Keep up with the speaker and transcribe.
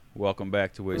Welcome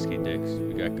back to Whiskey Dicks.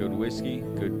 We got good whiskey,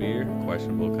 good beer,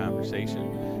 questionable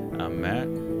conversation. I'm Matt.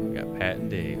 We got Pat and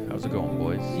Dave. How's it going,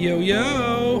 boys? Yo,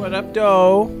 yo. What up,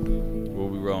 doe? What are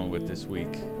we rolling with this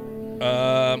week?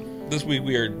 This week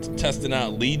we are testing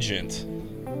out Legent.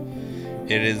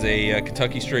 It is a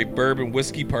Kentucky straight bourbon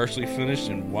whiskey, partially finished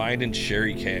in wine and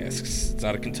sherry casks. It's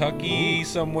out of Kentucky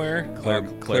somewhere.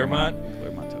 Claremont. Claremont.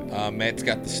 Matt's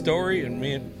got the story, and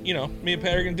me and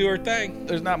Pat are gonna do our thing.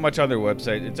 There's not much on their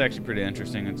website. It's actually pretty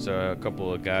interesting. It's a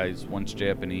couple of guys. One's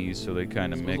Japanese, so they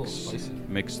kind of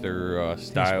mix their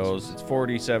styles. It's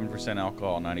 47%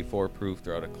 alcohol, 94 proof.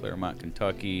 They're out of Claremont,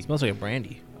 Kentucky. Smells like a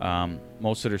brandy.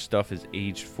 Most of their stuff is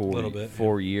aged for Little bit,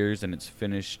 4 years, and it's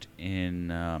finished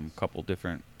in a couple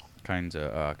different kinds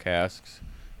of casks.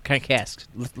 Kind of casks.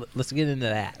 Let's get into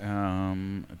that.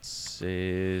 It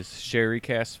says sherry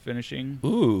cask finishing.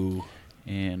 Ooh.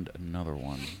 And another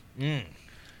one.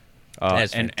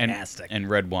 That's fantastic. And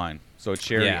red wine. So it's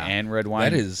sherry and red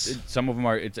wine. That is. Some of them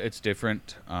are. It's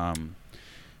different.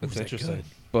 That's interesting.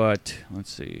 But let's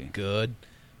see. Good.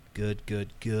 It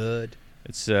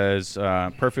says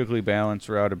perfectly balanced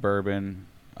throughout a bourbon.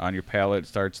 On your palate, it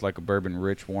starts like a bourbon,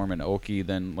 rich, warm, and oaky.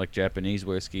 Then, like Japanese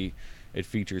whiskey, it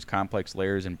features complex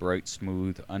layers and bright,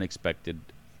 smooth, unexpected,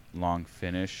 long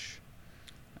finish.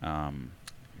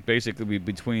 Basically,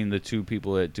 between the two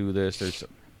people that do this,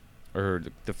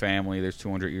 the family, there's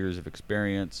 200 years of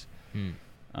experience.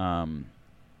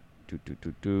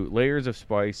 Layers of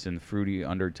spice and fruity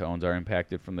undertones are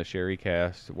impacted from the sherry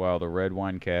cask, while the red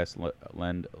wine cask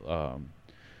lend a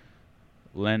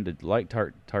light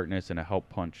tartness and a help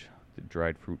punch the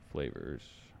dried fruit flavors.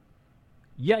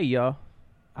 Yeah.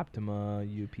 Optima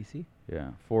UPC.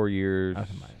 Yeah, 4 years.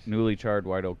 Optimized. Newly charred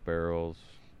white oak barrels.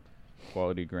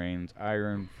 Quality grains.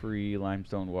 Iron-free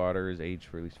limestone water is aged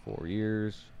for at least 4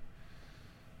 years.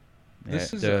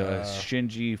 This is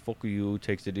Shinji Fukuyu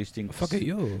takes the distinct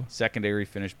secondary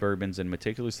finished bourbons and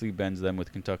meticulously blends them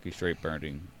with Kentucky straight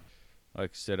burning.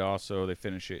 Like I said, also they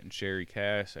finish it in sherry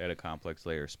cask, add a complex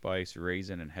layer of spice,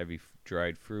 raisin, and heavy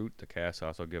dried fruit. The casks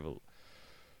also give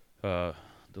the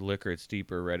liquor its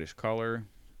deeper reddish color.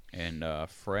 And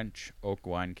French oak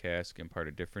wine cask impart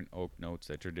a different oak notes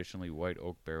that traditionally white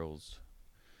oak barrels.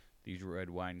 These red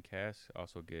wine casks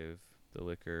also give the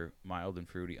liquor mild and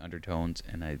fruity undertones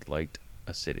and a light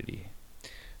acidity.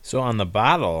 So on the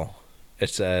bottle, it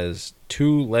says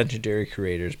 2 legendary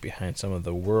creators behind some of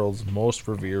the world's most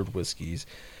revered whiskeys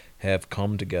have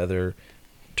come together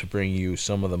to bring you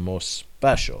some of the most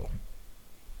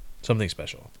something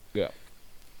special. Yeah.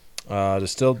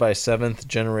 Distilled by 7th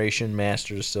generation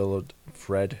master distiller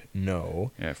Fred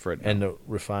Noe. Yeah, Fred. And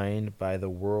refined by the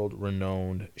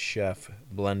world-renowned chef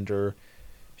blender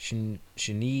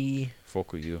Shinji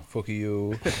Fukuyu.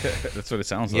 That's what it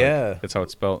sounds like. Yeah. That's how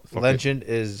it's spelled. Legend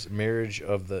is marriage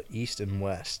of the East and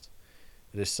West.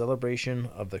 It is celebration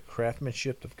of the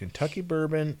craftsmanship of Kentucky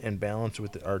bourbon and balance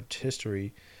with the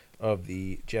artistry of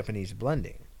the Japanese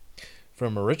blending.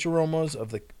 From rich aromas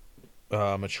of the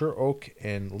mature oak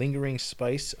and lingering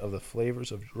spice of the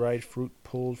flavors of dried fruit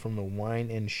pulled from the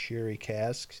wine and sherry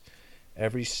casks,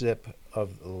 every sip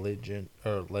of the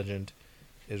legend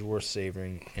is worth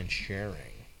savoring and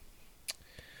sharing.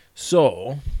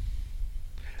 So,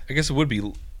 I guess it would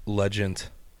be Legend.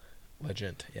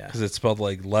 Legend, yeah. Because it's spelled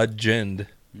like legend.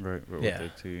 Right, with Yeah. the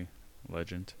T.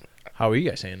 Legend. How are you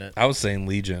guys saying it? I was saying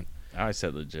Legend. I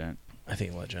said legend. I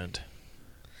think legend.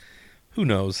 Who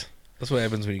knows? That's what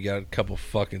happens when you got a couple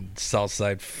fucking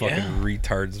Southside fucking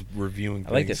retards reviewing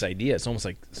things. I like this idea. It's almost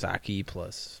like sake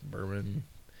plus bourbon.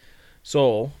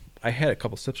 So, I had a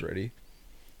couple sips already.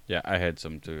 Yeah, I had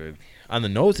some too. On the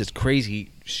nose, it's crazy,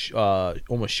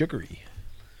 almost sugary,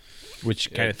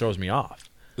 which kind of throws me off.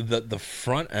 The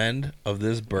front end of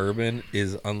this bourbon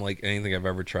is unlike anything I've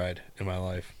ever tried in my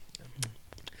life.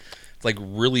 It's like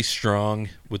really strong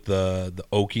with the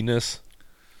oakiness,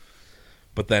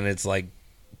 but then it's like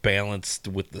balanced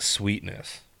with the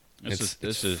sweetness. It's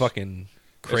fucking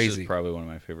crazy. This is probably one of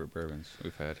my favorite bourbons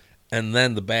we've had. And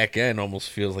then the back end almost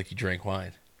feels like you drank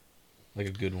wine. Like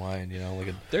a good wine,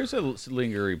 There's a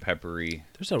lingering peppery.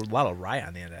 There's a lot of rye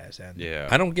on the end of that. Yeah.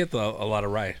 I don't get a lot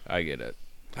of rye. I get it.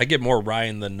 I get more rye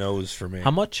in the nose for me.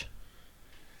 How much?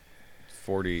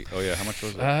 40. Oh, yeah. How much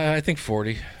was it? I think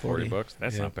 40. $40.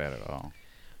 That's Yeah. not bad at all.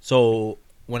 So,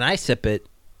 when I sip it,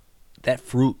 that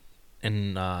fruit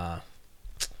and,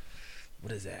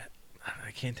 what is that?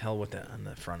 I can't tell what that on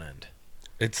the front end.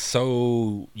 It's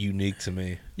so unique to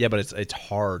me. Yeah, but it's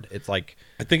hard. It's like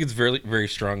I think it's very very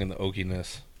strong in the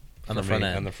oakiness on the for front me,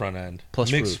 end. On the front end,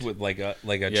 Plus mixed fruit. with like a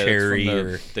Yeah, cherry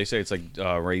or they say it's like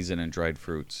raisin and dried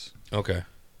fruits. okay.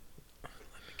 Let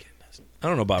me get this. I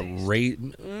don't know about rate.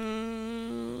 Let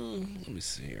me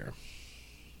see here.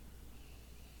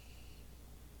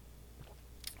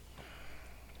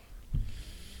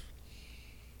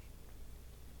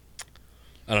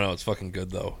 I don't know. It's fucking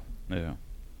good though. Yeah.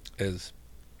 Is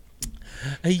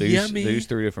They yummy. use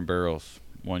 3 different barrels,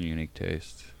 one unique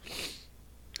taste.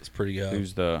 It's pretty good.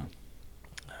 Use the.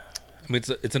 I mean,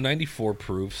 it's a 94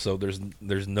 proof, so there's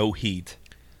no heat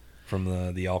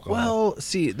from the alcohol. Well,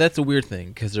 see, that's a weird thing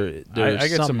because there's I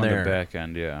get some there. on the back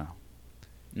end, yeah.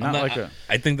 Not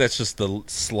I think that's just the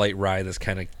slight rye that's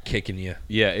kind of kicking you.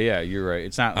 Yeah, you're right.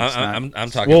 It's not. I'm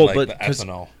talking Well, like but the 'cause-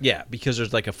 ethanol. Yeah, because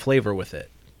there's like a flavor with it,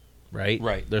 right?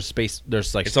 Right. There's space.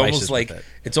 There's like It's spices almost like with it.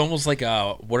 it's almost like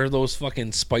what are those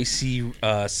fucking spicy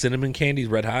cinnamon candies,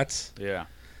 Red Hots? Yeah.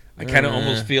 I kind of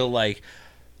almost feel like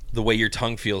the way your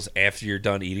tongue feels after you're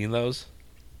done eating those.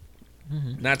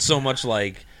 Mm-hmm. Not so much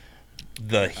like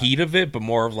the heat of it, but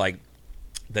more of like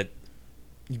that.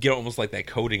 You get almost like that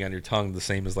coating on your tongue, the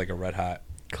same as like a Red Hot.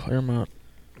 Claremont,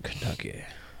 Kentucky.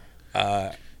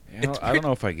 I don't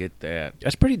know if I get that.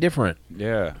 That's pretty different.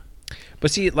 Yeah. But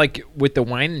see, like with the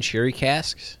wine and sherry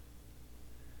casks,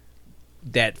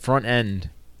 that front end,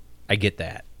 I get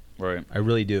that. Right. I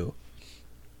really do.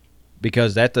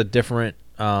 Because that's a different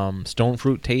stone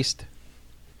fruit taste.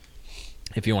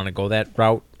 If you want to go that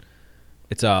route,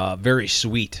 it's very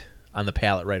sweet on the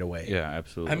palate right away. Yeah,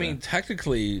 absolutely. I mean,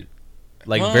 technically,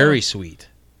 Like well, very sweet.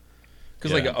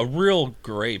 because like a real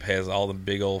grape has all the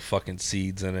big old fucking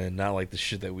seeds in it, not like the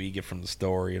shit that we get from the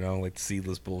store, like the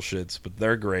seedless bullshits. But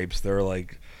their grapes, they're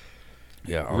like,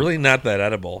 really not that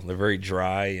edible. They're very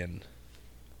dry and,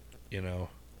 No,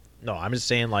 I'm just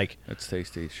saying like that's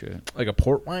tasty shit. a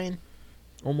port wine,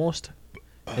 almost.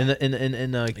 In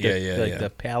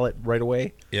the palate right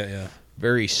away. yeah.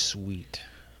 Very sweet.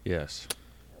 Yes.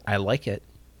 I like it.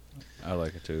 I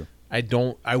like it too.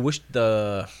 I wish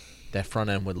that front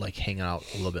end would like hang out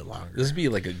a little bit longer. This would be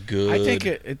like a good.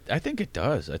 I think it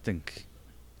does. I think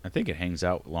it hangs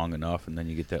out long enough, and then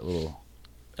you get that little.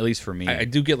 At least for me, I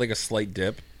do get like a slight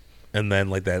dip, and then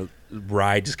like that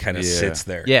rye just kind of sits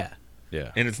there. Yeah.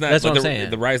 Yeah. And it's not. That's like what I'm saying.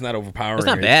 The rye's not overpowering. It's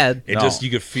not or bad. It No. just you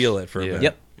could feel it for a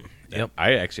minute. Yep. I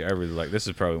really like. This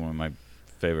is probably one of my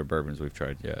favorite bourbons we've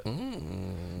tried yet.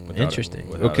 Interesting.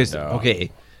 without a doubt.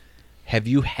 Okay. Have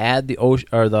you had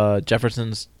the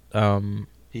Jefferson's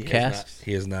He cask?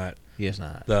 He is not. He has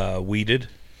not. The weeded.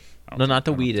 No, not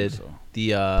the I don't think weeded. so.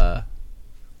 The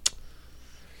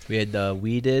we had the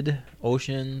weeded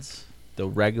oceans, the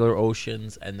regular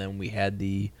oceans, and then we had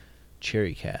the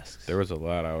cherry casks. There was a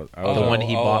lot. I was The one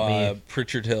he bought me.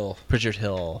 Pritchard Hill. Pritchard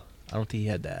Hill. I don't think he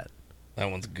had that. That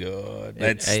one's good.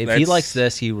 If he likes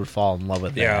this, he would fall in love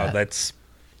with that. Yeah, that's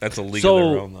a league of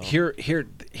their own though.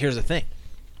 Here's the thing.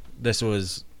 This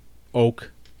was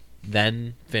oak,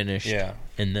 then finished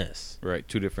in this. right.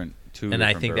 Two different. And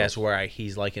I think that's where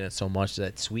he's liking it so much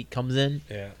that sweet comes in.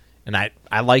 Yeah. And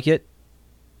I like it,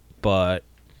 but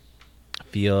I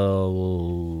feel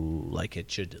like it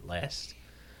should last.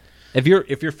 If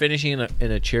you're finishing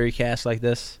in a cherry cask like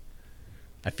this,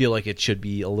 I feel like it should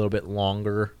be a little bit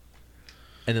longer,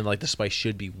 and then like the spice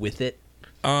should be with it.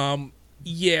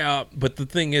 Yeah, but the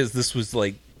thing is, this was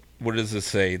like, what does this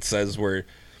say? It says we're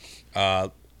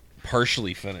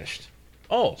partially finished.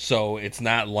 Oh, So it's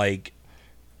not like,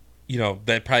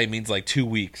 that probably means like 2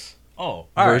 weeks all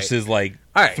versus like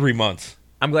All right. 3 months.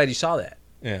 I'm glad you saw that.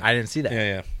 Yeah. I didn't see that.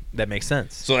 Yeah. That makes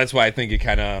sense. So that's why I think it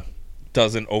kind of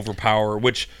doesn't overpower,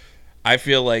 which I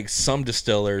feel like some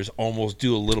distillers almost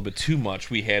do a little bit too much.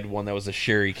 We had one that was a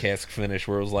sherry cask finish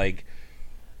where it was like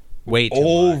Way too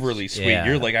overly much. sweet. Yeah.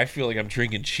 You're like, I feel like I'm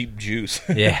drinking cheap juice.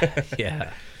 Yeah,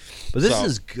 yeah. But this So-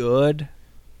 is good.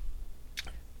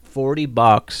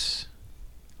 $40.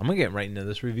 I'm gonna get right into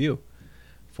this review.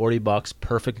 $40,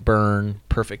 perfect burn,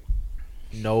 perfect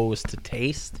nose to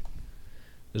taste.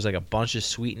 There's like a bunch of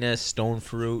sweetness, stone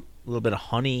fruit, a little bit of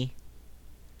honey.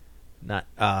 Not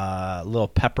a little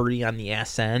peppery on the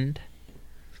ass end.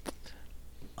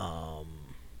 I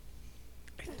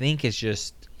think it's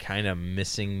just kind of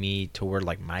missing me to where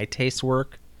like my tastes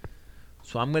work.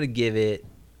 So I'm gonna give it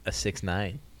a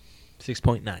 6.9.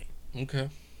 6.9. Okay.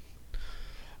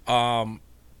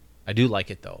 I do like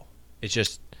it though. It's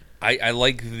just I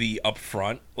like the up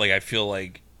front. Like, I feel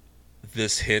like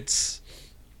this hits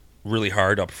really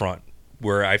hard up front,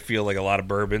 where I feel like a lot of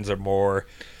bourbons are more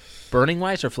burning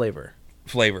wise or flavor.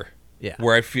 flavor. Yeah.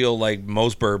 Where I feel like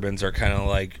most bourbons are kind of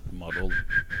like muddled.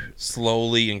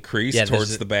 slowly increased Yeah, this towards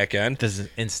is- the back end. This is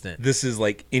instant. This is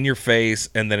like in your face,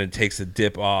 and then it takes a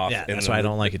dip off. Yeah, and that's then why I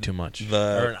don't like it too much.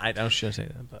 the- Or I shouldn't say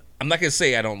that, but I'm not gonna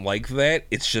say I don't like that.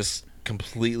 It's just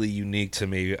completely unique to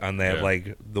me on that,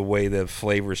 like the way the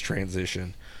flavors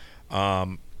transition.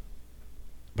 But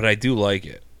I do like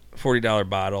it. $40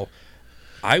 bottle.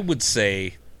 I would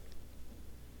say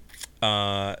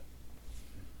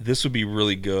this would be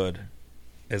really good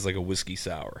as like a whiskey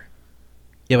sour.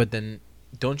 Yeah, but then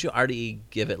don't you already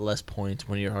give it less points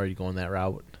when you're already going that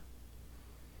route?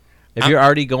 If you're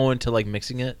already going to like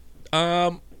mixing it?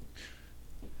 Well,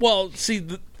 see,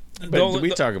 we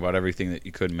talk about everything that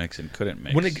you could mix and couldn't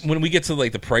mix. When we get to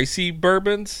like the pricey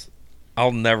bourbons,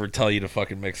 I'll never tell you to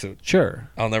fucking mix it. Sure.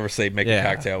 I'll never say make a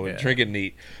cocktail with drink it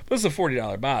neat. But it's a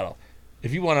 $40 bottle.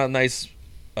 If you want a nice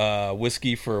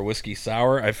whiskey for a whiskey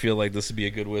sour, I feel like this would be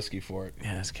a good whiskey for it.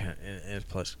 Yeah, it's kind of, and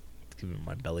plus it's giving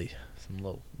my belly some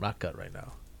little rock gut right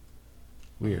now.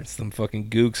 Weird. It's them fucking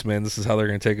gooks, man. This is how they're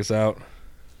gonna take us out.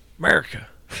 America.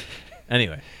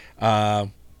 Anyway,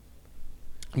 I'm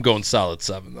going solid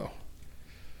 7 though.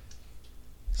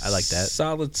 I like that.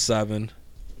 Solid 7.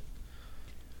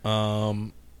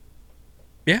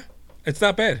 Yeah, it's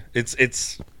not bad.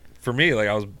 It's for me, like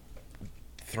I was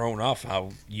thrown off how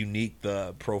unique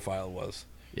the profile was.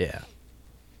 Yeah.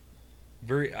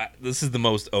 This is the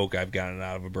most oak I've gotten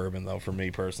out of a bourbon though, for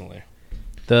me personally.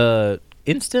 The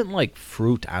instant like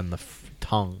fruit on the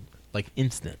tongue, like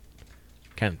instant,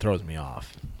 kind of throws me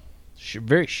off.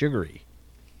 Very sugary.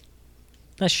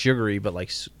 Not sugary, but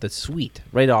like that's sweet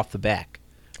right off the back,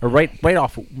 or right when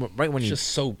It's you. just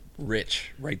so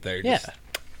rich right there. Yeah. Just,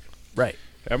 right.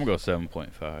 I'm going to go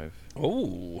 7.5.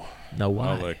 oh. No, why?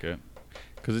 I like it.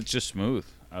 Because it's just smooth.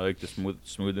 I like the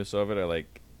smoothness of it. I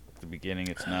like the beginning.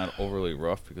 It's not overly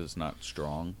rough because it's not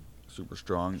strong, super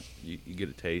strong. You get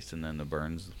a taste, and then the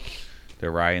burns.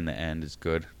 The rye in the end is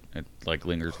good. It like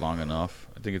lingers long enough.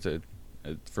 I think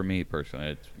for me personally,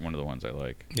 it's one of the ones I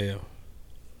like. Yeah.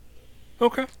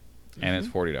 Okay. And it's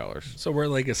 $40. So we're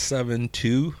like a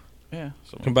 7.2. Yeah.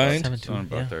 Combined? 7.2,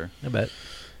 about there. Not bad.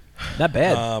 Not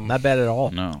bad. Not bad at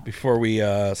all. No. Before we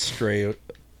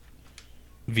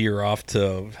veer off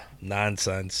to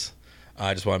nonsense,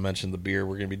 I just want to mention the beer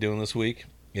we're going to be doing this week.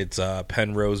 It's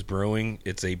Penrose Brewing.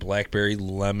 It's a blackberry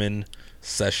lemon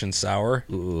session sour.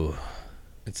 Ooh.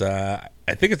 It's I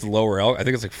think it's lower I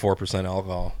think it's like 4%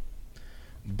 alcohol.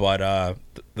 But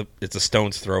it's a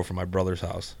stone's throw from my brother's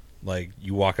house. Like,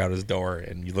 you walk out his door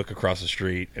and you look across the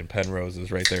street and Penrose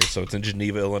is right there. So it's in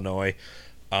Geneva, Illinois.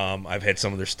 I've had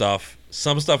some of their stuff.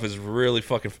 Some stuff is really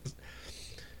fucking...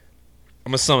 I'm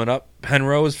going to sum it up.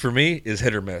 Penrose, for me, is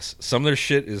hit or miss. Some of their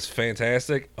shit is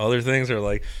fantastic. Other things are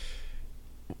like,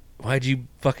 why'd you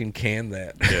fucking can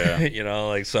that? Yeah. You know,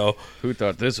 like, so... Who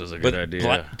thought this was a good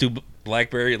idea?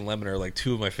 Blackberry and lemon are like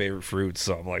two of my favorite fruits.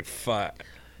 So I'm like, fuck.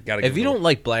 If you don't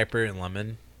like blackberry and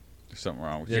lemon... There's something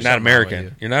wrong with you. You're not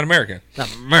American. You're not American.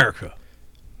 Not America.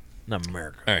 Not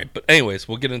America. All right, but anyways,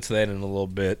 we'll get into that in a little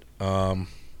bit.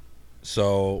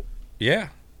 So yeah,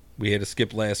 we had to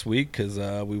skip last week because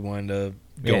we wanted to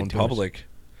go in public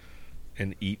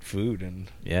and eat food and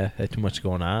had too much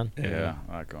going on. Yeah, a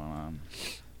lot going on.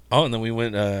 Oh, and then we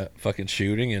went fucking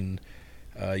shooting, and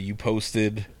you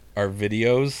posted our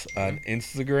videos on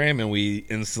Instagram, and we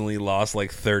instantly lost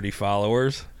like 30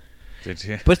 followers. Did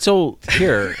you? But so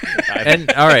here,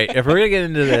 and all right, if we're gonna get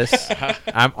into this,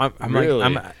 I'm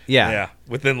Really? like, yeah,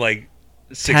 within like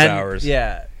 6 10 hours.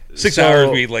 Yeah, 6 hours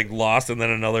we like lost, and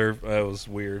then another. It was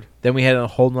weird. Then we had a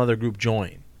whole nother group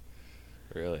join.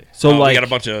 Really? So like, we got a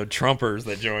bunch of Trumpers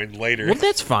that joined later. Well,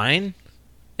 that's fine.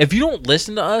 If you don't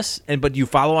listen to us but you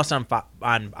follow us on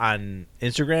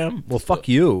Instagram, well, fuck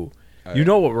you. You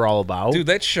know what we're all about. Dude,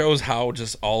 that shows how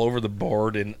just all over the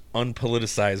board and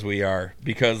unpoliticized we are.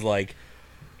 Because, like,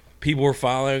 people are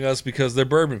following us because they're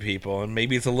bourbon people, and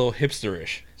maybe it's a little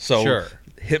hipsterish. So, Sure.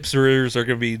 hipsters are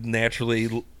going to be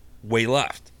naturally way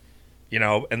left. You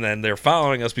know, and then they're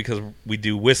following us because we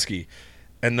do whiskey.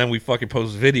 And then we fucking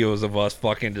post videos of us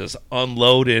fucking just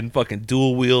unloading, fucking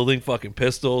dual-wielding fucking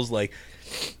pistols. Like,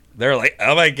 they're like,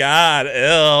 oh, my God,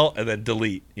 ill. And then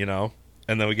delete, you know?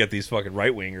 And then we get these fucking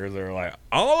right-wingers that are like,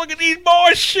 oh, look at these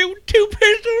boys shooting 2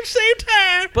 pistols at the same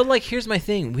time. But, like, here's my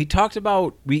thing. We talked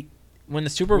about... When the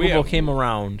Super Bowl came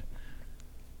around,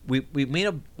 we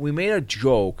made a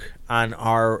joke on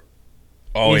our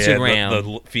Instagram. Yeah,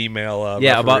 the female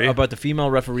referee. about the female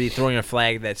referee throwing a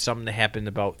flag. That's something that happened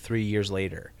about 3 years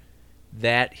later.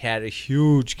 That had a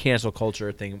huge cancel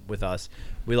culture thing with us.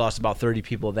 We lost about 30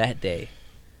 people that day.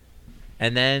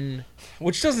 And then...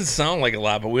 Which doesn't sound like a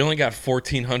lot, but we only got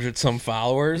 1,400 some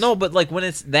followers. No, but like when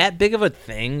it's that big of a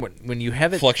thing, when you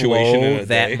have it fluctuation in a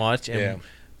that day. much, and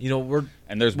you know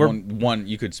there's one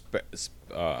you could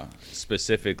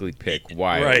specifically pick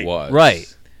why it was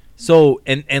right. So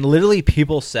and literally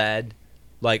people said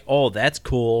like, oh, that's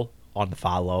cool,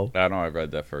 unfollow. I know I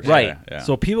read that first. Right. Yeah.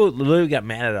 So people literally got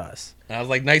mad at us. And I was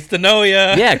like, nice to know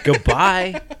ya. Yeah,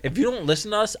 goodbye. If you don't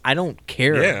listen to us, I don't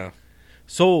care. Yeah.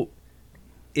 So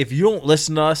if you don't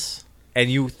listen to us and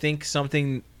you think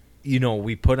something,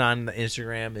 we put on the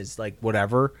Instagram is like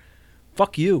whatever,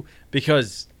 fuck you,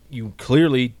 because you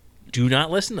clearly do not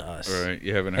listen to us. Right.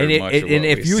 You haven't heard much of what and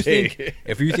if we you say.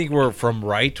 think we're from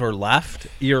right or left,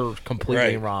 you're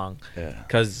completely Right. wrong. Yeah.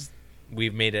 Because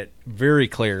we've made it very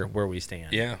clear where we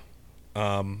stand. Yeah.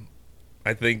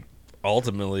 I think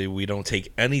ultimately we don't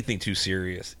take anything too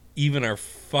serious. Even our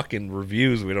fucking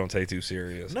reviews we don't take too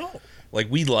serious. No. Like,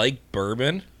 we like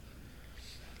bourbon.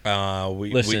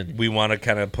 Listen. We want to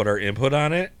kind of put our input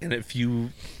on it, and if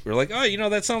you are like, oh,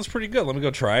 that sounds pretty good, let me go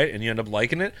try it, and you end up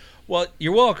liking it, well,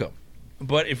 you're welcome.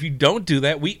 But if you don't do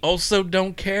that, we also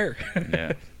don't care.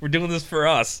 Yeah. We're doing this for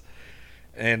us,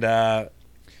 and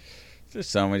Just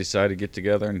something we decided to get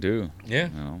together and do. yeah,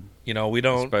 we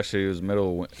don't. Especially it was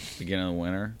beginning of the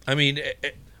winter. I mean,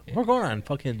 We're going on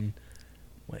fucking,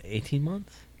 18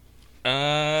 months?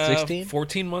 16?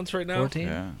 14 months right now, 14?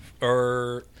 Yeah.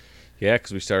 or Yeah,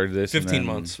 because we started this. 15 and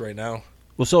then months right now.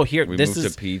 We So here, moved this to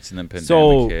is. Pete's and then pandemic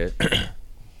So- hit.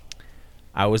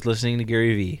 I was listening to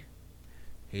Gary Vee.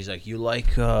 He's like, you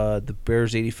like the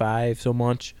Bears 85 so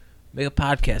much? Make a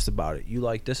podcast about it. You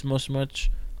like this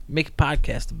much? Make a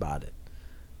podcast about it.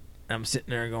 And I'm sitting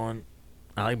there going,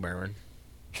 I like bourbon.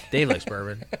 Dave likes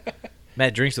bourbon.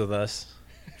 Matt drinks with us.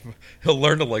 He'll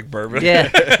learn to like bourbon. Yeah.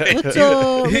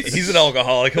 let's He's an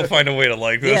alcoholic. He'll find a way to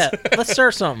like this. yeah, let's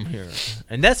start something here.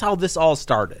 And that's how this all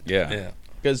started. Yeah. Yeah.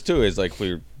 Because, too, it's like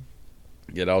we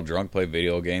get all drunk, play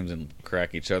video games, and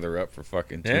crack each other up for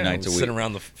fucking two nights a week. Sit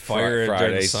around the fire during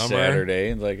Friday, the summer.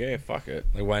 Saturday, and like, hey, fuck it.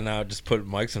 Like, why not just put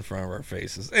mics in front of our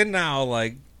faces? And now,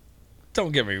 like,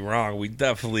 don't get me wrong, we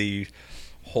definitely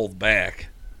hold back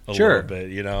a Sure. little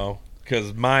bit,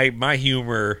 because my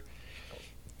humor.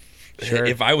 Sure.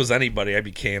 If I was anybody, I'd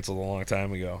be canceled a long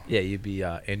time ago. Yeah, you'd be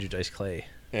Andrew Dice Clay.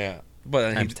 Yeah,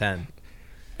 but Times 10.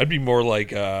 I'd be more like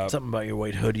Something about your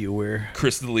white hood you wear.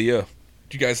 Chris D'Elia.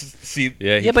 Did you guys see?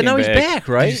 Yeah, Yeah, but came now he's back,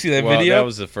 right? Did you see that Well, video? that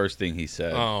was the first thing he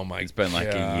said. Oh my! It's been like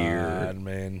a year.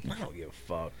 man. I don't give a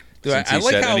fuck. Dude, Since I he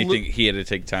like said how anything, he had to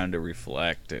take time to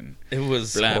reflect and it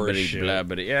was blah horseshit. blah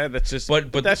blah. Yeah, that's just.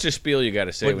 But that's just spiel you got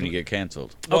to say but- when you get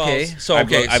canceled. Well, Okay. so I've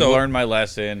so learned my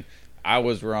lesson. I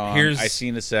was wrong. Here's- I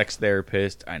seen a sex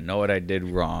therapist. I know what I did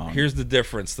wrong. here's the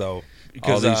difference, though, all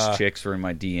because these chicks were in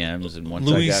my DMs, and once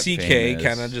Louis I got C.K. famous,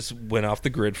 kind of just went off the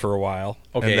grid for a while.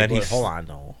 Okay, and then but hold on,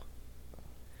 though.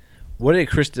 What did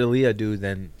Chris D'Elia do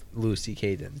then Louis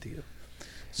C.K. didn't do?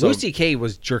 So- Louis C.K.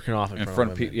 was jerking off in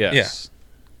front of people. women. Yes.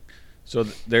 So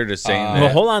they're just saying Well,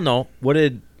 that. hold on, though. What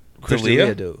did Chris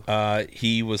D'Elia do?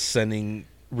 He was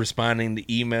responding to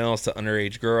emails to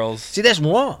underage girls. See, that's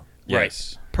wrong.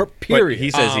 Yes. Period. But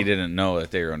he says he didn't know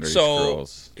that they were underage So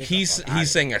girls. he's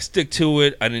saying I stick to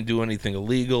it. I didn't do anything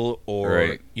illegal, or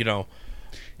Right.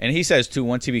 And he says too,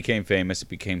 once he became famous, it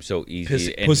became so easy. his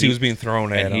and pussy he, was being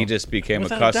thrown at and him. he just became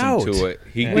Without a accustomed doubt. to it.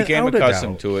 He Yeah. became Without a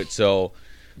accustomed doubt. to it, so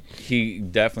he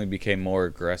definitely became more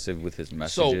aggressive with his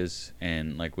messages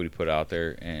and like what he put out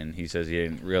there. And he says he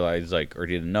didn't realize or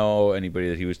didn't know anybody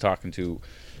that he was talking to.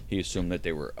 He assumed that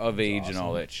they were of age and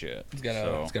all that shit. It's got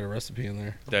a recipe in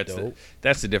there.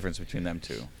 That's the difference between them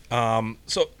two.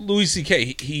 So Louis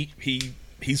C.K.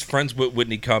 He's friends with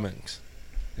Whitney Cummings,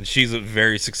 and she's a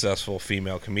very successful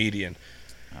female comedian.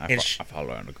 I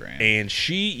follow her on the gram. And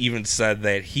she even said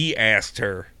that he asked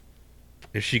her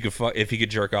if he could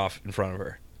jerk off in front of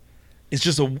her. It's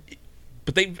just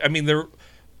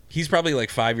he's probably like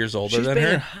 5 years older She's than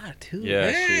banging her. hot, too.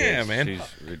 Yeah, she Yeah, is. man.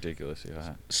 She's ridiculously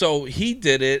hot. So he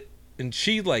did it, and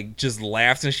she like just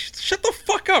laughed and she, shut the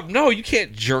fuck up. No, you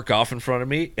can't jerk off in front of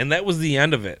me. And that was the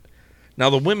end of it. Now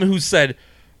the women who said,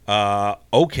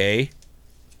 okay,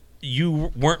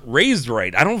 you weren't raised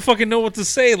right. I don't fucking know what to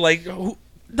say. Like,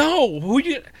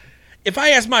 if I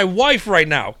ask my wife right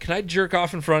now, can I jerk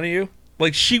off in front of you?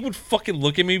 Like, she would fucking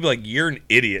look at me and be like, you're an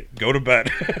idiot. Go to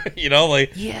bed.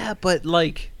 Yeah, but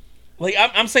like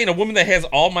I'm saying a woman that has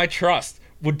all my trust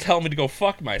would tell me to go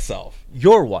fuck myself.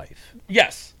 your wife.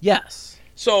 Yes. Yes.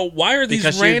 So why are these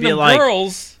Because she'd be random like-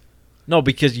 girls? No,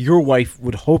 because your wife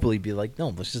would hopefully be like, no,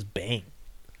 let's just bang.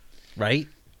 Right?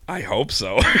 I hope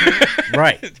so.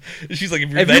 Right. She's like, if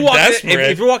you're that desperate,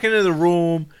 if you're walking into the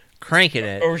room, cranking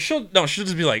it, or she'll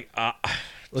just be like,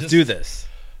 let's do this.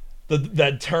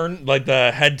 that turn, like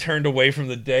the head turned away from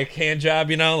the dick hand job,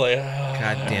 like.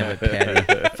 God damn it,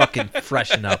 Patty. Fucking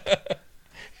freshen up.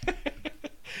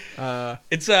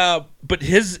 It's but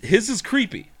his is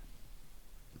creepy.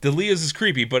 D'Elia's is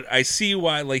creepy, but I see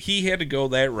why. Like, he had to go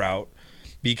that route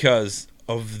because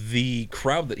of the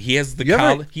crowd that he has.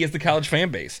 He has the college fan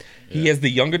base. Yeah. He has the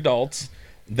young adults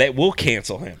that will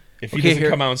cancel him if he doesn't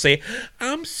come out and say,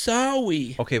 "I'm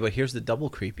sorry." Okay, but here's the double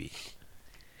creepy.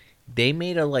 They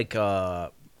made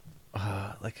a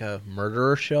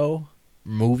murderer show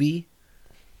movie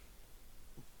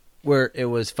where it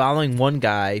was following one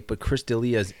guy, but Chris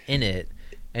D'Elia's in it,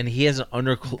 and he has an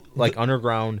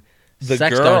underground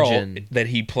sex dungeon that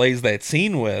he plays that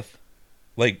scene with,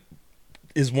 like,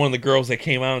 is one of the girls that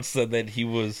came out and said that he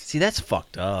was. See, that's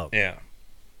fucked up. Yeah.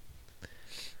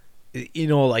 You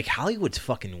know, like, Hollywood's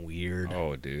fucking weird.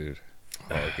 Oh, dude.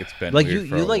 Like, it's been weird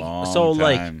for a long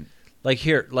time. Like,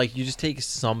 here, like, you just take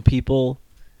some people,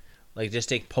 like, just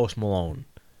take Post Malone.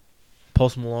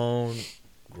 Post Malone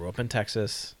grew up in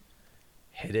Texas,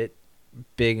 hit it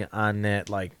big on that,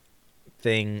 like,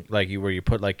 thing, like, where you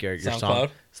put, like, your song.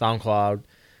 SoundCloud.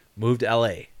 Moved to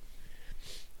L.A.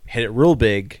 Hit it real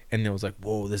big, and it was like,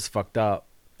 whoa, this is fucked up,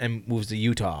 and moves to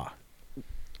Utah.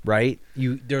 Right?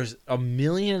 There's a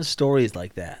million stories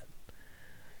like that.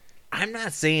 I'm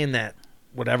not saying that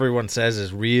what everyone says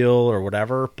is real or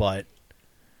whatever, but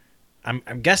I'm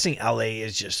guessing LA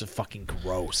is just fucking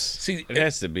gross. See, it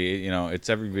has to be. You know, it's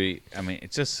everybody. I mean,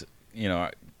 it's just, you know,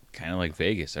 kind of like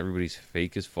Vegas. Everybody's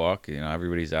fake as fuck. You know,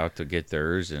 everybody's out to get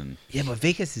theirs. And yeah, but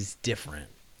Vegas is different.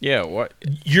 Yeah, what?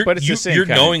 But it's the same you're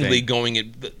knowingly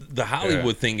going. The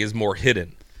Hollywood thing is more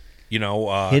hidden. You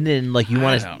know, hidden, like, you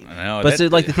want to. I don't know. But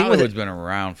like the thing with Hollywood's been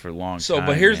around for a long time. So,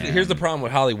 but here's the problem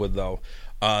with Hollywood, though.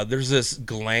 There's this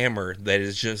glamour that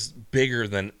is just bigger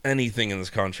than anything in this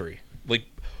country. Like,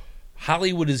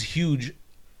 Hollywood is huge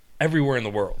everywhere in the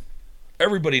world.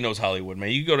 Everybody knows Hollywood, man.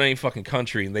 You go to any fucking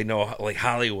country and they know, like,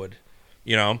 Hollywood,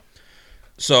 you know?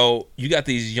 So you got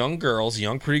these young girls,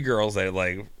 young pretty girls that,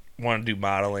 like, want to do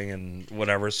modeling and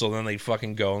whatever. So then they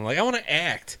fucking go and, like, I want to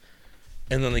act.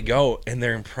 And then they go and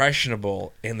they're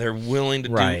impressionable and they're willing to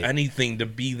do anything to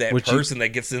be that person that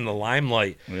gets in the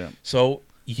limelight. Yeah. So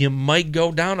you might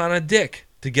go down on a dick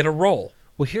to get a role.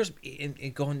 Well, here's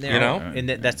going there. You know? And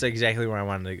that's exactly where I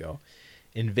wanted to go.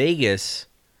 In Vegas,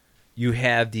 you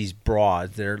have these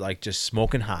broads that are, like, just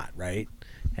smoking hot, right?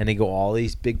 And they go all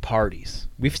these big parties.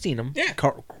 We've seen them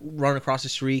run across the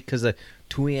street because of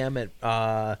 2 a.m.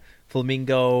 at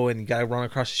Flamingo, and you got to run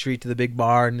across the street to the big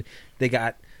bar, and they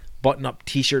got button-up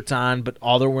T-shirts on, but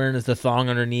all they're wearing is the thong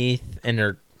underneath, and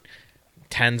they're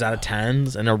 10s out of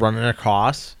 10s, and they're running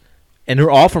across, and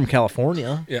they're all from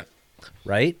California. Yeah.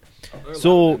 Right?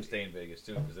 So stay in Vegas,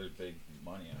 too, because there's big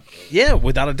money out there. Yeah,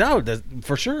 without a doubt,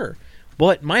 for sure.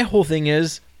 But my whole thing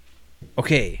is,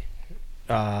 okay,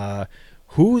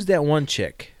 who's that one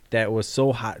chick that was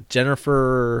so hot?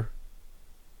 Jennifer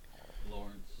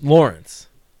Lawrence.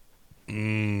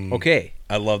 Okay.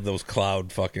 I love those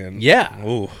cloud fucking. Yeah.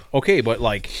 Ooh. Okay, but,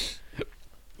 like,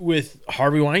 with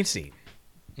Harvey Weinstein,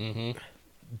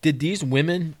 did these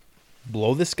women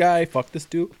blow this guy, fuck this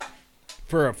dude,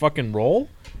 for a fucking role?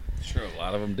 Sure, a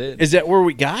lot of them did. Is that where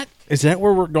we got? Is that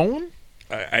where we're going?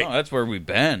 No, that's where we've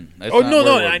been. That's not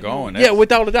where we're going. Yeah,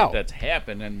 without a doubt. That's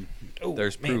happened, and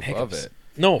there's proof of it.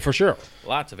 No, for sure.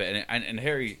 Lots of it. And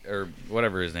Harry, or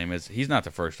whatever his name is, he's not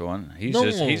the first one. He's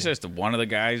just one of the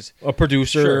guys. A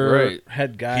producer,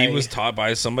 head guy. He was taught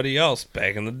by somebody else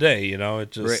back in the day, you know.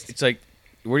 It's like,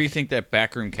 where do you think that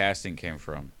backroom casting came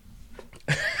from?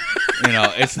 You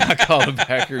know, it's not called a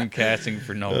backroom casting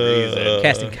for no reason.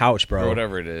 Casting couch, bro. Or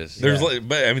whatever it is. There's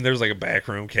there's like a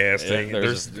backroom casting. Yeah,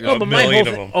 there's a million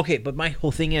of them. Okay, but my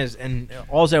whole thing is, and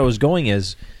all I was going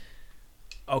is,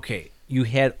 okay, you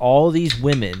had all these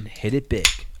women hit it big.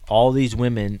 All these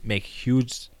women make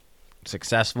huge,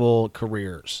 successful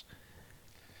careers.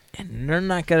 And they're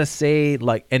not going to say,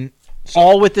 like, and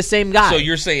all with the same guy. So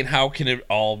you're saying, how can it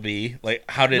all be? Like,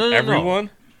 how did everyone?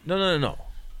 No.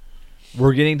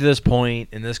 We're getting to this point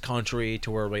in this country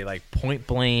to where we, like, point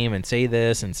blame and say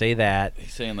this and say that.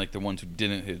 He's saying, like, the ones who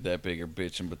didn't hit that big are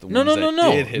bitching, but the ones that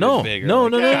did hit it bigger. No.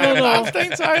 I'm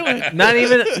staying silent. Not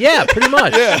even, yeah, pretty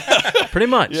much. Pretty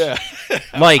much. Yeah.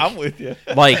 Like, I'm with you.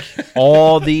 Like,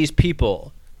 all these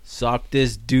people sucked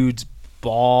this dude's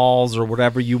balls or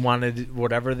whatever you wanted,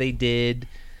 whatever they did,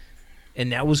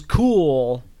 and that was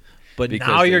cool. But because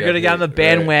now you're going to get on the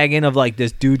bandwagon of, like,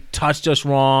 this dude touched us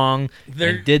wrong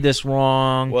and did this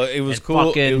wrong. Well, it was cool.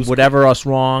 Fucking whatever us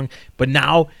wrong. But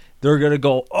now they're going to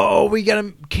go, oh, we got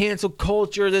to cancel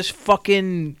culture. This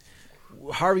fucking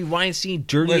Harvey Weinstein,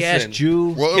 dirty-ass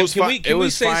Jew. Well, it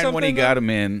was fine when he got him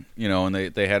in, you know, and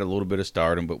they had a little bit of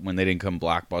stardom. But when they didn't come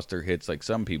blockbuster hits like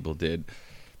some people did,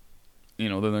 you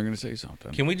know, then they're going to say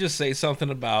something. Can we just say something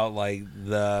about, like,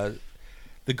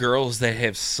 the girls that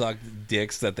have sucked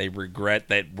dicks that they regret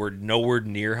that were nowhere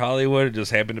near Hollywood. It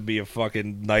just happened to be a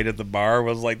fucking night at the bar.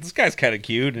 Was like, this guy's kind of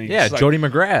cute. And Jody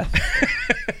McGrath.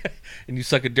 And you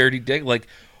suck a dirty dick. Like,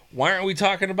 why aren't we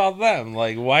talking about them?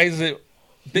 Like, why is it?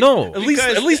 No, at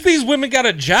least these women got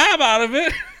a job out of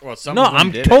it. Well,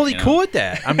 I'm totally cool with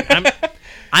that.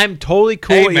 I'm totally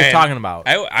cool Hey, what man, you're talking about.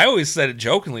 I always said it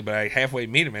jokingly, but I halfway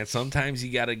mean it, man. Sometimes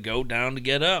you got to go down to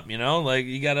get up, you know? Like,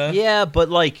 you got to... Yeah, but,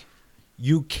 like,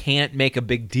 you can't make a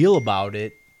big deal about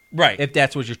it. Right. If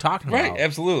that's what you're talking about. Right,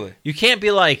 absolutely. You can't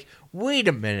be like, wait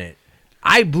a minute.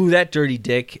 I blew that dirty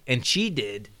dick, and she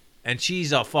did, and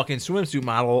she's a fucking swimsuit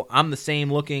model. I'm the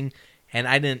same looking, and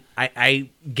I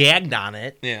gagged on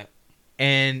it. Yeah.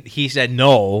 And he said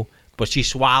no, but she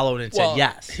swallowed and said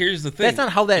yes. Here's the thing. That's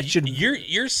not how that should...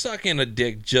 You're sucking a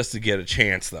dick just to get a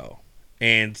chance, though.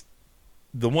 And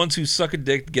the ones who suck a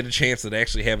dick to get a chance that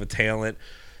actually have a talent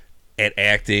at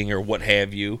acting or what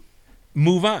have you,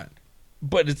 move on.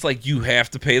 But it's like you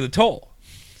have to pay the toll.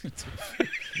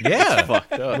 Yeah,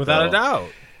 fucked up, without a doubt.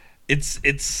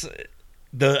 It's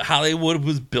the Hollywood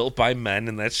was built by men,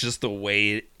 and that's just the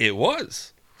way it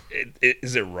was.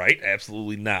 Is it right?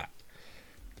 Absolutely not.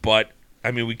 But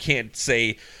I mean, we can't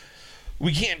change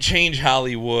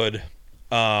Hollywood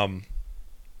on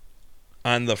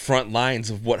the front lines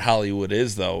of what Hollywood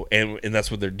is, though, and that's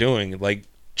what they're doing. Like,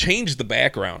 change the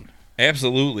background.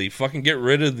 Absolutely. Fucking get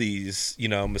rid of these,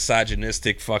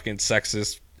 misogynistic, fucking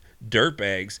sexist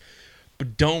dirtbags.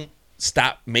 But don't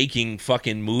stop making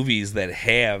fucking movies that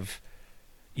have,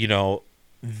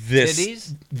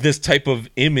 this type of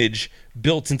image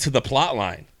built into the plot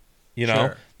line.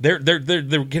 Sure. They're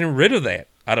getting rid of that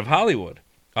out of Hollywood.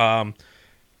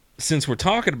 Since we're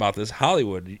talking about this,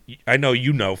 Hollywood, I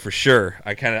know for sure.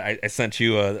 I sent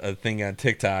you a thing on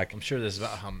TikTok. I'm sure this is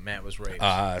about how Matt was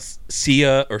raised.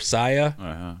 Sia,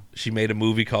 Uh-huh. she made a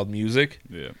movie called Music.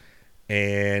 Yeah.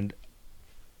 And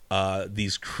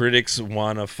these critics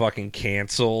want to fucking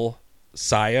cancel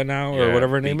Sia now, or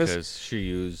whatever her name is. Because she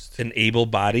used... An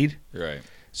able-bodied. Right.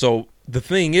 So the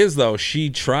thing is, though, she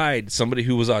tried somebody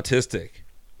who was autistic,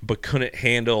 but couldn't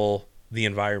handle the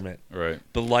environment. Right.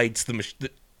 The lights, the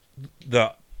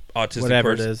autistic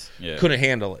whatever person it is. Yeah. couldn't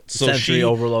handle it. So Sensory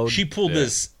overload. She pulled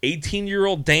this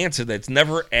 18-year-old dancer that's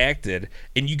never acted,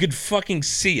 and you could fucking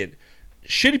see it.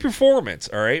 Shitty performance,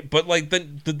 all right? But like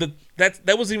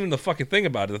that wasn't even the fucking thing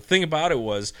about it. The thing about it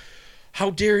was, how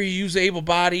dare you use able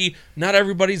body? Not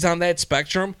everybody's on that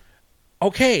spectrum.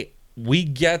 Okay, we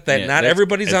get that. Not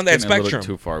everybody's on that spectrum. A little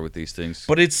too far with these things.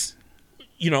 But it's,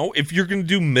 if you're going to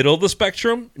do middle of the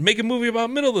spectrum, make a movie about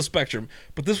middle of the spectrum.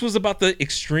 But this was about the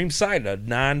extreme side, a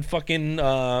non-fucking...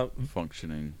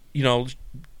 functioning.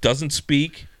 Doesn't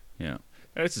speak. Yeah.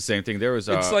 It's the same thing. There was...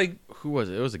 it's like... Who was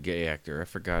it? It was a gay actor. I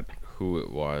forgot who it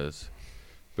was.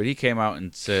 But he came out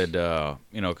and said,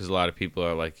 because a lot of people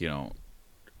are like,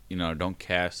 don't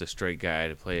cast a straight guy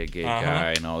to play a gay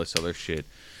guy and all this other shit.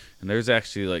 And there's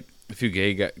actually like a few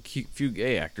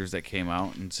gay actors that came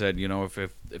out and said,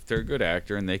 if they're a good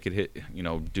actor and they could hit,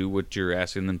 do what you're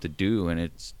asking them to do, and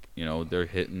it's, they're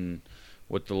hitting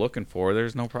what they're looking for,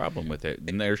 there's no problem with it,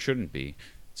 and there shouldn't be.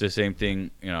 It's the same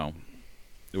thing,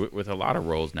 with a lot of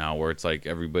roles now, where it's like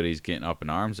everybody's getting up in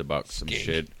arms about some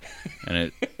shit,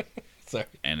 and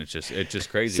it's just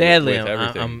crazy. Sadly, with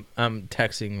everything. I'm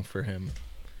texting for him.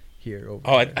 Here over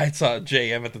I saw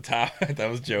JM at the top. That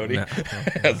was Jody. No.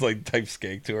 I was like, type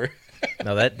skank to her.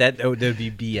 No, that would be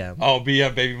BM. Oh,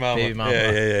 BM, baby mama. Baby mama.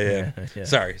 Yeah. Yeah.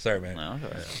 Sorry, man. No,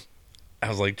 okay. I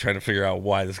was like trying to figure out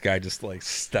why this guy just like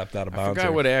stepped out of bounds. I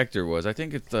forgot what actor it was. I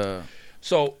think it's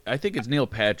I think it's Neil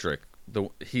Patrick.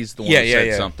 He's the one who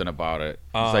said something about it.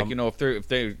 It's like, if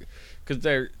they because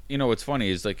they're, what's funny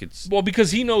is like it's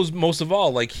because he knows most of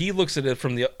all. Like, he looks at it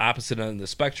from the opposite end of the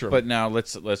spectrum. But now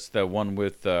let's the one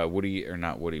with Matthew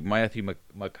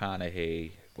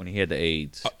McConaughey when he had the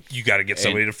AIDS. You got to get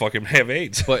somebody to fucking have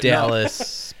AIDS. But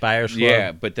Dallas Buyers Club.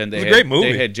 Yeah, but then they a great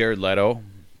movie. They had Jared Leto.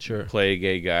 Sure. Play a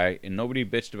gay guy, and nobody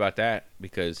bitched about that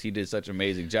because he did such an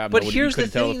amazing job. But nobody here's the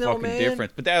couldn't tell thing, the though, fucking man.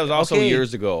 difference. But that was also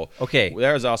years ago. Okay,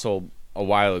 that was also a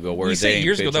while ago. Where you say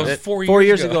years ago? That was 4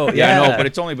 years ago. Yeah, I know, but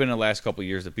it's only been the last couple of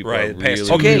years that people are really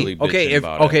bitching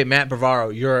about it. Matt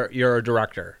Bavaro, you're a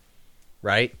director,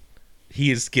 right?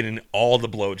 He is getting all the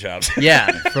blowjobs.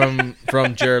 Yeah,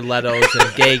 from Jared Leto's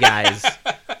and gay guys.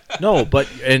 No, but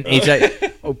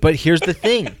here's the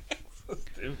thing.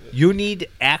 You need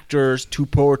actors to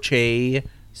portray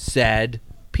said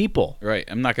people. Right.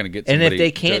 I'm not going to get somebody... And if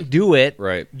they can't do it,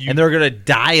 right, and they're going to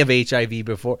die of HIV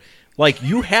before... Like,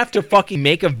 you have to fucking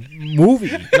make a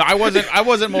movie. No, I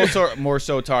wasn't more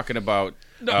so talking about...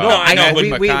 with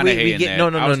McConaughey we in get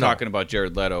that. no. I was talking about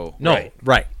Jared Leto. No,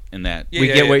 right. In that, We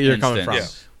get where you're coming from. Yeah.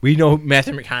 We know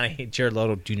Matthew McConaughey and Jared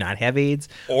Leto do not have AIDS.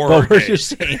 Or but we're gay.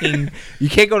 just saying you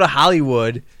can't go to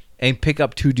Hollywood and pick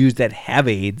up two dudes that have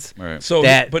AIDS. Right. So,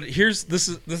 That- but this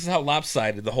is how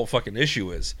lopsided the whole fucking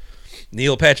issue is.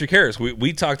 Neil Patrick Harris.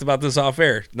 We talked about this off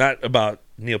air, not about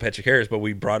Neil Patrick Harris, but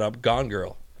we brought up Gone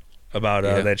Girl, about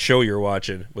that show you're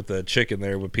watching with the chick in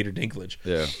there with Peter Dinklage.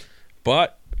 Yeah.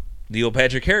 But Neil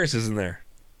Patrick Harris is in there,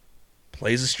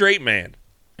 plays a straight man.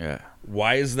 Yeah.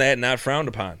 Why is that not frowned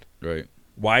upon? Right.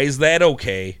 Why is that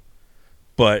okay?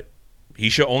 But he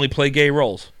should only play gay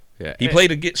roles. Yeah. He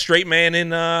played a straight man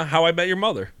in How I Met Your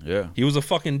Mother. Yeah. He was a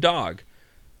fucking dog.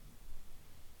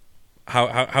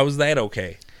 How is that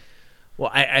okay? Well,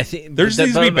 I think There just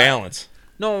needs to be balance.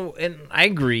 No, and I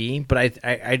agree, but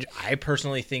I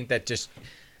personally think that just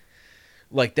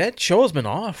like that show has been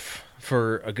off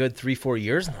for a good 3-4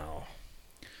 years now.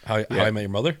 How I Met Your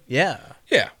Mother? Yeah.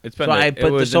 Yeah. It's been So the, I it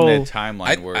put was this in whole- that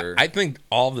timeline where I think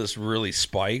all this really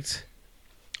spiked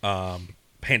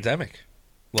pandemic.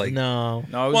 Like No.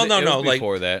 no, it was, well, it no, was like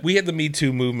before that. we had the Me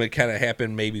Too movement kind of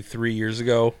happen maybe 3 years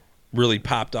ago. Really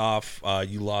popped off.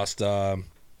 You lost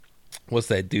what's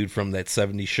that dude from that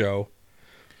 70s show?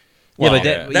 Yeah, Well, but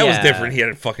that was yeah. different. He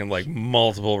had fucking like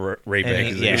multiple rape And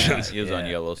accusations. he was on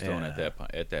Yeah, Yellowstone yeah.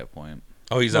 at that point.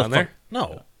 Oh, he's No, on there.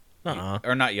 No. Uh-uh.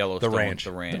 Or not Yellowstone. The ranch.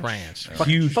 The ranch. The ranch. Yeah. Fuck,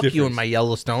 Huge fuck you difference. and my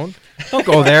Yellowstone. Don't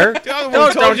go there.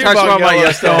 Don't touch my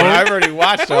Yellowstone. I've already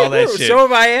watched all that shit. So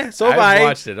have I. So have I've I.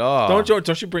 watched it all.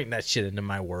 Don't you bring that shit into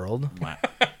my world.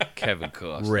 Kevin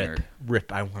Costner.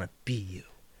 Rip. I want to be you.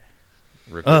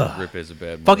 Rip is a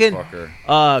bad Fucking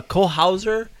motherfucker. Cole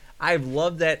Hauser. I've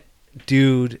loved that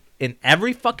dude in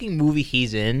every fucking movie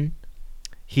he's in.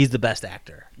 He's the best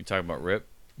actor. You talking about Rip?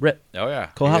 Rip. Oh yeah,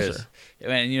 Cole he Hauser. is.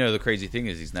 And you know the crazy thing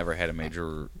is he's never had a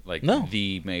major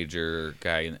the major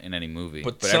guy in any movie.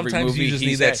 But every sometimes movie you just he's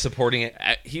need that had- supporting it.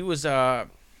 He was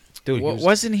Dude,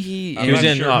 wasn't he? I'm He was not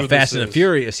in sure who Fast this and the is.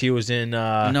 Furious. He was in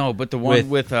no, but the one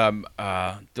with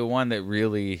the one that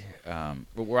really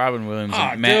Robin Williams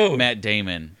and dude. Matt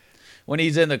Damon. When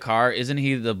he's in the car, isn't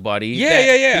he the buddy?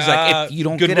 Yeah. He's like, if you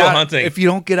don't Good get Will out, Hunting. if you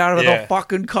don't get out of Yeah. the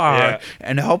fucking car Yeah.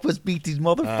 and help us beat these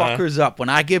motherfuckers up, when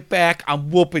I get back, I'm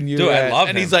whooping you. Dude, I love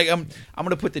And him. he's like, I'm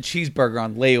gonna put the cheeseburger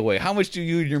on layaway. How much do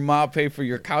you and your mom pay for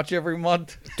your couch every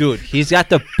month? dude. He's got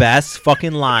the best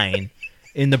fucking line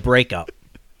in The Breakup.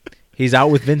 He's out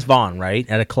with Vince Vaughn, right,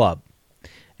 at a club,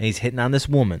 and he's hitting on this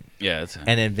woman. Yeah,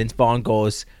 And then Vince Vaughn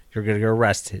goes, "You're gonna get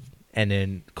arrested." And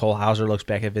then Cole Hauser looks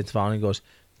back at Vince Vaughn and goes,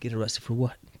 "Get arrested for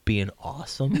what? Being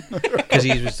awesome?" Because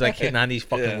he was like hitting on these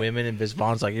fucking women, and Vince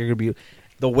Vaughn's like, "You're gonna be."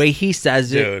 The way he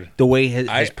says it, Dude. the way his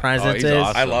presence he's is,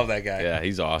 awesome. I love that guy. Yeah,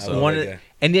 he's awesome. love one that of- guy.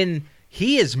 and then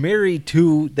he is married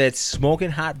to that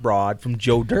smoking hot broad from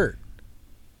Joe Dirt.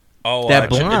 Oh, That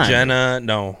blonde. Jenna.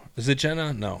 No, is it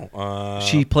Jenna? No.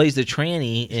 She plays the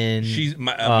tranny in. She's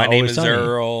my name Always is Sunny.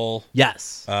 Earl.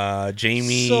 Yes,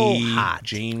 Jamie. So hot.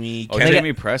 Jamie. Oh, Kennedy-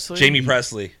 Jamie Presley. Jamie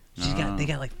Presley. they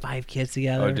got like 5 kids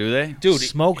together. Oh, do they? Dude,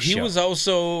 Smoke he show. was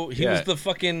also he Yeah. was the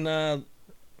fucking what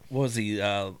was he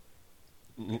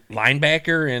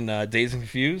linebacker in Dazed and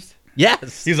Confused.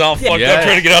 Yes, He's all fucked Yes. up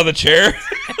trying to get out of the chair.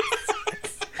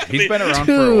 He's been around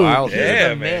for a Dude. while, dude. Yeah,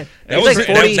 the man. man. That He's was, like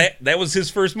 40 that was his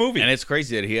first movie. And it's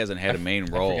crazy that he hasn't had a main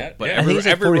role, forgot. but Yeah. I think he's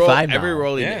like every 45 now. every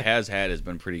role he Yeah. has had has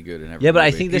been pretty good in every Yeah, but I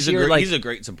movie. think this he's a year, great, like- he's a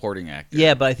great supporting actor.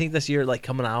 Yeah, but I think this year, like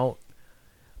coming out,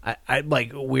 I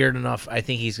like weird enough. I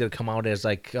think he's gonna come out as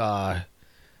like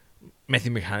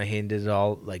Matthew McConaughey did it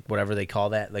all, like whatever they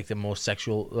call that, like the most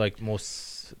sexual, like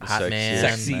most hot man,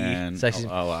 Sexy. man Sexy.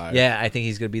 alive. Yeah, I think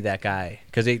he's gonna be that guy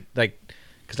because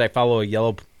I follow a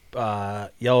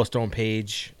Yellowstone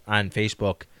page on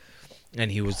Facebook,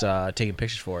 and he was taking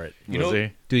pictures for it. You know- Was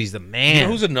he? Dude, he's the You man. know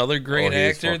who's another great Oh, he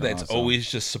is actor fucking that's awesome. always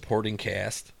just supporting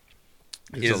cast?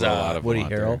 There's a lot of them Woody out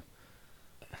there. Harrelson.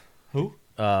 Who?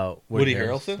 Woody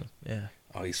Harrelson? Yeah.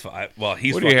 Oh, he's fine. Well,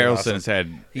 he's Woody fucking Harrelson's awesome.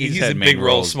 had He's had in main big roles.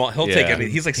 roles. Small. He'll Yeah. take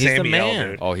anything. He's like He's the Samuel, man.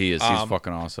 dude. Oh, he is. He's Um,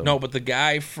 fucking awesome. No, but the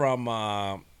guy from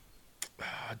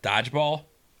Dodgeball,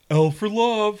 L for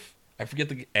Love. I forget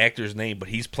the actor's name, but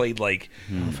he's played like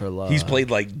For love. he's played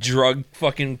like drug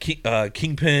fucking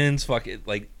kingpins, fucking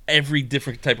like every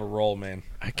different type of role, man.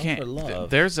 I can't. for love.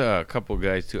 There's a couple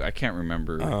guys too. I can't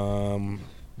remember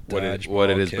what it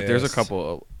Dodgeball is, but there's a cast.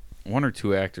 couple, one or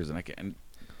two actors, and I can't. It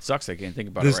sucks. I can't think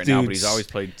about This it right now. But dude's- he's always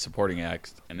played supporting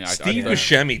acts. And Steve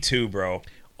Buscemi too, bro.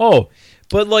 Oh,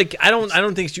 but like I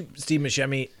don't think Steve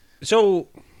Buscemi. So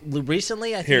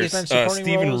recently, I think Here, he's been supporting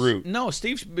Stephen roles. Root. No,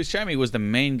 Steve Buscemi was the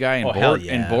main guy in, Oh, hell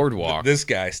yeah. in Boardwalk. This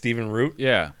guy, Stephen Root.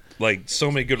 yeah. Like so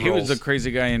many good He roles. was the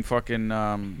crazy guy in fucking.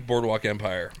 Boardwalk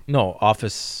Empire. No,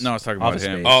 Office. No, I was talking about Office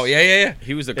him. Space. Oh yeah.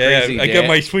 He was the Yeah, crazy I dad. got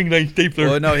my swing knife stapler.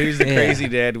 Well, no, he was the Yeah. crazy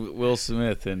dad, Will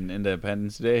Smith, in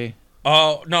Independence Day.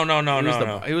 Oh no.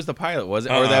 He was the pilot, was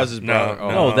it? Or that was his brother? no.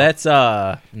 No, that's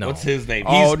no. What's his name?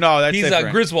 Oh, no, that's he's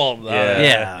different. Griswold.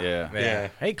 Yeah. Yeah.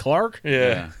 Hey, Clark.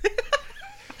 Yeah.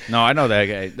 No, I know that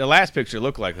guy. The last picture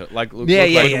looked like him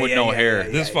with no hair.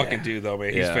 This fucking dude though, man,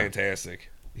 he's Yeah. fantastic.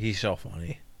 He's so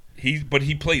funny. He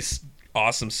plays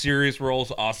awesome serious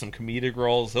roles, awesome comedic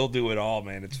roles. He'll do it all,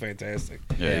 man. It's fantastic.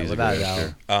 Yeah, he's a without good a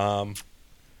actor. doubt.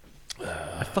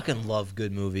 I fucking love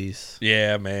good movies.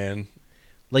 Yeah, man.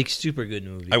 Like super good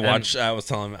movies. I was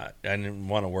telling him I didn't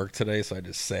want to work today, so I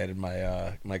just sat in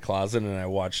my closet and I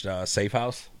watched Safe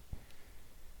House.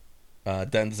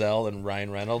 Denzel and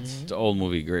Ryan Reynolds. It's an old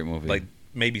movie, great movie. Like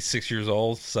maybe 6 years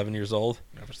old, 7 years old.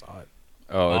 Never saw it.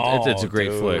 It's a great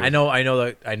dude. flick. I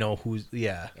know who's.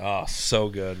 Yeah. Oh, so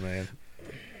good, man.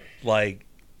 Like,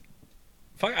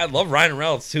 fuck, I love Ryan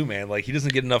Reynolds too, man. Like, he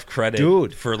doesn't get enough credit,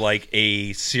 Dude. for like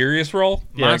a serious role.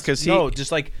 Yeah, because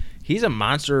just like he's a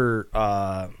monster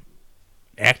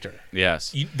actor.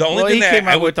 Yes. The only Well, thing he that came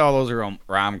I out would with all those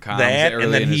rom-coms that, early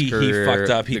and then in his he career, fucked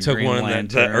up. He the took Green one of the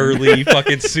Lantern. early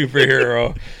fucking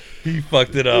superhero. He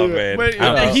fucked it up, man. But,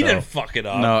 He didn't fuck it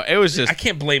up. No, it was just I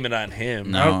can't blame it on him.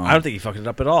 No. I don't think he fucked it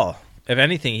up at all. If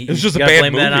anything, It was just a you gotta bad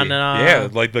blame movie. that on. Yeah,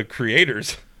 like the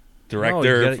creators,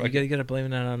 director. No, you gotta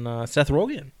blame that on Seth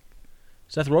Rogen.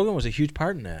 Seth Rogen was a huge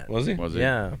part in that. Was he? Was it?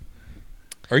 Yeah.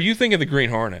 Are you thinking of the Green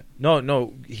Hornet? No.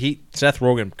 Seth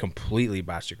Rogen completely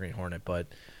botched the Green Hornet, but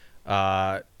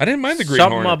I didn't mind the Green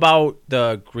something Hornet. about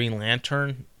the Green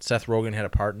Lantern. Seth Rogen had a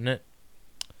part in it.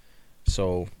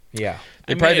 So yeah,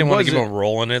 They probably didn't want to give him a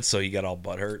role in it, so he got all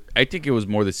butthurt. I think it was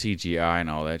more the CGI and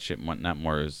all that shit, not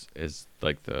more as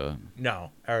like the.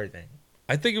 no everything.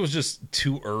 I think it was just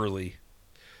too early.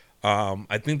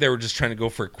 I think they were just trying to go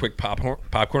for a quick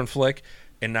popcorn flick,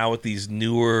 and now with these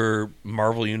newer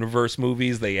Marvel Universe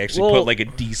movies, they actually put like a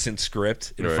decent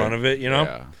script in front of it. You know,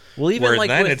 Yeah. Well, even whereas like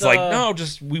then with, it's like no,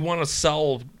 just we want to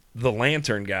sell the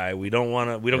Lantern guy. We don't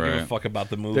give a Right. fuck about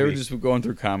the movie. They were just going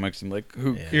through comics and like,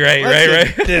 who? You're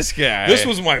right. This guy. This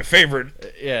was my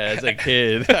favorite. Yeah, as a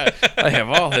kid, I have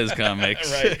all his comics.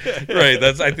 Right.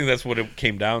 I think that's what it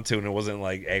came down to, and it wasn't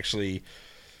like actually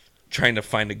trying to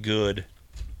find a good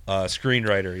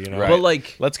screenwriter. You know, Right. But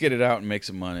like, Let's get it out and make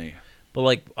some money.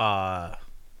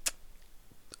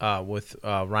 with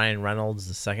Ryan Reynolds,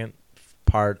 the second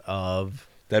part of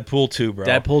Deadpool 2, bro.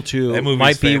 Deadpool 2 That movie's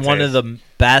might be one of the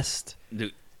best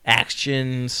Dude.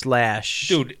 action /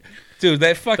 Dude,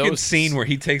 that fucking Those- scene where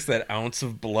he takes that ounce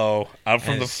of blow out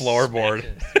from the floorboard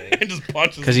and just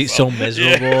punches because he's so himself.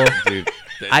 miserable.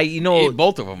 Dude,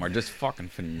 both of them are just fucking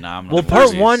phenomenal. Well, part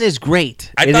movies. one is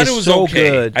great. I It thought is it was so okay.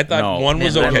 good. I thought No, one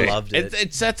was man, I okay. loved it.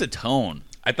 It sets a tone.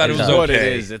 I thought it was That's what it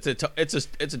okay. is.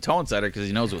 It's a tone setter because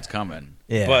he knows what's coming.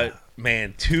 Yeah, But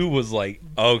man, 2 was like,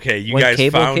 okay, you When guys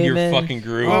Cable found came your in- fucking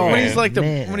groove. Oh, when man. he's like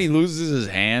man. when he loses his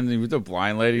hand with the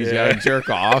blind lady, he's Yeah. got to jerk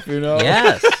off. You know?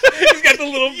 yes, he's got the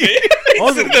little baby.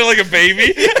 He's sitting there like a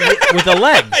baby. with the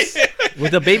legs,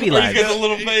 with the baby He's legs. got the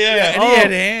little baby. Yeah. And he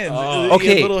had hands. He had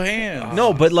Okay. little hands.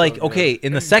 No, but like, okay,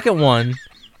 in the second one,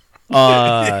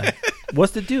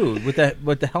 what's the dude with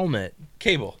the helmet?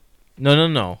 Cable.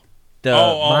 No, the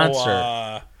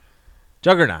monster,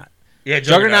 Juggernaut. Yeah,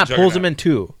 Juggernaut pulls him in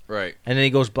two, Right. and then he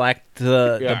goes back to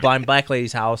the Yeah. blind black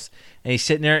lady's house, and he's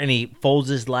sitting there, and he folds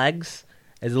his legs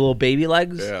as little baby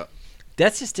legs. Yeah.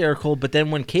 That's hysterical. But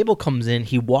then when Cable comes in,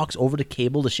 he walks over to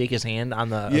Cable to shake his hand on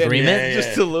the agreement, yeah.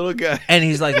 Just a little guy. and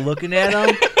he's like looking at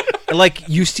him. Like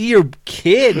you see your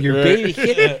kid, your baby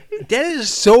kid. That is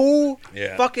so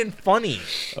Yeah. fucking funny.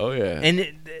 Oh yeah. And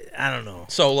I don't know.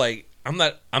 So like, I'm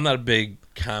not a big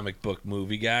comic book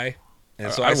movie guy,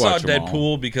 and so I I saw watch 'em all.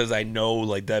 Deadpool because I know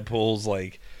like Deadpool's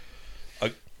like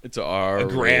it's a a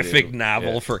graphic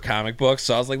novel for comic books.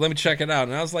 So I was like, let me check it out,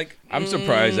 and I was like, I'm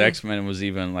surprised X-Men was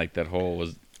even like that whole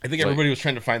was. I think everybody was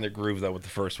trying to find their groove though with the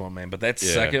first one, man. But that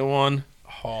Yeah. second one,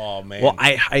 oh man. Well,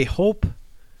 I hope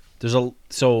there's a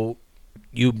so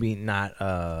you be not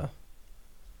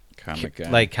Comic guy.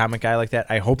 like comic guy like that.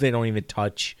 I hope they don't even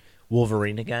touch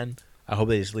Wolverine again. I hope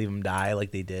they just leave him die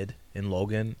like they did in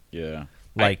Logan. yeah.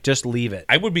 Like just leave it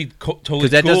I would be totally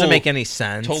because that cool, doesn't make any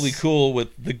sense. totally cool with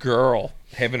the girl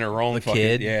having her own The fucking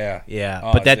kid, yeah. yeah.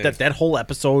 Oh, but dude. that whole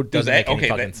episode Dude, doesn't that, make any okay,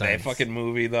 fucking that sense. fucking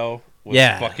movie though was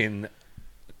Yeah. fucking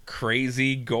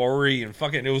crazy, gory, and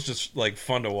fucking. It was just like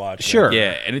fun to watch. man. Sure.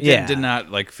 Yeah, and it Yeah. did not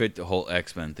like fit the whole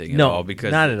X-Men thing at No, all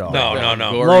because not at all. No, the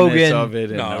no. goriness Logan- of it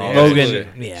and No, all yeah. that Logan, shit.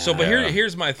 yeah. So, but Yeah.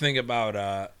 here's my thing about.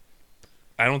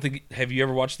 I don't think. Have you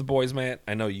ever watched The Boys, Matt?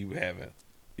 I know you haven't.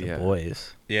 The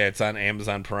Boys. Yeah, it's on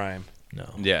Amazon Prime.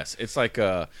 No. Yes, it's like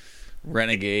a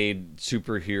renegade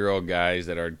superhero guys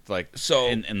that are like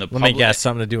in the Let me guess,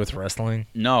 something to do with wrestling?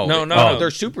 No, no, they're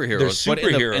superheroes. They're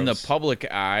superheroes. But in the public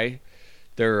eye,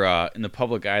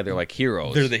 they're like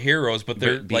heroes. They're the heroes, but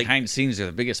they're behind the scenes. They're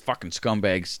the biggest fucking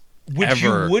scumbags which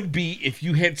ever. you would be if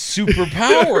you had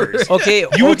superpowers. Okay,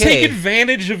 you would take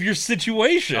advantage of your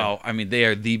situation. Oh, I mean, they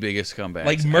are the biggest scumbags.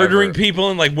 Like murdering ever. people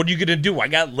and like, what are you gonna do? I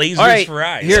got lasers for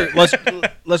eyes. Here,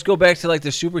 let's go back to like the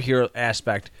superhero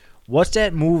aspect. What's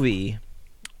that movie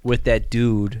with that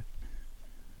dude?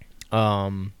 I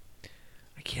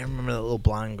can't remember the little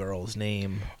blonde girl's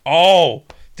name. Oh,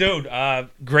 dude,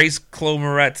 Grace Chloe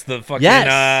Moretz, the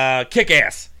fucking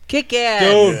Kick-Ass. Kick-Ass.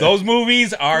 Dude, those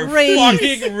movies are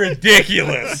fucking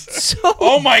ridiculous.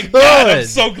 Oh my good. God, I'm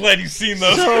so glad you've seen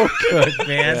those. So good,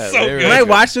 man. Yeah, so good. When I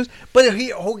watched those, but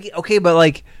but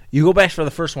like you go back for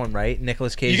the first one, right?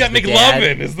 Nicolas Cage. You got is the dad.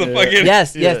 McLovin is the fucking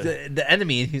Yes, the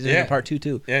enemy. He's in part 2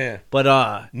 too. Yeah. But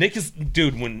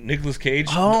when Nicolas Cage.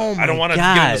 Oh I don't want to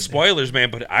get into spoilers,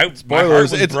 man. But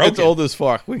spoilers. It's old as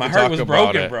fuck. My heart was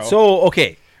broken, bro. So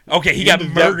okay, he got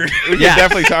murdered. We can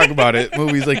definitely talk about it.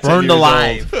 Movies like burned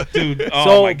alive, dude.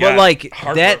 Oh my God. But like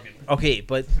that. Okay,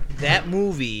 but that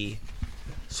movie.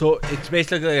 So it's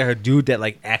basically like a dude that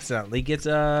like accidentally gets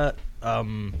a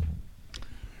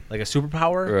like a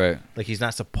superpower. Right. Like he's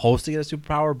not supposed to get a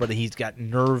superpower, but he's got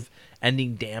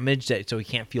nerve-ending damage so he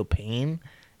can't feel pain,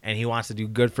 and he wants to do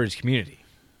good for his community.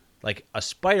 Like a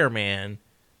Spider-Man,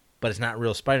 but it's not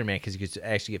real Spider-Man because he could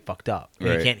actually get fucked up. And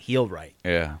he can't heal right.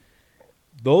 Yeah.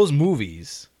 Those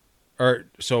movies are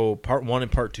so part 1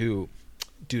 and part 2,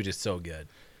 dude, is so good.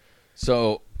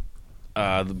 So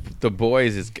the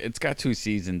Boys it's got 2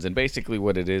 seasons, and basically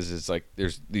what it is like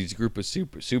there's these group of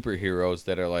superheroes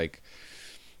that are like,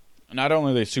 not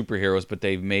only are they superheroes, but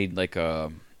they've made like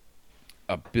a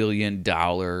 $1 billion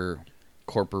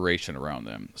corporation around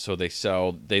them. So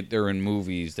they're in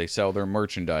movies, they sell their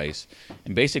merchandise,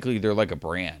 and basically they're like a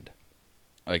brand.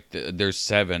 Like there's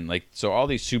 7, like, so all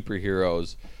these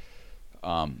superheroes,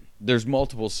 there's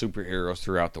multiple superheroes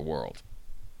throughout the world,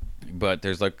 but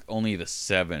there's like only the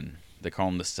 7. They call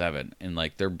them the 7, and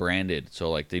like they're branded.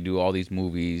 So like they do all these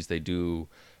movies, they do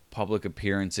public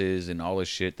appearances and all this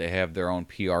shit. They have their own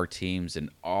PR teams and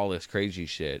all this crazy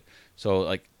shit. So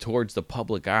like towards the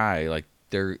public eye, like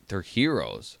they're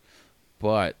heroes,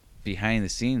 but behind the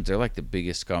scenes they're like the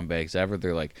biggest scumbags ever.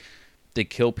 They're like, they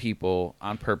kill people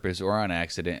on purpose or on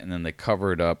accident, and then they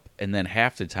cover it up, and then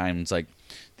half the time it's like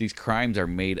these crimes are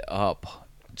made up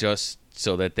just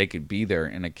so that they could be there,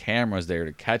 and a camera's there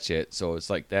to catch it. So it's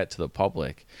like that to the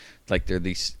public, like they're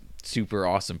these super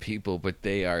awesome people, but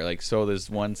they are like, so this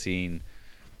one scene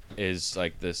is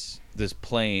like this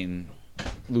plane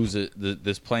loses,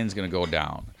 this plane's gonna go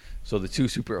down, so the 2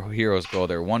 superheroes go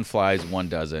there, one flies, one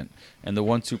doesn't, and the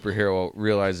one superhero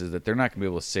realizes that they're not gonna be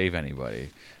able to save anybody,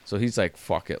 so he's like,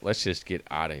 fuck it, let's just get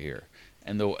out of here.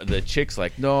 And the chick's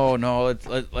like, no,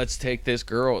 let's take this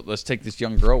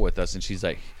young girl with us, and she's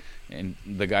like, and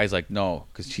the guy's like, no,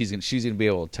 because she's gonna be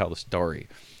able to tell the story.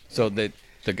 So that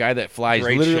the guy that flies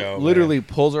literally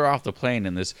pulls her off the plane,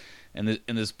 and this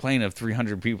plane of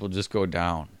 300 people just go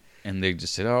down, and they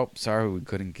just said, "Oh, sorry, we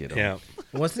couldn't get them." Yeah.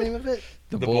 What's the name of it?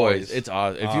 The Boys. It's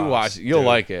awesome. If you watch it, you'll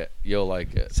like it. You'll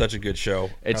like it. Such a good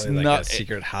show. It's Probably not like a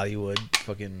secret Hollywood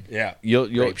fucking You'll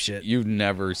rape shit. You've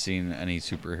never seen any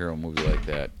superhero movie like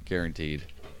that, guaranteed.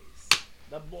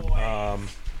 The Boys.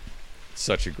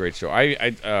 Such a great show.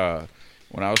 I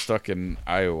when I was stuck in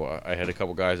Iowa, I had a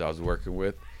couple guys I was working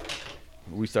with.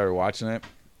 We started watching it.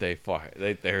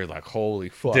 They're like, holy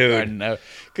fuck, dude.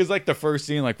 Because like the first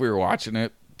scene, like we were watching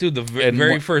it, dude. The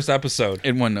very first episode,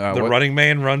 and when the running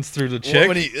man runs through the chick,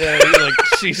 when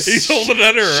he's holding it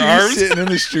under her arms, sitting in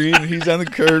the street, and he's on the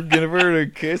curb giving her a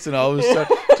kiss, and all of a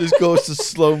sudden just goes to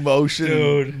slow motion,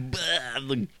 dude.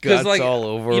 The guts like, all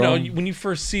over. You know, him. when you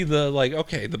first see the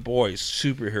the Boys,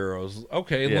 superheroes.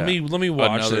 Okay, let me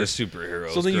watch another this.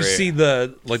 superhero. So then you see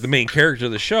the main character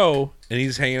of the show, and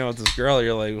he's hanging out with this girl.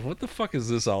 You're like, what the fuck is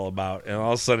this all about? And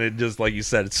all of a sudden, it just, like you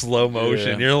said, it's slow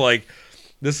motion. Yeah. You're like,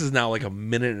 this is now like a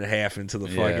minute and a half into the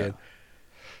fucking.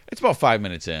 It's about 5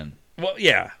 minutes in. Well,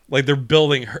 yeah, like they're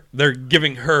building her. They're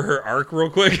giving her arc real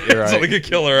quick, so they could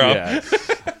kill her up.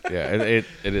 Yeah, it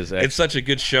is. It's such a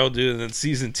good show, dude. And then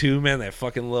season 2, man, that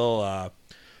fucking little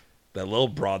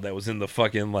broad that was in the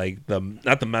fucking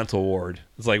not the mental ward.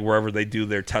 It's like wherever they do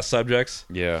their test subjects.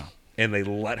 Yeah. And they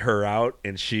let her out,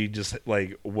 and she just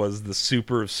like was the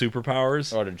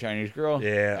superpowers. Oh, the Chinese girl.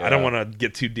 Yeah. I don't want to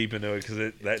get too deep into it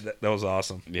because that was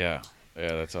awesome. Yeah,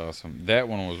 Yeah, that's awesome. That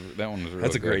one was really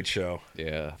That's a good. great show.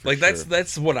 Yeah, Like sure.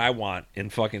 that's what I want in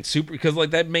fucking super, because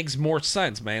like that makes more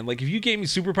sense, man. Like if you gave me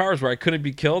superpowers where I couldn't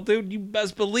be killed, dude, you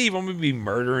best believe I'm gonna be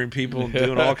murdering people and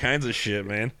doing all kinds of shit,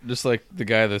 man. Just like the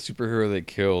superhero they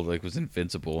killed, like was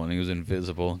invincible, and he was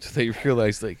invisible until they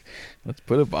realized, like, let's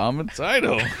put a bomb inside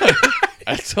him.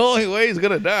 That's the only way he's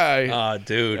gonna die.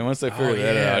 Dude. And once they figured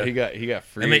that out, he got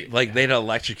free. And they'd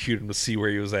electrocute him to see where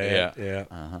he was at. Yeah.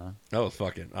 Uh-huh. That was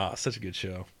fucking such a good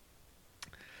show.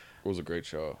 It was a great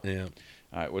show. Yeah.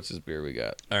 All right, what's this beer we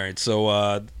got? All right, so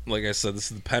like I said,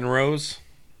 this is the Penrose.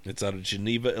 It's out of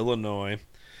Geneva, Illinois.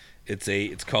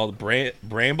 It's called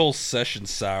Bramble Session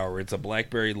Sour. It's a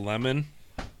blackberry lemon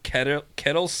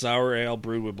kettle sour ale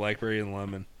brewed with blackberry and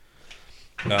lemon.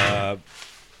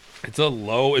 It's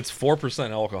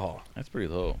 4% alcohol. That's pretty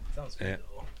low. Sounds good,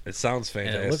 though. It sounds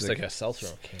fantastic. And it looks like a seltzer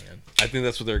can. I think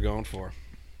that's what they're going for.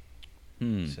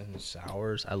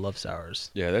 Sours. I love sours.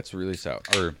 Yeah, that's really sour.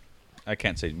 Or I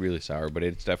can't say really sour, but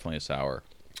it's definitely a sour.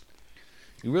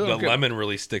 You really The don't get, lemon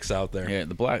really sticks out there. Yeah,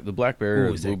 the blackberry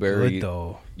or the blueberry. Good,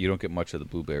 though? You don't get much of the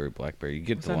blueberry blackberry. You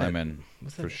get the lemon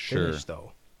for sure. Finish,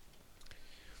 though?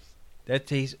 That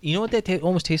tastes. You know what that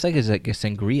almost tastes like? Is like a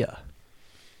sangria.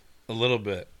 A little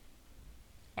bit.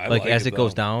 I like as it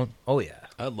goes though. down. Oh yeah.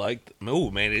 I like.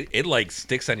 Oh man, it like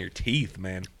sticks on your teeth,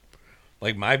 man.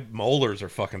 Like my molars are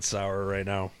fucking sour right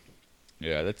now.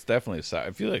 Yeah, that's definitely sour.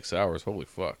 I feel like sours. Holy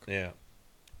fuck. Yeah,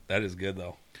 that is good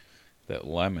though. That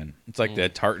lemon. It's like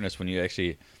that tartness when you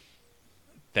actually.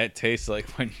 That tastes like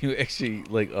when you actually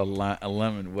like a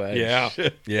lemon wedge. Yeah,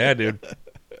 yeah, dude.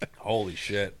 Holy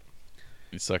shit.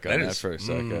 You suck on that for a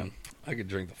second. I could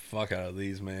drink the fuck out of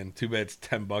these, man. Too bad it's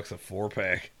 $10 a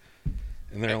 4-pack,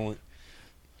 and they're only.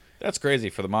 That's crazy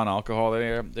for the non-alcohol.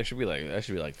 They should be like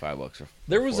 $5.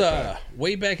 There was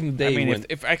way back in the day. I mean, when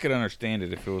if I could understand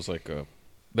it, if it was like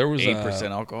there was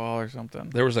 8% alcohol or something.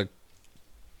 There was a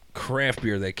craft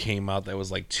beer that came out that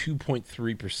was like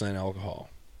 2.3% alcohol.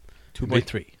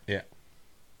 2.3. Yeah.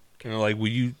 And like, will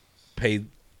you pay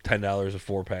 $10 a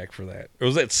 4-pack for that? Or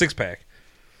was that 6-pack?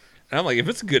 And I'm like, if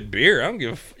it's a good beer, I don't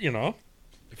give,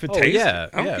 if it tastes, yeah,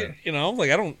 I don't get,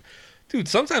 like I don't, dude.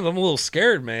 Sometimes I'm a little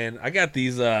scared, man. I got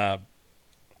these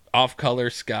off-color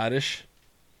Scottish,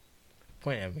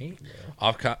 Point at me.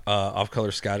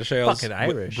 off-color Scottish ales, Fucking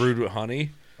Irish, brewed with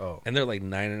honey. Oh, And they're like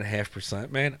 9.5%,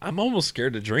 man. I'm almost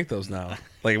scared to drink those now.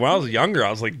 Like when I was younger,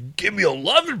 I was like, give me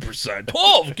 11%,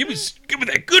 12, give me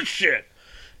that good shit.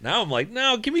 Now I'm like,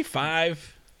 no, give me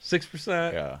 5,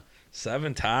 6%, Yeah.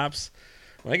 7 tops.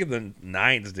 When I get the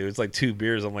 9s, dude, it's like 2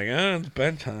 beers. I'm like, it's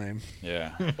bedtime.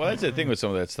 Yeah. Well, that's the thing with some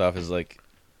of that stuff is like,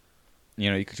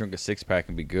 you could drink a 6-pack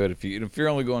and be good. If you're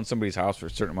only going to somebody's house for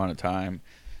a certain amount of time,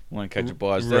 you want to catch a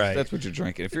buzz. That's what you're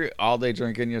drinking. If you're all day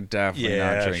drinking, you're definitely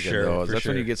not drinking those. That's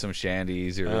when you get some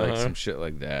shandies or like some shit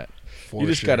like that. You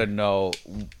just got to know,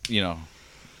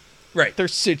 Right. They're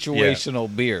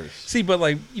situational beers. See, but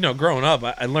like, growing up,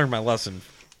 I learned my lesson.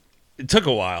 It took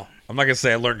a while. I'm not going to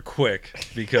say I learned quick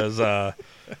because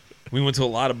we went to a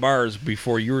lot of bars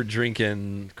before you were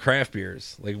drinking craft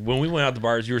beers. Like when we went out to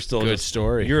bars, you were still Good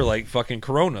story. You were like fucking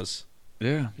Coronas,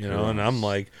 Yeah. and I'm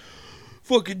like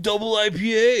fucking double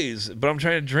IPAs, but I'm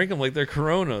trying to drink them like they're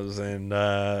Coronas, and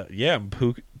I'm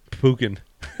puking.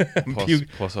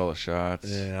 Plus all the shots.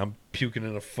 Yeah, I'm puking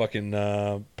in a fucking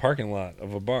parking lot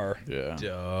of a bar. Yeah.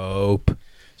 dope.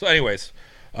 So, anyways,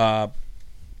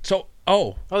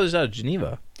 Oh, there's out of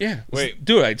Geneva. yeah. Wait.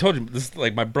 Dude, I told you this.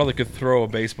 Like my brother could throw a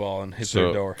baseball and hit their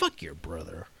So- door. Fuck your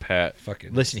brother. Pat.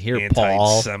 Fucking Listen here, Paul.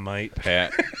 anti-Semite.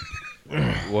 Pat.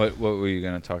 What were you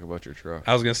going to talk about your truck?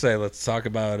 I was gonna say, let's talk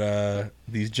about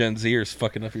these Gen Zers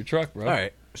fucking up your truck, bro. All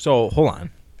right. So hold on.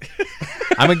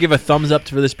 I'm gonna give a thumbs up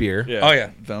for this beer. Yeah. Oh,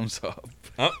 yeah. Thumbs up.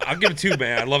 I'll give it 2,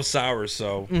 man. I love sours,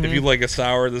 so if you like a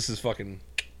sour, this is fucking.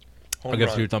 I'll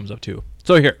give 2 thumbs up too.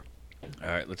 So here, All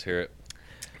right, let's hear it.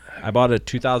 I bought a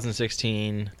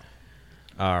 2016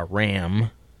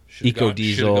 Ram Should've Eco gone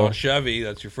Diesel. Chevy.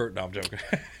 That's your first. No, I'm joking.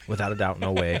 Without a doubt,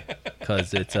 no way,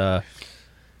 because it's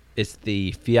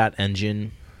the Fiat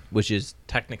engine, which is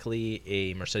technically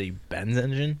a Mercedes-Benz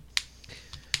engine.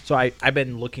 So I've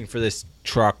been looking for this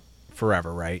truck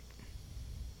forever, right?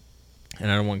 And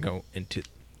I don't want to go into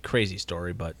crazy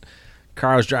story, but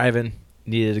car I was driving,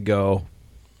 needed to go.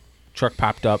 Truck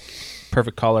popped up,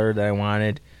 perfect color that I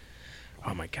wanted.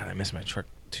 Oh my god, I miss my truck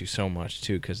so much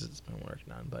too because it's been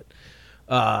working on. But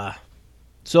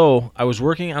so I was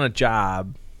working on a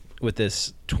job with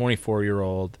this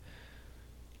 24-year-old,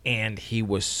 and he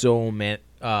was so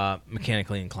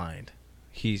mechanically inclined.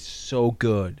 He's so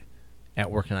good at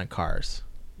working on cars,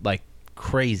 like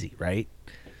crazy, right?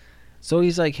 So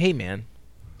he's like, "Hey man,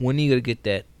 when are you gonna get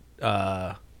that?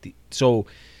 So,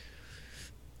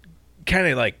 kind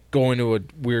of like going to a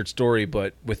weird story,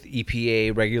 but with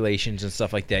EPA regulations and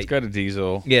stuff like that. It's got a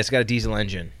diesel. Yeah, it's got a diesel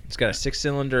engine. It's got a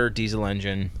 6-cylinder diesel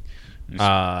engine.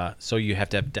 So you have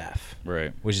to have DEF,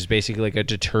 Right. which is basically like a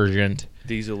detergent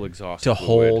Diesel exhaust to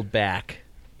fluid. hold back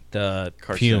the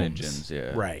fumes. Carcinogens,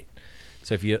 yeah. Right.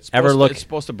 So if you It's ever supposed- look, it's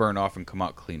supposed to burn off and come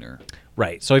out cleaner.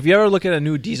 right. So if you ever look at a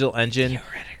new diesel engine,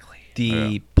 Theoretically.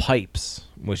 the pipes,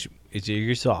 which is your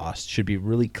exhaust, should be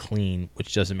really clean,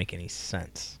 which doesn't make any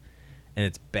sense, and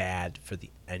it's bad for the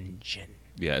engine.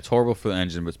 Yeah, it's horrible for the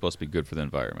engine, but it's supposed to be good for the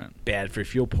environment. Bad for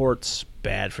fuel ports,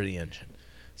 bad for the engine.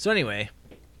 So anyway,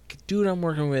 dude I'm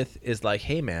working with is like,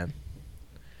 hey man,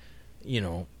 you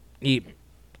know, he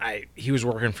was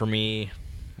working for me,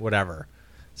 whatever.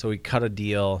 So we cut a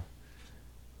deal.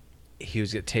 He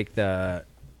was gonna take the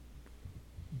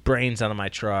brains out of my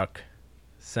truck,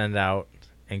 send it out,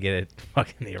 and get it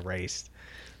fucking erased,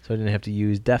 so I didn't have to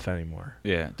use DEF anymore.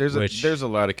 Yeah, there's Which- there's a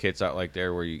lot of kits out like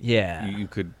there where you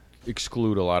could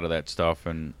exclude a lot of that stuff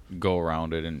and go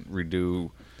around it and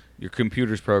redo your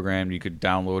computer's program. You could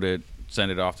download it,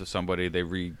 send it off to somebody, they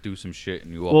redo some shit,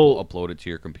 and you upload it to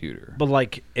your computer. But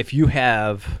like, if you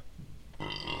have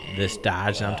this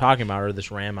Dodge that I'm talking about or this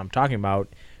Ram I'm talking about,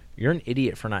 you're an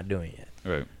idiot for not doing it.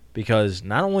 Right. Because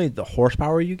not only the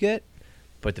horsepower you get,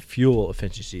 but the fuel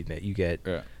efficiency that you get.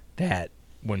 Yeah. That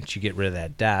once you get rid of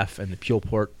that DEF and the fuel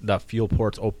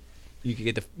ports, you can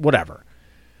get the whatever.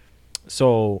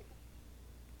 So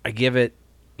I give it.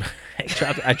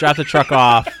 I dropped the truck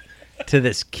off to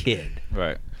this kid.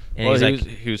 Right. And Well, he's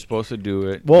he was supposed to do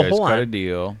it. Well, You guys hold cut on. a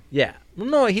deal. Yeah. Well,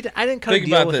 no, I didn't cut Think a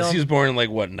deal about with this. him. He was born in like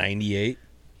what, 98?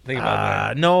 Think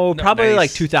about that. No, No, probably nice.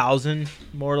 like 2000,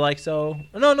 more like so.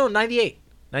 No, 98.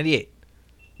 98.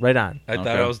 Right on. I thought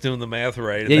Okay. I was doing the math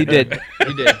right. Yeah, you did.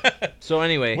 You did. So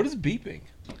anyway, What is beeping?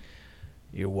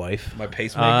 your wife. My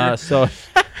pacemaker?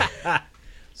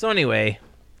 So anyway,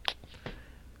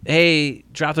 hey,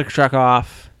 drop the truck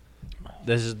off.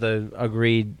 This is the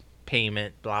agreed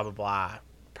payment, blah, blah, blah.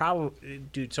 Probably,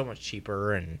 dude, so much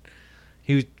cheaper. And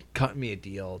he was cutting me a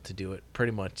deal to do it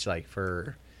pretty much like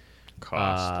for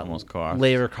Almost cost.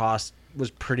 labor cost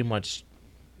was pretty much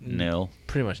Nil.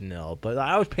 nil. But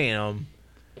I was paying him.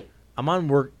 I'm on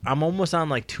work. I'm almost on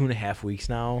like 2.5 weeks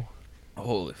now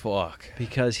Holy fuck.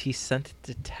 because he sent it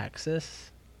to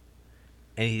Texas,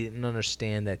 and he didn't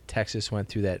understand that Texas went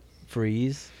through that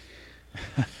freeze,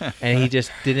 and he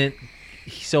just didn't.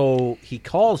 So he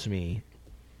calls me,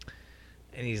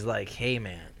 and he's like, "Hey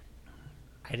man,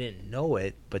 I didn't know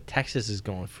it, but Texas is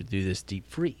going through this deep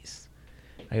freeze."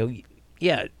 I go,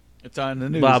 "Yeah, It's on the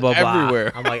news blah blah blah."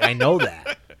 everywhere. I'm like, "I know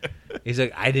that." He's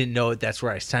like, "I didn't know it. That's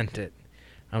where I sent it."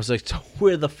 I was like, "So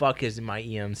where the fuck is my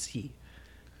EMC?"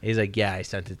 He's like, "Yeah, I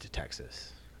sent it to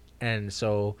Texas." And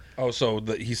so, Oh, so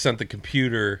he sent the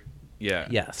computer Yeah.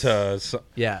 yes, to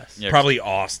yes, Yeah. probably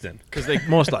Austin. Because they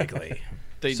most likely.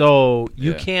 They- So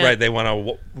you Yeah. can't, Right, they want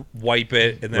to wipe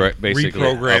it and then Right, basically.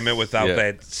 reprogram Yeah. it without Yeah.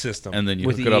 that system. and then you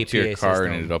With hook the it up to your EPA car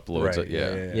system. and it uploads Right, it.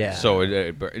 Yeah. yeah. Yeah. So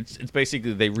it's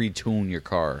basically they retune your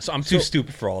car. So I'm too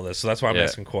stupid for all this, so that's why I'm Yeah.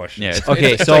 asking questions. Yeah. It's,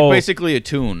 Okay, it's so- like basically a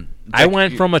tune. It's I like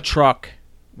went you- from a truck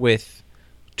with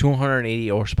 280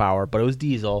 horsepower, but it was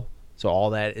diesel, so all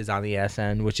that is on the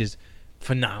SN, which is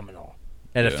phenomenal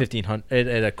at a Yeah. 1500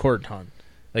 at a quarter ton.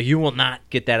 Like you will not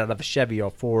get that out of a Chevy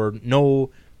or Ford. No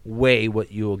way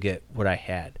what you will get what I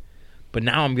had. But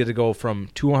now I'm going to go from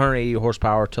 280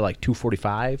 horsepower to like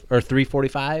 245 or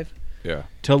 345 Yeah.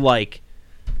 to like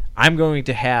I'm going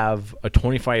to have a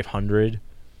 2500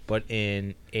 but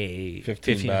in a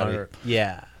 1500.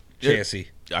 Yeah. Chassis.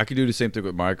 I could do the same thing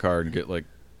with my car and get like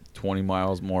 20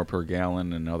 miles more per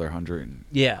gallon and another 100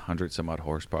 Yeah. some odd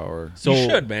horsepower. So You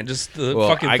should, man. Just Well,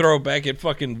 fucking I- throw it back at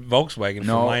fucking Volkswagen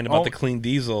No, for lying about oh, the clean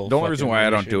diesel. The only reason fucking why I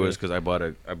don't do it is shit. because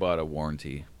I bought a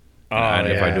warranty. Oh, And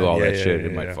if I yeah, do all yeah, that yeah, shit, yeah,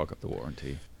 it might yeah. fuck up the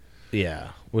warranty. yeah,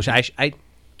 which I just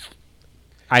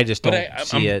But don't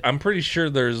see it. I'm pretty sure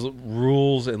there's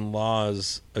rules and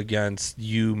laws against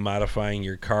you modifying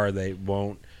your car that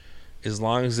won't, as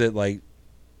long as it like,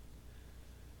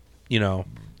 you know,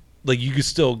 like you could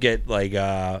still get like,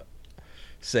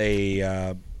 say,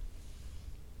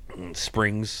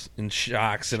 springs and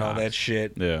shocks and all that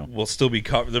shit. Yeah. will still be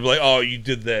covered. They'll be like, oh, you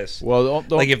did this. Well,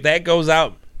 Like if that goes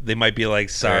out, they might be like,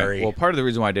 sorry. Well, part of the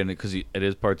reason why I didn't, because it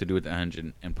is part to do with the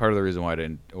engine, and part of the reason why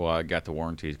I got the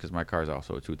warranties because my car is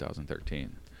also a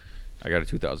 2013. I got a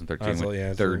 2013 That's all- with yeah,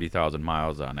 that's 30,000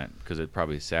 miles on it because it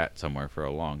probably sat somewhere for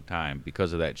a long time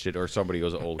because of that shit, or somebody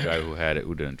was an old guy who had it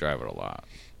who didn't drive it a lot.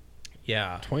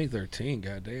 yeah. 2013,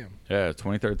 goddamn. Yeah, it's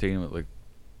 2013 with like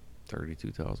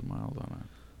 32,000 miles on it.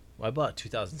 Well, I bought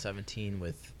 2017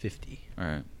 with 50. All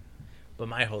right. But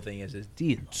my whole thing is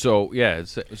diesel. So yeah,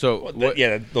 those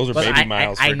are But baby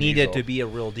miles. I for need diesel. it to be a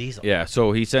real diesel. yeah.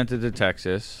 So he sent it to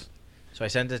Texas. So I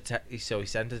sent it. He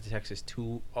sent it to Texas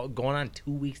going on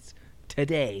 2 weeks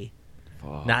today,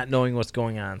 not knowing what's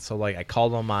going on. So like I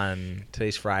called him on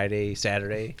today's Friday,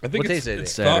 Saturday. I think what day it's is it?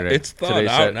 Saturday. It's thawed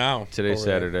out now. Today's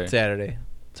Saturday. Saturday.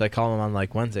 So I called him on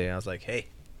like Wednesday. And I was like, "Hey,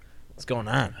 what's going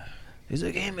on?" He's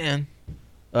like, "Hey man,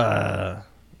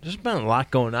 there's been a lot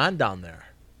going on down there."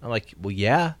 I'm like, "Well,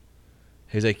 yeah."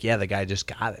 He's like, "Yeah, the guy just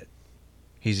got it.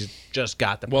 He's just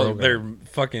got the program." Their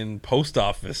fucking post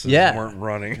offices weren't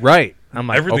running. Right. I'm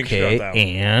like, Everything okay, shut down.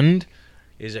 and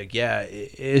he's like, yeah,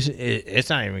 it's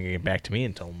not even going to get back to me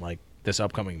until like this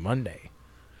upcoming Monday.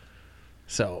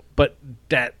 So, but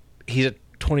that he's a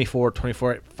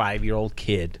 5-year-old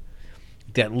kid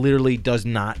that literally does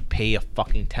not pay a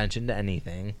fucking attention to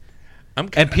anything.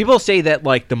 And people say that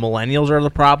like the millennials are the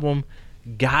problem.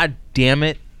 God damn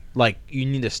it. Like, you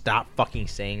need to stop fucking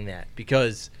saying that,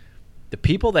 because the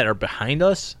people that are behind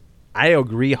us, I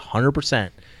agree 100%.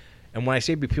 And when I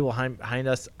say people behind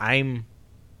us, I'm,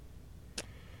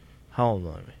 how old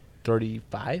am I?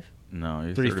 35? No,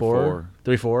 you're 34?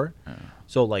 34? Yeah.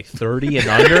 So like 30 and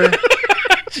under?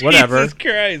 Whatever. Jesus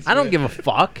Christ, I don't give a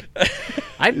fuck.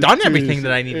 I've done everything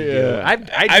that I need to do.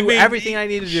 I do everything I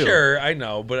need to do. Sure, I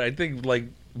know, but I think like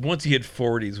once you hit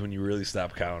 40s when you really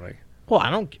stop counting. Well, I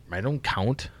don't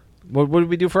count. What did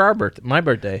we do for my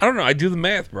birthday? I don't know. I do the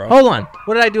math, bro. Hold on.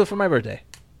 What did I do for my birthday?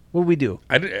 What did we do?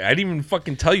 I didn't even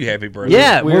fucking tell you happy birthday.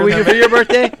 Yeah, what did we do for your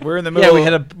birthday? We're in the middle.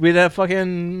 Yeah, we had a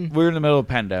fucking We're in the middle of a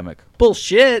pandemic.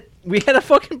 bullshit. We had a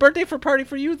fucking birthday party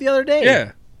for you the other day.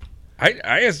 Yeah. I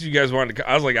asked you guys wanted to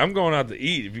come. I was like, I'm going out to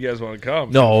eat if you guys want to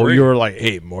come. No, feel free. you were like,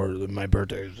 hey, more than my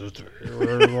birthday is just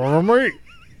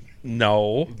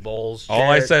No. Bullshit. All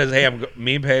I said is, hey,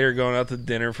 me and Patty are going out to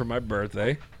dinner for my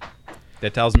birthday.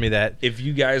 That tells me that If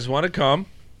you guys want to come,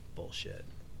 bullshit.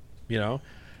 you know.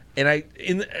 And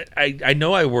I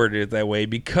know I worded it that way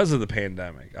because of the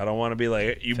pandemic. I don't want to be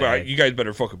like, you guys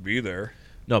better fucking be there.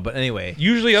 No, but anyway.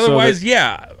 Usually, otherwise,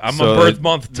 I'm a birth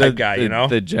month type guy, you know?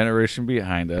 The generation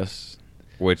behind us,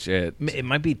 which It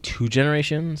might be 2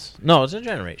 generations. No, it's a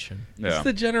generation. It's yeah,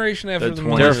 the generation after the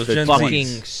 20s, They're millennials, Gen fucking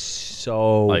Zs.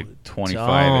 so like 25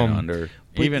 dumb. and under.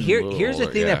 But Even here's the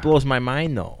thing that blows my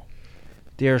mind, though.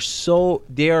 They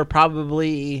are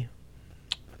probably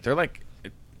They're like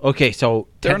okay. So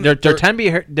They're they're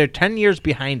 10 years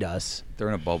behind us, they're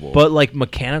in a bubble. but like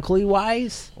mechanically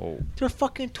wise, oh. they're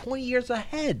fucking 20 years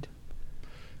ahead.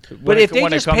 When if they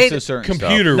when just it comes paid to certain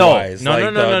computer stuff, wise, No, like no,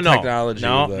 no, the no, technology.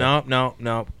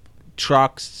 no.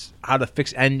 Trucks, how to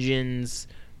fix engines,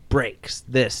 brakes,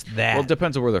 this, that. well, it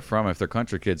depends on where they're from. If they're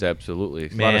country kids, absolutely. A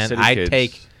lot of Man, city I kids,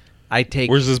 take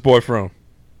Where's this boy from?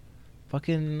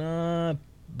 fucking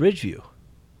Bridgeview.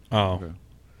 Oh, Okay.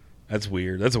 that's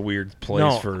weird. That's a weird place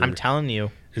No, for. I'm telling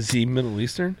you. Is he Middle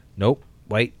Eastern? Nope.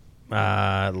 White.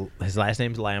 His last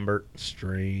name's Lambert.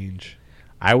 Strange.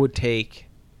 I would take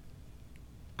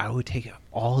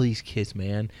all these kids,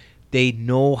 man. They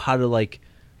know how to like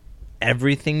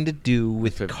everything to do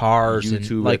with If cars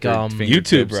YouTube and like at their YouTube,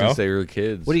 fingertips bro. Since they were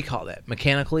kids. what do you call that?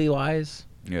 Mechanically wise,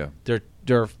 Yeah.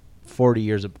 they're 40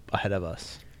 years ahead of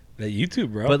us. That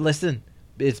YouTube, bro. But listen,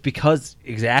 it's because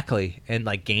exactly and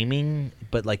like gaming,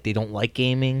 but like they don't like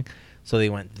gaming, so they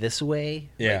went this way.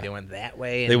 Yeah. like, they went that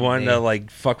way. they and wanted to like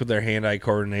fuck with their hand-eye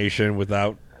coordination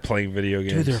without playing video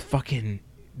games. Dude, they're fucking.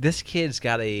 This kid's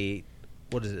got a.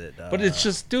 What is it? But it's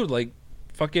just, dude, like,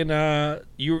 fucking, Matt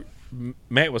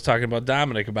was talking about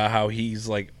Dominic, about how he's,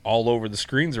 like, all over the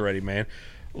screens already, man.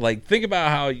 Like, think about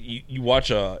how you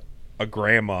watch a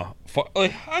grandma,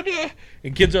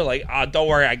 and kids are like, don't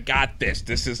worry, I got this.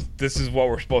 This is what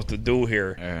we're supposed to do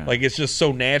here. Yeah. Like, it's just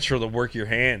so natural to work your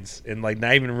hands and, like,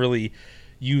 not even really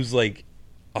use, like,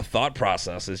 a thought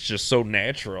process. It's just so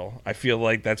natural. I feel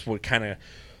like that's what kind of,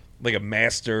 like, a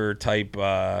master type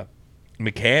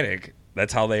mechanic,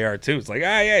 that's how they are too. It's like,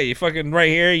 yeah, you fucking right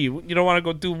here, you don't want to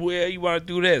go do, you want to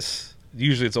do this.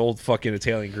 Usually it's old fucking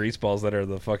Italian grease balls that are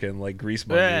the fucking like grease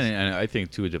Yeah, monkeys. and I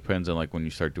think too, it depends on like when you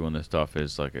start doing this stuff.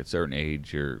 Is like at a certain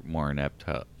age, you're more inept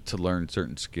to learn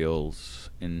certain skills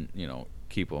and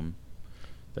keep them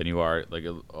than you are at like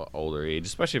a older age,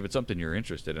 especially if it's something you're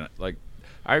interested in. Like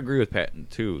I agree with Patton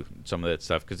too, some of that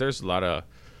stuff, because there's a lot of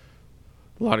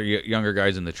younger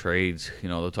guys in the trades.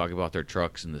 They'll talk about their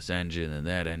trucks and this engine and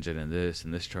that engine and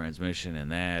this transmission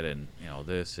and that and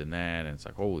this and that, and it's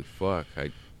like, holy fuck, I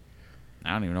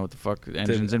don't even know what the fuck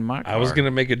engine's in my car. I was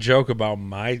gonna make a joke about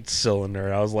my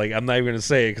cylinder. I was like, I'm not even gonna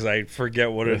say it because I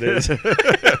forget what it is.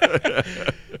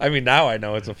 I mean, now I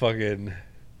know it's a fucking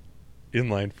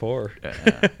inline four.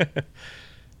 Yeah.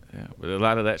 Yeah, but a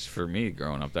lot of that's for me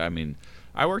growing up. I mean,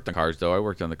 I worked on cars though. I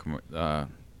worked on the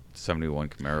 71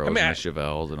 Camaros and the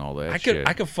Chevelles and all that.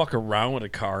 I could fuck around with a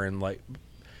car and like,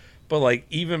 but like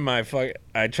even I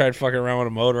tried fucking around with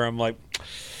a motor. I'm like,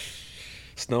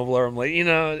 snowblower. I'm like,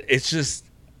 it's just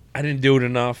I didn't do it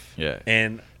enough. Yeah,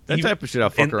 and that type of shit I'll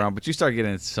fuck around. But you start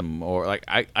getting some more. Like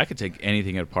I could take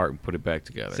anything apart and put it back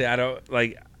together. See, I don't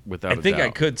like. Without I think I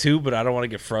could too, but I don't want to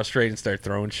get frustrated and start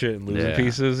throwing shit and losing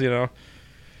pieces.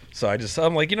 So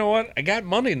I'm like, you know what? I got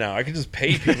money now. I can just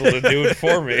pay people to do it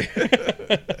for me.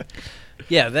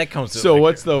 Yeah, that comes. So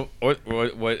what's the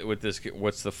with this?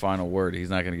 What's the final word? He's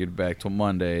not going to get back till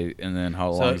Monday, and then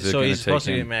how long is it going to take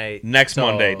him? Next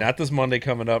Monday, not this Monday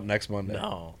coming up. Next Monday.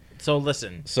 No. So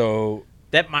listen. So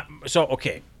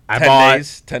okay.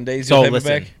 10 days. So you'll have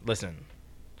listen. it back? Listen.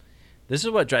 This is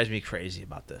what drives me crazy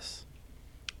about this.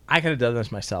 I could have done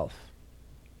this myself.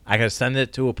 I could send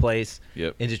it to a place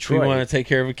in Detroit. You want to take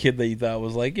care of a kid that you thought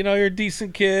was like, you're a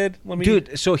decent kid.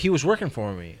 Dude, so he was working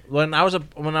for me when I was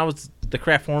the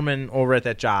craft foreman over at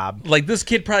that job. Like this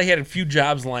kid probably had a few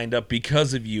jobs lined up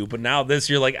because of you, but now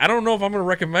you're like, I don't know if I'm going to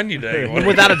recommend you to anyone.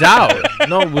 Without a doubt,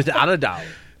 no, without a doubt.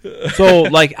 So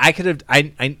like I could have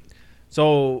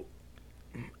so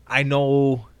I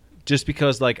know just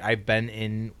because like I've been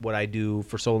in what I do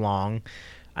for so long,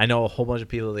 I know a whole bunch of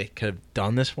people that could have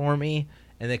done this for me.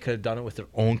 And they could have done it with their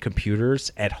own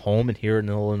computers at home and here in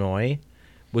Illinois,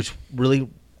 which really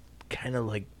kind of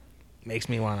like makes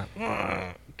me want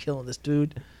to kill this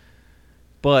dude.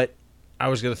 But I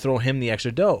was going to throw him the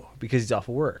extra dough because he's off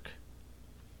of work.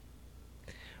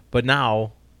 But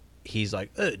now he's like,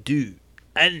 dude,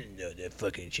 I didn't know that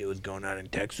fucking shit was going on in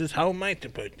Texas. How am I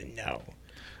supposed to know?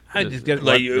 I just got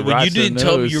when you didn't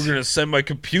tell me you were gonna send my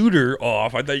computer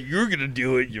off. I thought you were gonna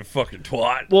do it, you fucking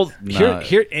twat. Well,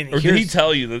 here, or did he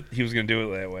tell you that he was gonna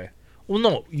do it that way? Well,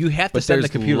 no, you have to send the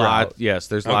computer out. Yes,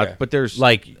 there's a lot, but there's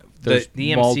like there's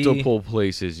the multiple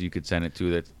places you could send it to.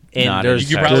 You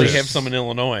could probably have some in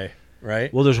Illinois,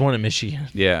 right? Well, there's one in Michigan.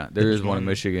 Yeah, there is one in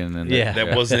Michigan, and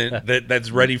that wasn't that's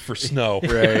ready for snow,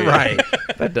 right?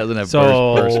 That doesn't have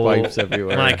burst pipes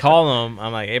everywhere. When I call them,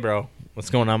 I'm like, "Hey, bro, what's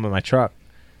going on with my truck?"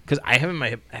 Because I haven't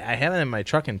in my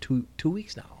truck in two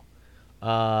weeks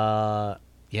now.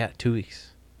 2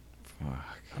 weeks. Fuck.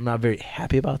 I'm not very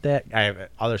happy about that. I have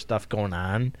other stuff going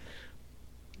on.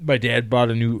 My dad bought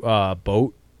a new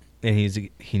boat, and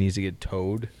he needs to get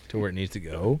towed to where it needs to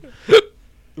go.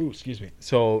 Ooh, excuse me.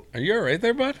 So, are you all right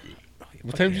there, bud?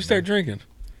 What time did you start drinking?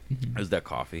 Is that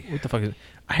coffee? What the fuck is it?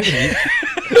 I haven't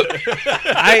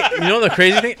eaten. You know the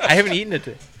crazy thing? I haven't eaten it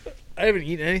today. I haven't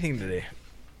eaten anything today.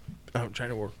 I'm trying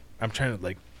to work. I'm trying to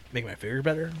like make my figure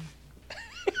better.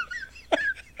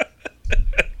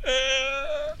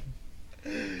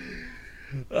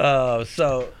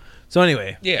 So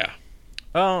anyway, yeah.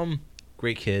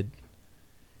 Great kid.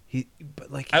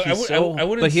 But like I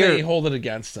wouldn't say hold it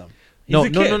against him. No.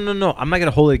 I'm not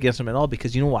gonna hold it against him at all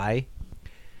because you know why?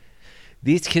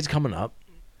 These kids coming up,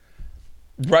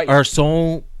 are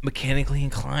so mechanically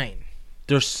inclined.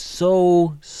 They're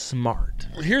so smart.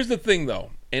 Here's the thing,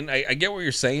 though, and I get what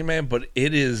you're saying, man, but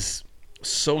it is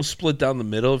so split down the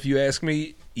middle. If you ask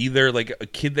me, either like a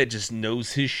kid that just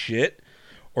knows his shit,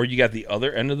 or you got the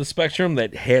other end of the spectrum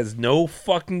that has no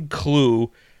fucking clue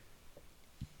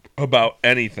about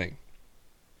anything.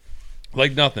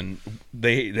 Like nothing.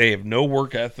 They have no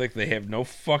work ethic. They have no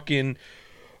fucking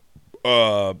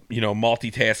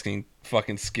multitasking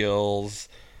fucking skills,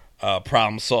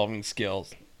 problem solving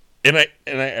skills. And I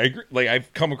agree. Like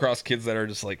I've come across kids that are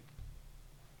just like,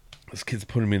 this kid's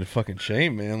putting me to fucking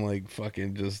shame, man. Like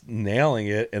fucking just nailing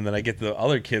it. And then I get the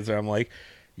other kids where I'm like,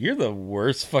 you're the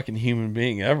worst fucking human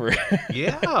being ever.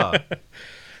 Yeah.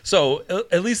 So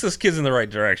at least this kid's in the right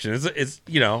direction. It's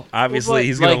obviously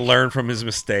he's going to learn from his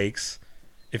mistakes.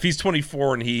 If he's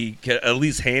 24 and he can at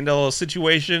least handle a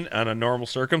situation on a normal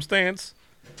circumstance,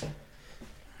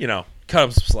 cut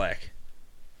him some slack.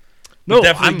 No,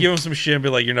 definitely give him some shit and be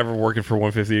like, you're never working for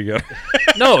 150 again.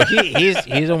 No, he's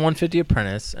a 150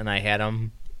 apprentice, and I had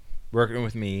him working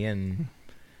with me, and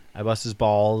I bust his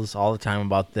balls all the time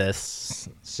about this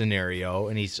scenario.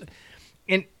 And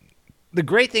the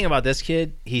great thing about this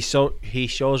kid, he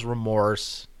shows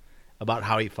remorse about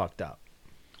how he fucked up,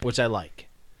 which I like.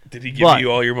 Did he give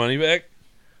you all your money back?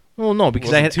 Well, no,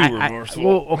 because I too remorseful.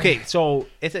 Well, okay, so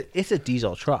it's a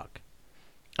diesel truck.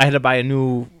 I had to buy a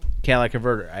new Cadillac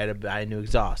converter. I had to buy a new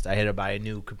exhaust. I had to buy a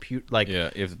new computer.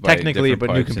 Technically,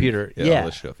 but new computer.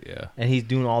 All stuff, and he's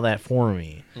doing all that for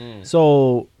me.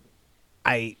 So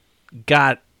I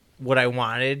got what I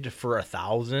wanted for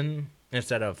 $1,000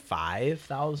 instead of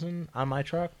 $5,000 on my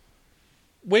truck.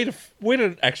 wait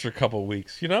an extra couple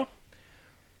weeks, you know?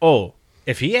 Oh,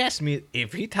 if he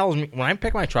tells me when I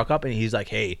pick my truck up and he's like,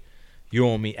 "Hey, you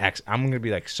owe me X," I'm gonna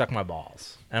be like, "Suck my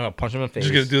balls," and I'm gonna punch him in the face.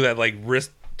 Just gonna do that like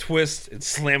wrist twist and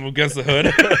slam him against the hood.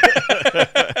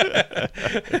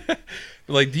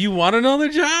 Like, do you want another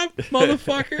job,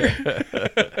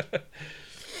 motherfucker?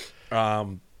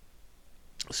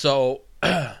 So,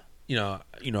 you know,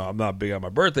 I'm not big on my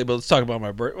birthday, but let's talk about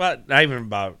my birthday. Well, not even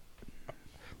about.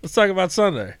 Let's talk about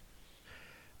Sunday.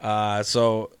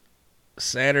 So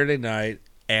Saturday night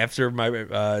after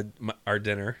our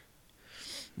dinner,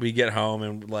 we get home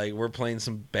and like we're playing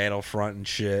some Battlefront and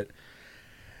shit,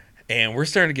 and we're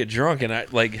starting to get drunk. And I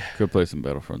like could play some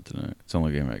Battlefront tonight. It's the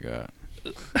only game I got.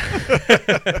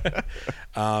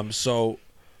 So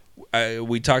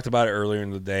we talked about it earlier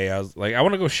in the day. I was like, I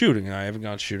want to go shooting. I haven't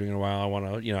gone shooting in a while. I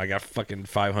want to, I got fucking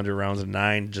 500 rounds of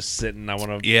 9 just sitting. I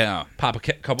want to pop a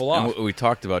couple off. And we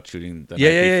talked about shooting the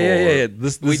night before.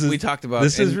 This we talked about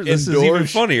this is even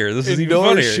funnier. This is even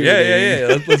funnier. Shooting.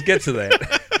 Yeah. Let's get to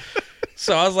that.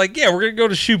 So I was like, yeah, we're gonna go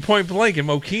to shoot point blank in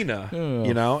Mokina,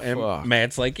 and fuck.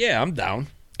 Matt's like, yeah, I'm down.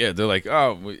 Yeah, they're like,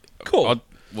 oh, cool.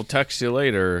 We'll text you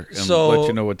later and let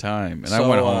you know what time. And I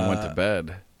went home and went to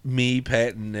bed. Me,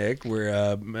 Pat, and Nick.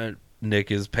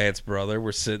 Nick is Pat's brother.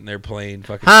 We're sitting there playing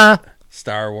fucking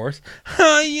Star Wars.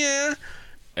 Yeah.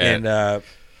 And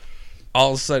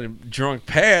all of a sudden, drunk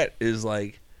Pat is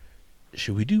like,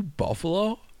 should we do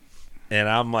Buffalo? And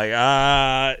I'm like,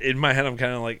 in my head, I'm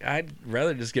kind of like, I'd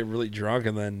rather just get really drunk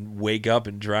and then wake up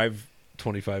and drive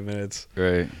 25 minutes.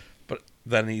 Right. But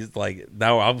then he's like,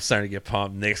 now I'm starting to get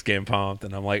pumped. Nick's getting pumped.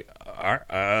 And I'm like,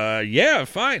 yeah,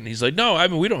 fine. He's like, no, I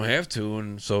mean, we don't have to.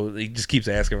 And so he just keeps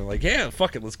asking me, like, yeah,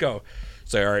 fuck it, let's go.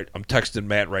 So, all right, I'm texting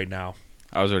Matt right now.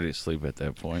 I was already asleep at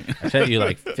that point. I sent you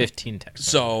like 15 texts.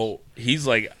 So he's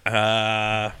like,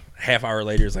 half hour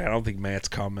later, he's like, I don't think Matt's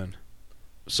coming.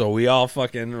 So we all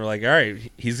fucking were like, all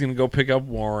right, he's going to go pick up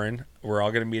Warren. We're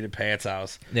all going to meet at Pat's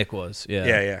house. Nick was, yeah.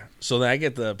 Yeah. So then I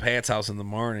get to Pat's house in the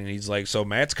morning. He's like, so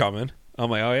Matt's coming. I'm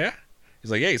like, oh, yeah?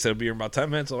 He's like, yeah, he said he'll be here in about 10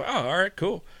 minutes. I'm like, oh, all right,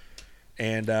 cool.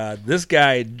 And this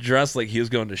guy dressed like he was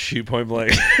going to shoot point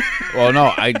blank. Well,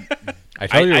 no, I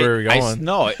told you where we were going.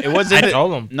 No, it wasn't. I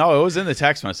told him. No, it was in the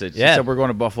text message. Yeah. He said we're going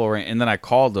to Buffalo Ranch. And then I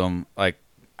called him, like,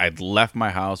 I'd left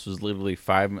my house, was literally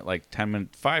 10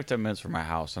 minutes from my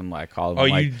house. And I called him. Oh,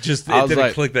 you just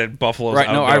didn't click that Buffalo's right?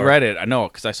 outdoor. No, I read it. I know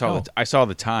because I saw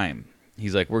the time.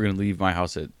 He's like, we're gonna leave my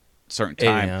house at a certain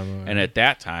time, and at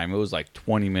that time it was like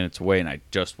 20 minutes away, and I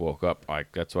just woke up.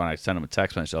 Like that's when I sent him a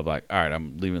text message. I'm like, all right,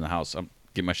 I'm leaving the house. I'm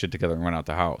getting my shit together and run out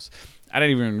the house. I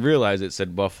didn't even realize it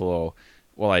said Buffalo.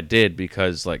 Well, I did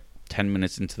because like 10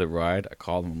 minutes into the ride, I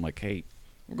called him. I'm like, hey,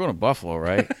 we're going to Buffalo,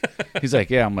 right? He's like,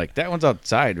 yeah. I'm like, that one's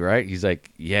outside, right? He's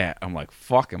like, yeah. I'm like,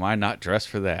 fuck, am I not dressed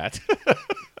for that?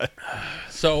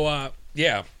 So,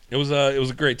 yeah, it was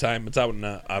a great time. It's out in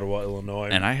Ottawa, Illinois.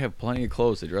 And I have plenty of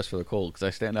clothes to dress for the cold because I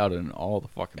stand out in all the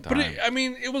fucking time. But,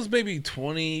 it was maybe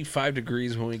 25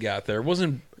 degrees when we got there. It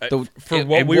wasn't,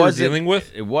 we were dealing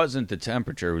with. It wasn't the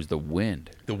temperature. It was the wind.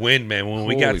 The wind, man. When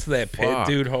we got to that pit,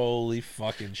 dude, holy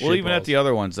fucking shit. Well, even at the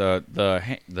other ones,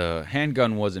 the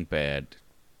handgun wasn't bad.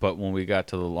 But when we got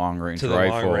to the long range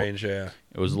rifle, yeah,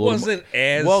 it was a little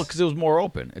because it was more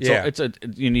open.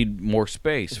 You need more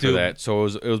space for that, so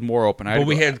it was more open. But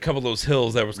we had a couple of those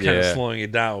hills that was kind of slowing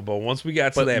it down. But once we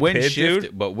got to that pit,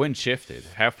 dude, wind shifted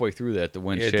halfway through that. The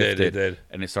wind shifted, it did.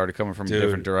 And it started coming from a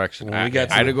different direction. I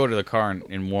had to go to the car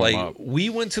and warm up. We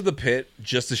went to the pit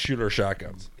just to shoot our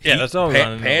shotguns. Yeah, that's all.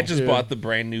 Pat just bought the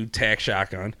brand new TAC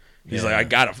shotgun. He's like, I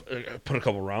gotta put a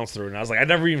couple rounds through it. And I was like, I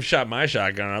never even shot my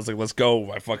shotgun. And I was like, let's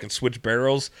go. I fucking switched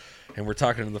barrels, and we're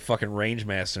talking to the fucking range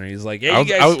master. And he's like, hey, you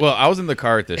guys. I was in the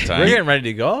car at this time. We're getting ready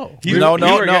to go.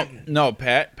 No.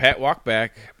 Pat walked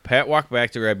back. Pat walked back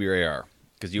to grab your AR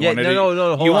because you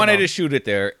wanted to shoot it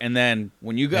there. And then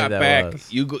when you got back,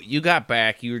 you got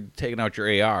back. You were taking out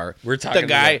your AR. We're talking.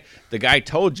 The guy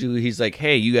told you, he's like,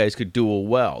 hey, you guys could dual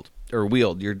wield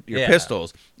your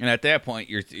pistols. And at that point,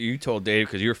 you told Dave,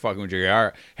 because you were fucking with your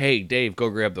AR, hey, Dave, go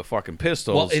grab the fucking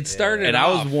pistols. Well, it started and I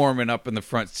was warming up in the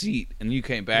front seat, and you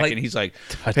came back, and he's like,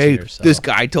 hey, this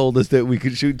guy told us that we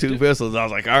could shoot 2 pistols. I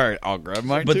was like, all right, I'll grab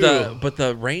mine too. But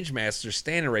the range master's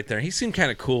standing right there. He seemed kind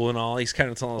of cool and all. He's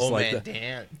kind of telling us like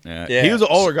Dan. Yeah. He was an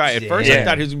older guy. At first, I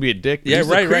thought he was going to be a dick. Yeah,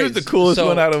 right. He was the coolest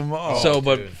one out of them all. So,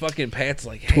 but fucking Pat's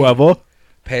like, hey. 12.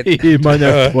 Pat, my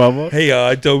name's 12. Hey,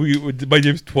 I told you my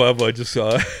name's 12. I just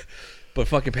saw. But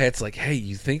fucking Pat's like, hey,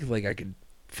 you think like I could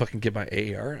fucking get my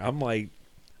AR? I'm like,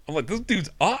 this dude's.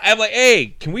 I'm like,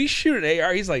 hey, can we shoot an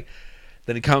AR? He's like,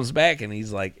 Then he comes back and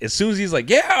he's like, as soon as he's like,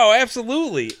 yeah, oh,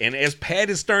 absolutely. And as Pat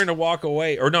is starting to walk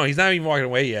away, or no, he's not even walking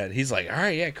away yet. He's like, all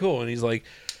right, yeah, cool. And he's like,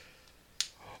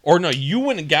 or no, you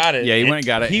went and got it. Yeah, he went and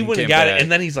got it. He went and got it.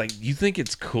 And then he's like, you think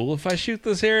it's cool if I shoot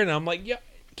this here? And I'm like, yeah,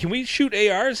 can we shoot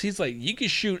ARs? He's like, you can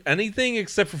shoot anything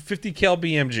except for 50 cal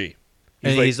BMG.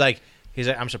 He's like,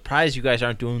 I'm surprised you guys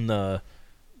aren't doing the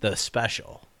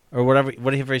special or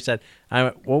whatever he said. I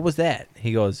went, what was that?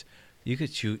 He goes, you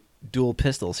could shoot dual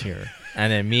pistols here.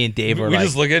 And then me and Dave were we like,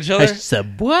 just look at each other. I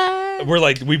said, what? We're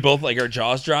like, we both like our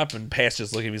jaws drop, and Pat's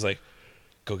just looking at me. He's like,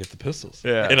 go get the pistols.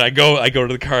 Yeah. And I go to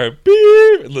the car.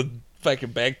 Beep, and the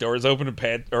fucking back door is open,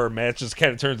 and Matt just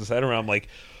kind of turns his head around. I'm like,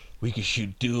 we can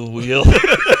shoot dual wheel.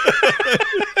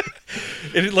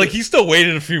 And like he still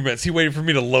waited a few minutes. He waited for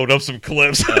me to load up some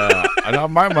clips. I know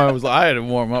my mind was. I had to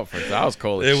warm up first. I was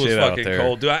cold. As It was shit out fucking there.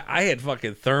 cold, dude. I had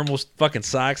fucking thermal fucking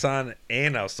socks on,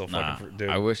 and I was still fucking. Dude.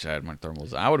 I wish I had my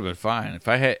thermals. I would have been fine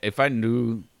if I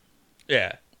knew.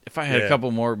 Yeah. If I had a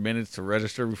couple more minutes to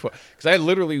register before, because I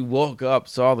literally woke up,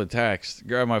 saw the text,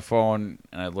 grabbed my phone,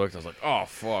 and I looked. I was like, "Oh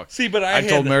fuck!" See, but I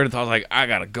told Meredith, I was like, "I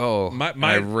gotta go."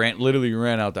 I literally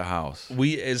ran out the house.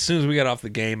 As soon as we got off the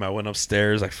game, I went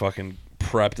upstairs. I fucking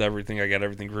prepped everything. I got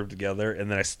everything grouped together, and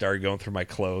then I started going through my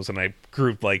clothes, and I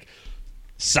grouped like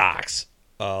socks,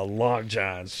 long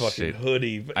johns, fucking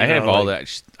hoodie. I have all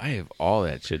that. I have all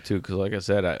that shit too, because like I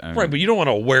said, I right, but you don't want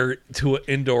to wear it to an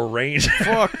indoor range.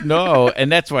 Fuck no,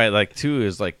 and that's why like too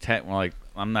is like 10. Well, like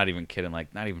I'm not even kidding.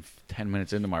 Like not even 10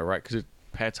 minutes into my ride, because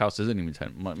Pat's house isn't even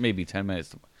 10, maybe 10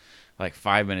 minutes. Like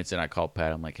 5 minutes in, I called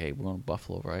Pat. I'm like, "Hey, we're going to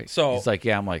Buffalo, right?" So he's like,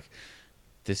 "Yeah." I'm like,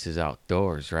 "This is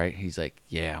outdoors, right?" He's like,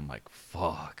 "Yeah." I'm like,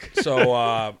 "Fuck." So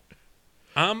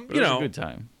I'm It was a good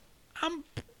time. I'm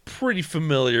pretty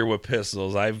familiar with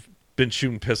pistols. I've been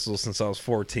shooting pistols since I was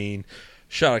 14.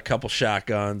 Shot a couple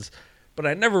shotguns, but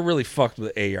I never really fucked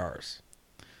with ARs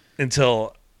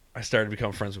until I started to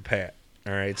become friends with Pat.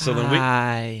 All right, so then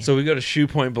we go to Shoot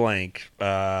Point Blank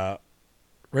right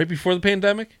before the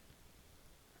pandemic,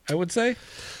 I would say.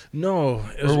 No,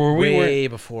 it was way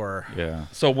before. Yeah.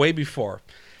 So way before.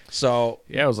 So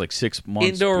yeah, it was like 6 months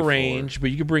indoor before. range, but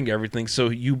you could bring everything. So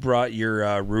you brought your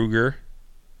Ruger.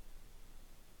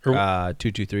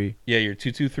 223. Yeah, your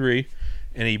 223,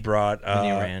 and he brought Mini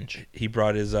Ranch. He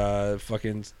brought his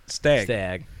fucking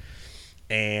stag,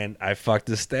 and I fucked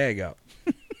the stag up,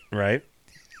 right?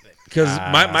 Because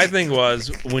my thing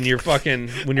was when you're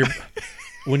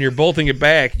bolting it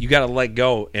back, you got to let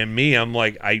go. And me, I'm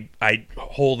like I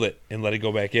hold it and let it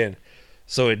go back in,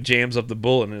 so it jams up the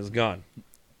bullet in his gun.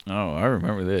 Oh, I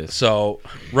remember this. So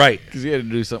right, because he had to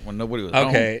do something when nobody was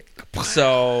okay.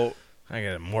 So I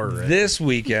got a mortar. This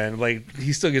weekend, like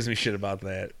he still gives me shit about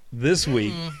that. This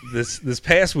week, this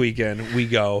past weekend, we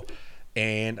go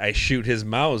and I shoot his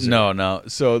Mauser. No.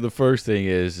 So the first thing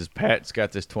is Pat's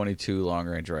got this 22 long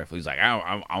range rifle. He's like,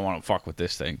 I want to fuck with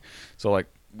this thing. So like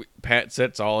Pat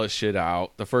sets all his shit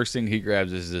out. The first thing he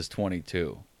grabs is his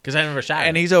 22. Because I never shot it.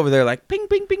 And he's over there like ping,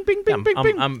 ping, ping, ping, ping, ping,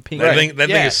 ping. I'm ping. That thing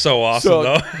is so awesome,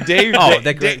 though. Dave,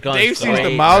 Dave sees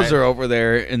the Mauser over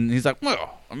there, and he's like,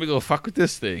 well, let me go fuck with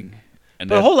this thing. And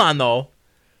but hold on, though.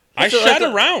 I shot a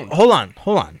round. Hold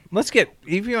on. Let's get,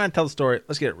 if you want to tell the story,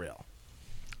 let's get it real.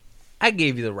 I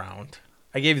gave you the round.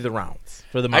 I gave you the rounds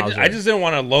for the Mauser. I just didn't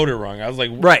want to load it wrong. I was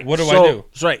like, right. What do I do?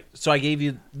 Right. So I gave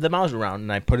you the Mauser round,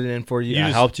 and I put it in for you.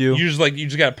 I helped you. You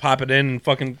just got to pop it in and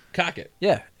fucking cock it.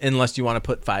 Yeah. Unless you want to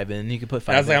put 5 in, you can put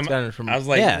 5 in. I was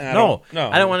like, yeah, no.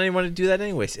 I don't want anyone to do that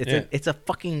anyways. It's a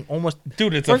fucking almost...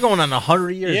 Dude, we're going on 100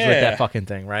 years with that fucking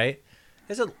thing, right?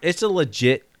 It's a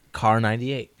legit Car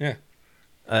 98. Yeah.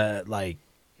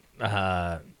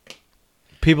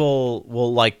 People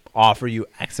will like offer you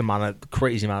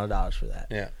crazy amount of dollars for that.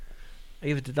 Yeah. I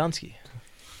give it to Dunsky.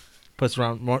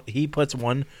 He puts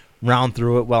one round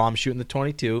through it while I'm shooting the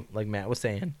 22, like Matt was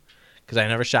saying, because I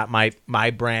never shot my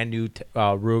brand new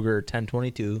Ruger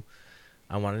 1022.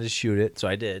 I wanted to shoot it, so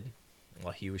I did.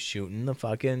 While he was shooting the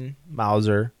fucking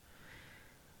Mauser.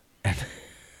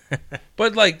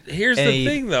 But like, here's the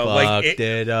thing, though. Like,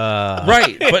 it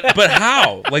right? But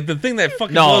how? Like the thing that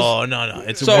fucking no.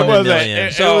 It's so, 1 million.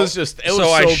 It was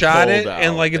so I shot it, out,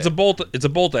 and like it's a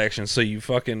bolt action. So you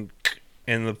fucking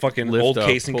and the fucking lift old up,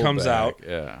 casing comes back, out.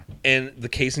 Yeah. And the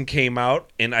casing came out,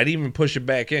 and I didn't even push it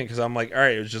back in because I'm like, all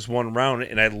right, it was just one round,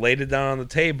 and I laid it down on the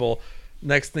table.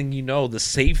 Next thing you know, the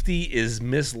safety is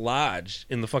mislodged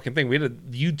in the fucking thing. We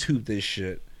had to YouTube this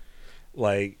shit.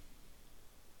 Like,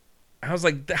 I was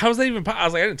like, how is that even? I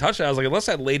was like, I didn't touch it. I was like, unless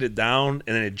I laid it down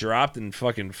and then it dropped and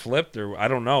fucking flipped, or I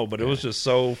don't know. But it was just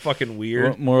so fucking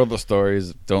weird. Moral of the story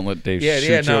is don't let Dave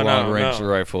shoot your long range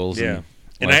rifles. Yeah,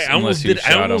 and I almost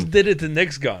did it to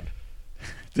Nick's gun.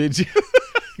 Did you?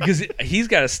 Because he's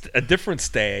got a different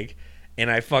stag, and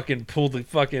I fucking pulled the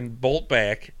fucking bolt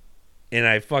back, and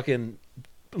I fucking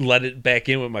let it back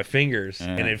in with my fingers,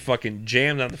 and it fucking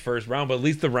jammed on the first round, but at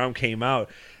least the round came out.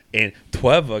 And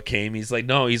Tueva came, he's like,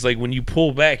 no, he's like, when you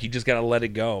pull back, you just got to let it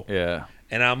go. Yeah.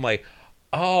 And I'm like,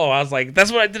 oh, I was like, that's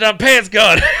what I did on Pants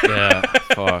gun. Yeah,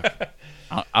 fuck.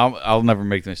 I'll never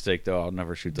make the mistake, though. I'll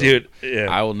never shoot those. Dude, yeah.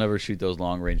 I will never shoot those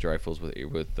long-range rifles with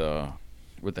the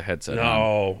headset on.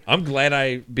 No, I'm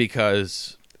glad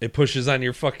because it pushes on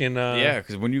your fucking... Yeah,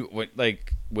 because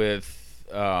with...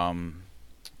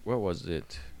 what was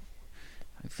it?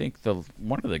 I think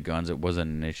one of the guns, it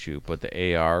wasn't an issue, but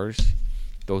the ARs...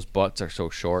 Those butts are so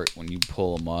short when you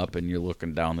pull them up and you're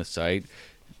looking down the sight.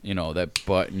 You know, that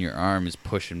butt in your arm is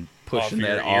pushing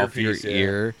that off your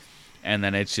ear. And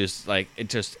then it's just like,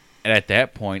 and at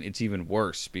that point, it's even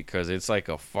worse because it's like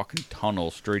a fucking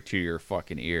tunnel straight to your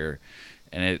fucking ear.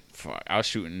 And I was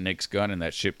shooting Nick's gun and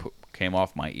that shit came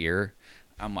off my ear.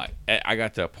 I'm like, I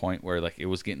got to a point where like it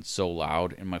was getting so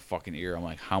loud in my fucking ear. I'm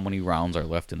like, how many rounds are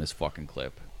left in this fucking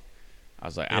clip? I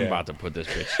was like, I'm about to put this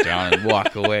bitch down and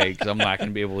walk away because I'm not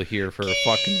going to be able to hear for a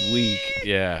fucking week.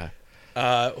 Yeah.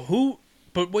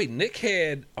 But wait, Nick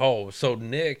had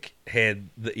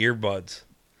the earbuds.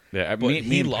 Yeah, but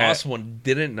he lost one,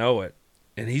 didn't know it.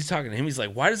 And he's talking to him. He's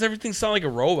like, why does everything sound like a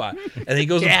robot? And he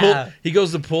goes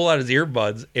to pull out his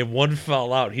earbuds, and one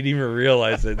fell out. He didn't even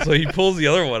realize it. So he pulls the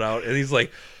other one out, and he's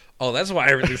like, oh, that's why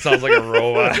everything sounds like a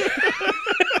robot.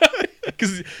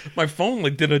 Because my phone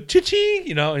like did a chi-chi,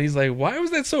 you know, and he's like, why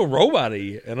was that so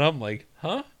robot-y? And I'm like,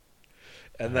 huh?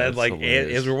 And then like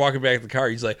as we're walking back to the car,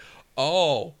 he's like,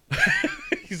 oh.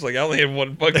 He's like, I only had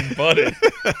one fucking button.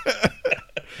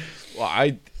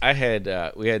 Well, I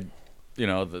had we had, you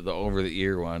know, the over the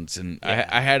ear ones, and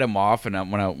I had them off, and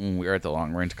when we were at the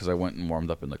long range, because I went and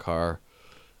warmed up in the car.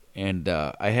 And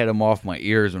I had them off my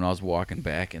ears when I was walking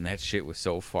back, and that shit was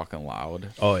so fucking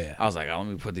loud. Oh, yeah. I was like, let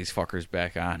me put these fuckers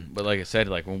back on. But like I said,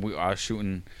 like when I was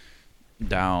shooting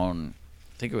down,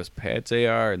 I think it was Pat's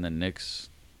AR and then Nick's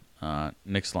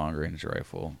long-range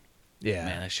rifle. Yeah.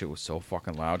 Man, that shit was so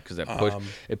fucking loud because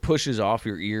it pushes off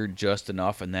your ear just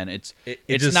enough, and then it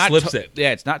just not slips it.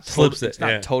 Yeah, it's not slips it's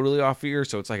not totally off your ear,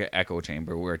 so it's like an echo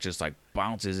chamber where it just like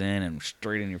bounces in and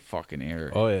straight in your fucking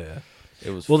ear. Oh, yeah. It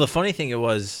was the funny thing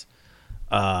was,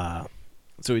 so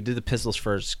we did the pistols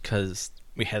first because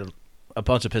we had a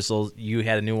bunch of pistols. You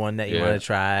had a new one that you wanted to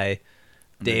try.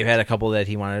 Dave had a couple that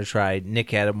he wanted to try.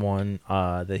 Nick had one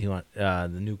that he wanted,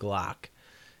 the new Glock.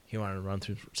 He wanted to run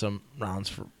through some rounds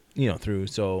through.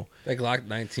 So that Glock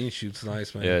 19 shoots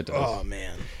nice, man. Yeah, it does. Oh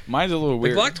man, mine's a little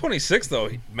weird. The Glock 26 though,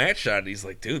 Matt shot. He's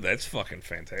like, dude, that's fucking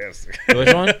fantastic.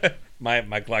 Which one? my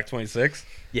Glock 26.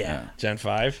 Yeah, Gen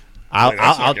 5.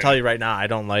 I'll tell you right now, I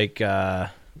don't like.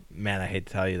 Man, I hate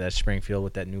to tell you that Springfield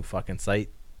with that new fucking sight.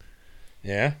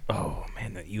 Yeah. Oh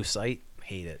man, that U sight,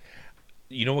 hate it.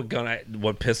 You know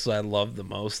what pistol I loved the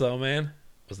most though, man,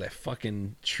 was that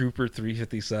fucking Trooper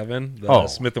 357, the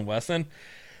Smith & Wesson.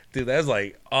 Dude, that was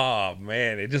like, oh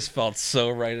man, it just felt so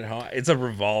right at home. It's a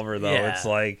revolver though. Yeah, it's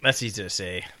like that's easy to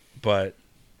say, but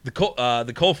the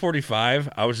Colt 45,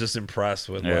 I was just impressed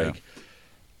with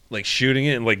like shooting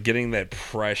it and like getting that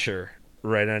pressure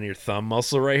right on your thumb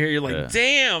muscle right here. You're like,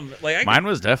 damn. Like mine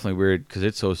was definitely weird because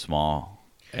it's so small,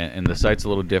 and the sight's a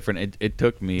little different. It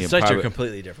took me. The sights are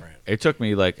completely different. It took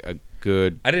me like a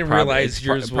good. I didn't realize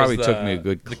yours probably was took me a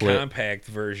good clip. The compact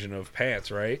version of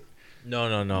Pat's, right?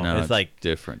 No. It's like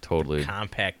different, totally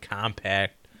compact.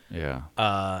 Yeah.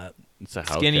 It's a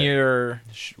skinnier,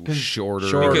 shorter.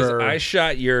 Because I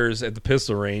shot yours at the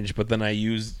pistol range, but then I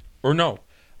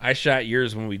shot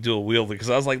yours when we dual wielded because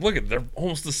I was like, look, they're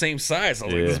almost the same size. I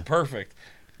was like, this is perfect.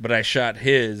 But I shot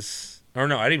his, or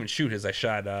no, I didn't even shoot his. I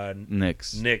shot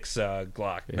Nick's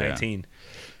Glock 19.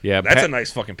 Yeah, that's a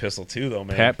nice fucking pistol too, though,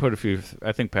 man. Pat put a few.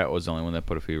 I think Pat was the only one that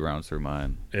put a few rounds through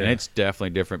mine, and it's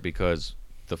definitely different because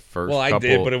the first. Well, I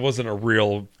did, but it wasn't a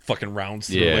real fucking rounds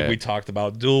through like we talked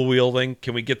about. Dual wielding.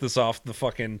 Can we get this off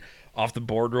the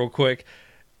board real quick?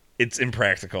 It's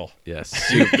impractical.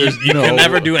 Yes. You can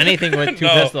never do anything with two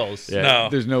pistols. Yeah, no.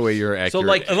 There's no way you're accurate. So,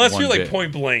 like, unless you're, like,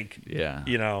 point blank. Yeah.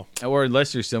 You know. Or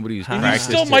unless you're somebody who's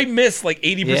practiced you still might miss, like,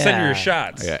 80% of your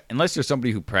shots. Yeah. Unless you're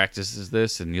somebody who practices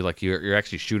this and you're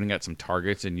actually shooting at some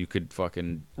targets and you could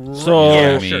fucking...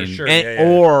 So, sure.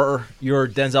 Or you're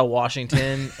Denzel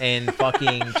Washington and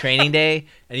fucking Training Day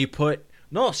and you put...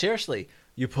 No, seriously.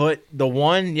 You put the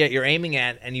one that you're aiming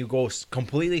at and you go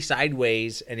completely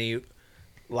sideways and you...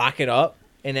 lock it up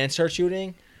and then start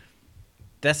shooting.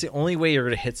 That's the only way you're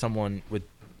going to hit someone with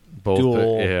both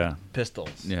dual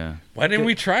pistols. Yeah. Why didn't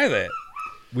we try that?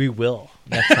 We will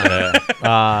next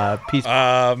time. Peace.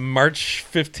 March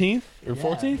 15th or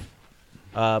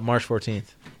 14th? March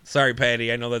 14th. Sorry,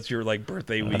 Patty. I know that's your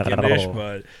birthday weekend-ish, Oh.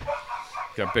 but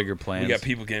Got bigger plans. we got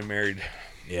people getting married.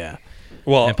 Yeah.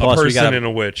 Well, And plus a we person got a- and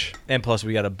a witch. And plus,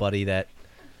 we got a buddy that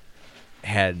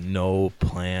had no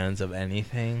plans of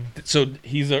anything. So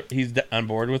he's on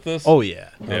board with this? Oh, yeah.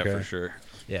 Yeah, Okay. for sure.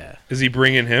 Yeah. Is he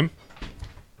bringing him?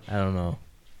 I don't know.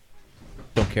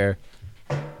 Don't care.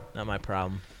 Not my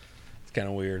problem. It's kind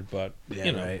of weird, but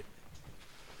you know. Right.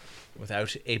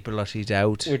 Without a bloody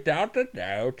doubt. Without a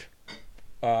doubt.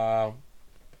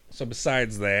 So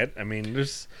besides that, I mean,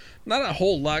 there's not a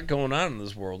whole lot going on in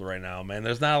this world right now, man.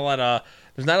 There's not a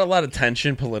lot of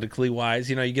tension politically wise.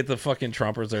 You know, you get the fucking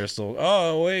Trumpers that are still,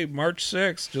 oh wait, March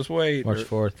 6th, just wait. March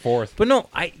 4th. 4th. But no,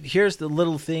 here's the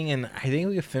little thing, and I think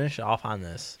we can finish off on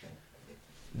this.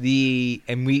 Me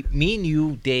and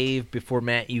you, Dave, before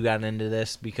Matt, you got into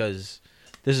this because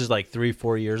this is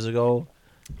 3-4 years ago.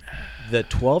 The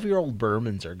 12-year-old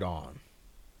bourbons are gone.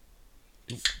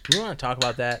 Do we want to talk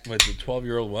about that? Wait, the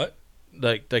 12-year-old what?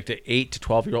 Like the 8 to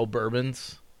 12-year-old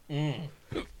bourbons.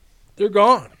 They're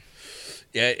gone.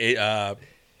 Yeah,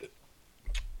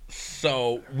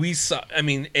 so we saw, I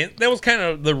mean, and that was kind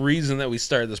of the reason that we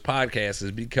started this podcast,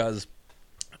 is because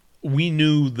we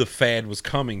knew the fad was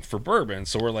coming for bourbon.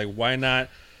 So we're like, why not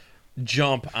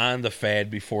jump on the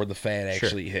fad before the fad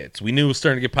actually hits? We knew it was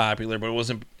starting to get popular, but it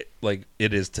wasn't like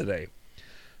it is today.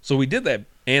 So we did that.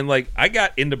 And I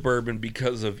got into bourbon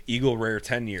because of Eagle Rare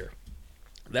 10 year.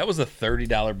 That was a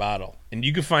 $30 bottle. And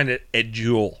you can find it at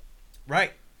Jewel.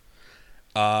 Right.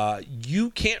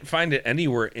 You can't find it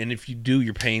anywhere, and if you do,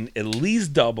 you're paying at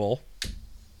least double.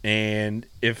 And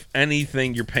if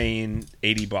anything, you're paying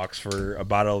 $80 for a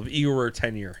bottle of Eagle Rare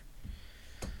 10 year.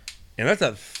 And that's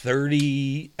a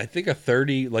 30, I think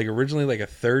originally a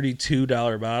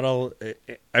 $32 bottle.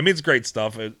 I mean, it's great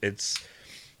stuff.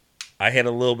 I had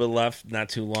a little bit left not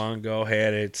too long ago.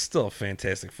 Had it. It's still a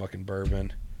fantastic fucking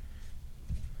bourbon.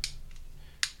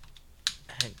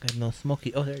 I ain't got no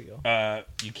smoky. Oh, there you go.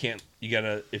 You can't. You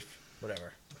gotta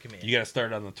Whatever. Give me you gotta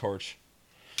start on the torch.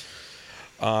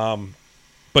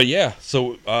 But yeah.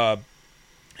 So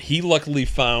he luckily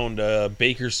found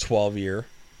Baker's 12 year.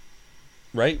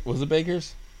 Right? Was it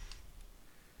Baker's?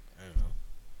 I don't know.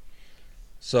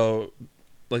 So,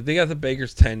 they got the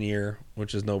Baker's 10 year,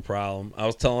 which is no problem. I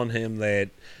was telling him that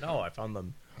No, I found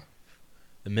them.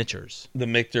 The Mitchers. the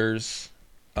Michter's,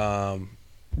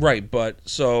 right? But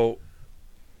so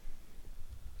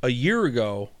a year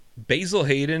ago, Basil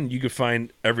Hayden you could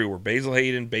find everywhere. Basil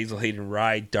Hayden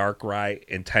Rye, Dark Rye,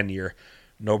 and 10 year,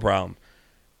 no problem.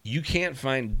 You can't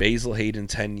find Basil Hayden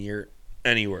 10 year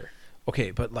anywhere.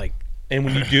 Okay, but And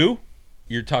when you do,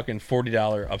 you're talking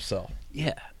 $40 upsell.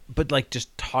 yeah, but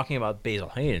just talking about Basil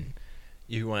Hayden,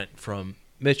 you went from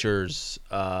Mitchers,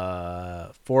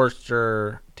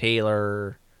 Forster,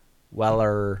 Taylor,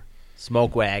 Weller,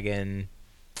 Smoke Wagon,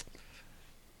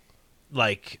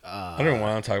 I don't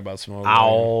want to talk about smoke.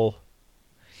 Owl.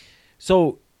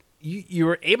 So you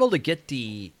were able to get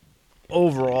the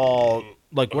overall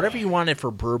whatever you wanted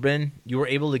for bourbon, you were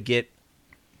able to get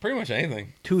Pretty much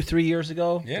anything. 2-3 years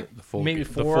ago. Yeah. The full, Maybe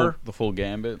the 4. the full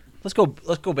gambit. Let's go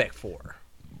back 4.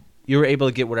 You were able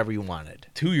to get whatever you wanted.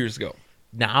 2 years ago.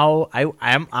 Now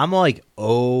I'm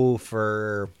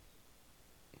for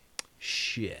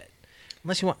shit.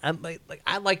 Unless you want,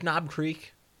 I like Knob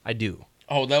Creek. I do.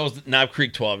 Oh, that was Knob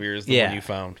Creek 12 years, the one you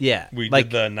found. Yeah. We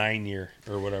did the 9 year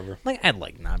or whatever. I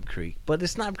like Knob Creek, but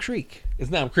it's Knob Creek.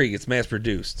 It's Knob Creek. It's mass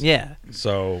produced. Yeah.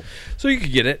 So you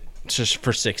could get it just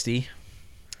for $60.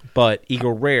 But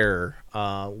Eagle Rare,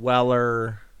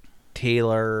 Weller,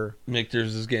 Taylor,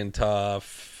 Michter's is getting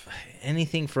tough.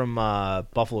 anything from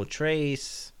Buffalo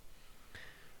Trace.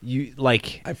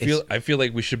 I feel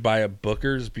like we should buy a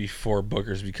Booker's before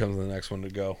Booker's becomes the next one to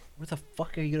go. Where the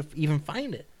fuck are you gonna even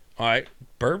find it? All right,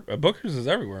 Booker's is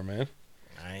everywhere, man.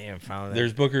 I haven't found it.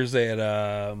 There's Booker's at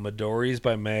Midori's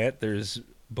by Matt. There's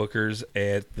Booker's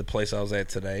at the place I was at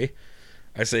today.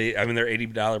 They're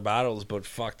 $80 bottles, but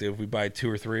fuck, dude, if we buy 2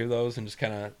 or 3 of those and just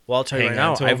kind of Well, I'll tell you right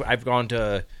now, I've gone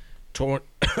to 10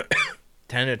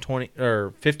 to 20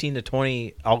 or 15 to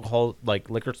 20 alcohol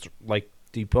liquor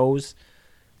depots.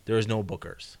 There is no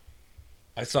Bookers.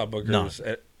 I saw Booker's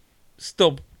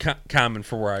still common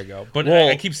for where I go, but Well,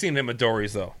 I keep seeing it at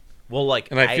Midori's though. Well,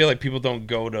 And I feel like people don't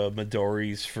go to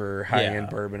Midori's for high-end Yeah.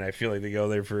 bourbon. I feel like they go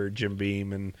there for Jim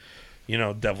Beam and,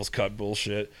 Devil's Cut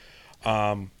bullshit.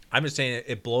 I'm just saying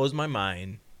it blows my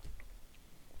mind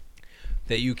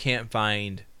that you can't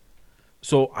find.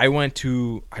 So I told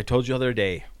you the other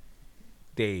day,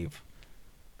 Dave,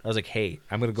 I was like, hey,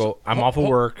 I'm going to go. I'm off of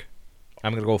work.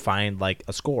 I'm gonna go find like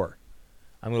a score.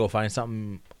 I'm gonna go find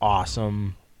something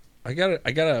awesome. I got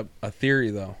a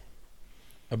theory though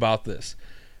about this.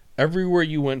 Everywhere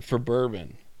you went for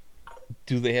bourbon,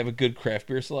 do they have a good craft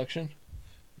beer selection?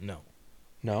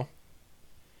 No.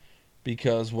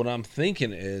 Because what I'm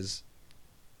thinking is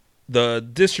the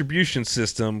distribution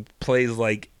system plays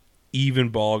like even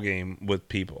ball game with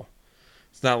people.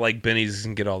 It's not like Benny's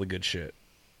can get all the good shit.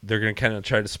 They're going to kind of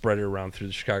try to spread it around through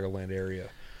the Chicagoland area.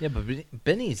 Yeah, but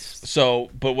Benny's. So,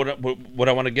 but what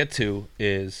I want to get to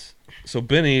is, so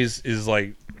Benny's is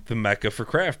like the mecca for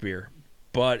craft beer.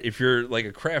 But if you're like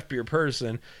a craft beer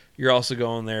person, you're also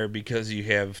going there because you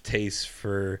have taste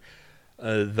for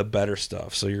the better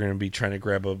stuff. So you're going to be trying to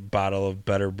grab a bottle of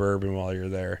better bourbon while you're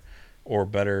there, or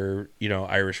better,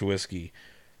 Irish whiskey.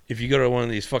 If you go to one of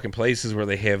these fucking places where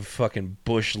they have fucking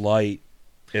Busch Light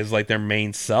as like their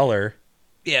main seller,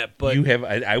 yeah, but you have,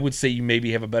 I would say you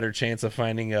maybe have a better chance of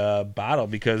finding a bottle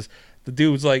because the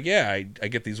dude's like, yeah, I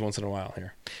get these once in a while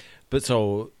here. But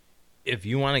so if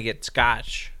you want to get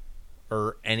Scotch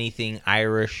or anything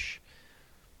Irish,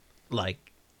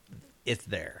 like, it's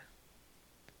there.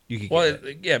 You can get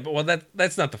it. Yeah, but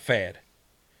that's not the fad.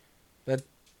 That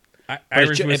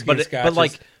Irish whiskey and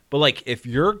Scotch but like if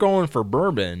you're going for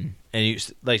bourbon and you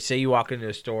like say you walk into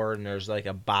a store and there's like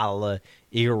a bottle of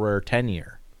Eagle Rare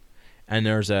 10-year and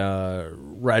there's a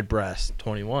Redbreast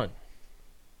 21,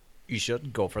 you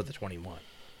should go for the 21,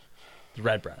 the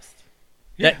Redbreast.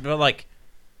 Yeah, but like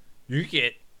you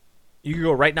can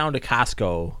go right now to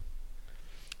Costco,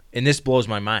 and this blows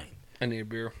my mind. I need a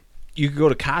beer. You could go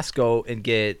to Costco and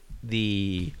get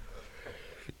the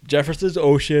Jefferson's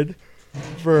Ocean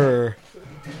for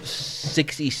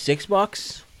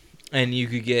 $66, and you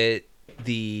could get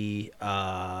the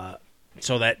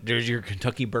so that there's your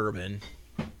Kentucky bourbon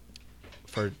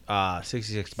for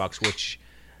 $66, which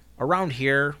around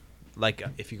here, like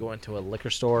if you go into a liquor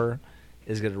store,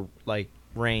 is gonna like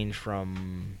range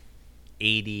from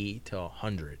 80 to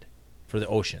 100 for the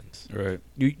Oceans. Right.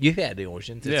 You've had the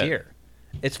Oceans. It's here.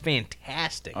 It's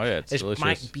fantastic. Oh yeah, it's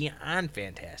delicious. Beyond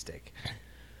fantastic.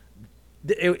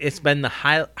 It's been the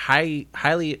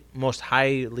most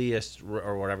highest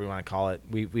or whatever you want to call it.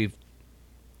 We've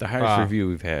the highest review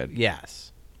we've had.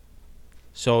 Yes.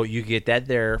 So you get that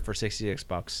there for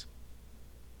 $66,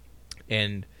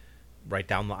 and right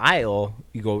down the aisle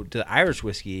you go to the Irish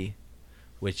whiskey,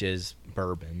 which is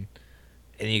bourbon,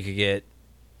 and you could get,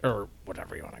 or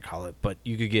whatever you want to call it, but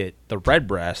you could get the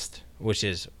Redbreast, which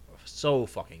is so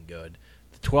fucking good.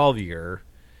 The 12-year,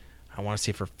 I want to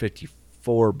say for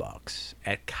 $54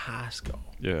 at Costco.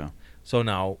 Yeah. So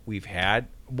now we've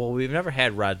never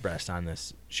had Redbreast on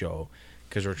this show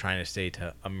because we're trying to stay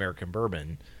to American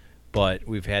bourbon, but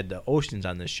we've had the Oceans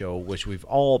on this show, which we've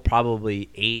all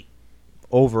probably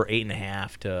over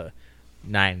 8.5 to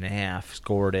 9.5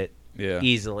 scored it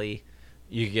easily.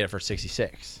 You could get it for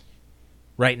 $66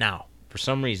 right now for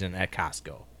some reason at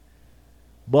Costco,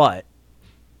 but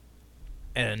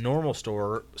at a normal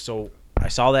store. So I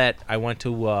saw that. I went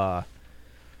to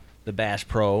the Bass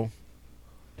Pro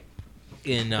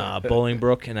in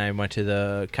Bolingbrook, and I went to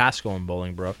the Costco in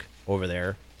Bolingbrook over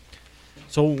there.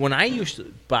 So when I used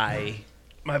to buy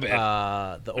my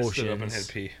bad, the Oceans, I stood up and had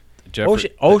pee.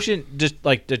 Ocean, just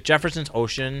like the Jefferson's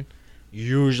Ocean,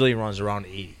 usually runs around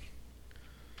 80,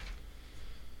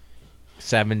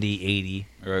 70, 80.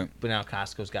 Right. But now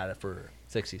Costco's got it for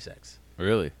 66.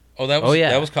 Really? Oh, that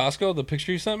was Costco. The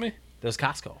picture you sent me. That was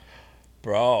Costco,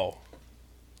 bro.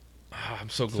 Oh, I'm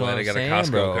so glad I got a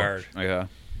Costco card. Yeah.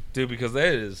 Dude, because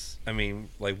that is, I mean,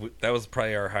 like that was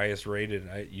probably our highest rated.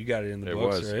 You got it in the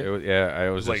books, right? It was. Yeah, it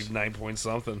was like 9 point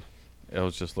something. I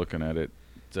was just looking at it.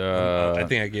 I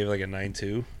think I gave it like a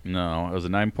 9.2. No, it was a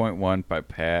 9.1 by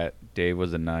Pat. Dave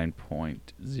was a 9.0.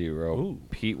 Ooh.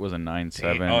 Pete was a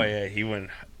 9.7. Oh yeah, he went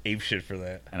ape shit for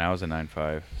that. And I was a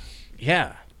 9.5.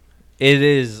 Yeah, it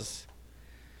is.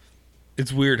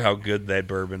 It's weird how good that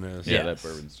bourbon is. Yeah, that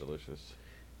bourbon's delicious.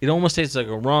 It almost tastes like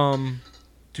a rum.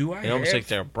 It almost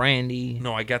tastes like a brandy.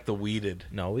 No, I got the weeded.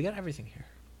 No, we got everything here.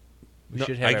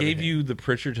 I gave you the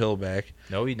Pritchard Hill back.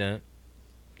 No, you didn't.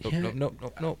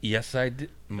 Nope. Yes, I did,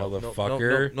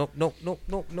 motherfucker.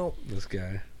 Nope. This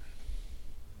guy.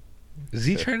 Is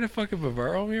he trying to fucking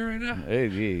Bavaro me right now?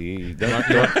 Hey,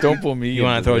 don't pull me. You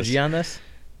want to throw a G on this?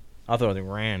 I'll throw the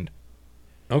Rand.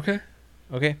 Okay.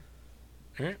 All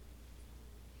right.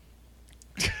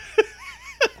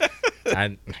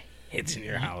 It's in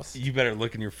your house. You better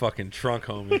look in your fucking trunk,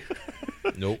 homie.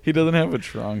 Nope. He doesn't have a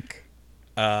trunk.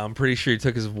 I'm pretty sure he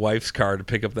took his wife's car to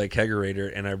pick up that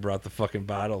kegerator, and I brought the fucking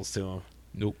bottles to him.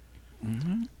 Nope.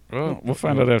 Mm-hmm. Well, we'll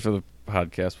find out after the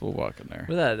podcast. We'll walk in there.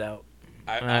 Without a doubt.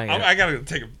 I gotta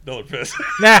take another piss.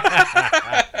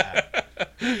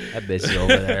 That bitch is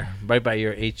over there, right by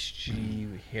your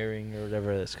HG Herring or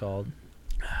whatever it's called.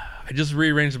 I just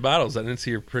rearranged the bottles. I didn't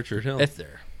see your Pritchard Hill. It's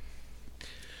there.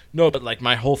 No, but like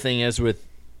my whole thing is with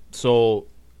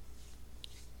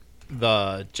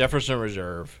the Jefferson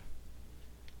Reserve.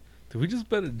 Did we just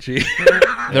bet a G?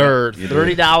 They're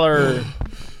 $30.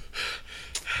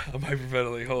 I'm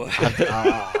hyperventilating. Hold on.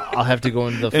 I'll have to go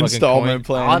into the Installment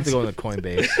fucking plans. I'll have to go into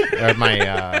Coinbase or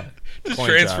my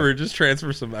Just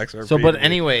transfer some XRP. So, but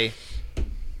anyway,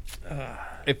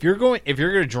 if you're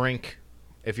gonna drink,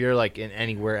 if you're like in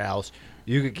anywhere else,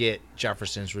 you could get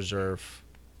Jefferson's Reserve,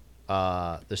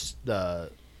 the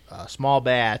small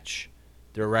batch,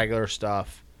 their regular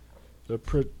stuff, their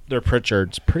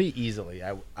Pritchards pretty easily.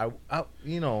 I've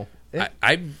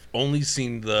only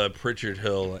seen the Pritchard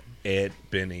Hill at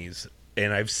Benny's,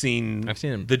 and I've seen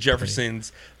them the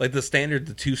Jeffersons, like the standard,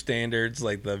 the 2 standards,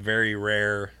 like the very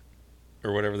rare,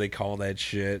 or whatever they call that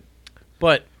shit.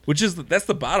 But that's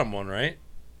the bottom one, right?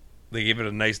 They gave it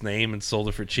a nice name and sold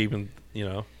it for cheap, and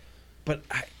But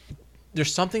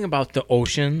there's something about the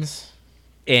oceans,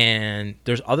 and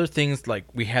there's other things like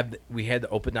we had the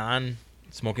Open On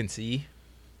Smoking Sea.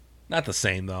 Not the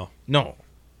same though. No,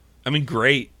 I mean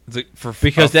great for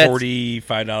because a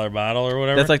 $45 bottle or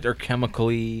whatever. That's like their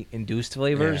chemically induced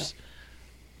flavors.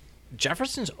 Yeah.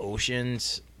 Jefferson's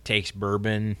Oceans takes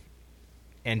bourbon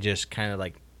and just kind of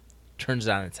like turns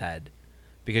it on its head,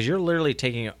 because you're literally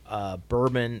taking a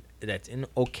bourbon that's in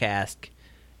oak cask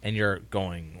and you're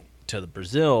going to the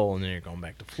Brazil, and then you're going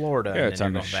back to Florida. Yeah, and it's then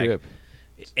on you're the going ship.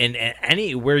 back. And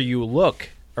anywhere you look,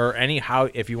 or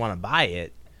if you want to buy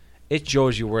it, it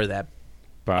shows you where that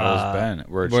bottle's been,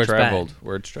 where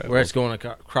it's going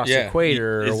across the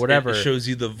equator or whatever. It shows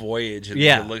you the voyage, and you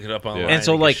can look it up online. And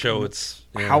so, like,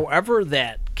 however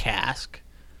that cask,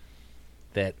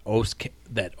 that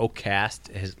oak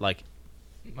cask has like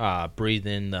breathed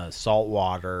in the salt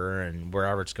water and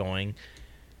wherever it's going,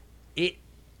 it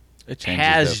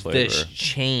has this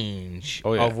change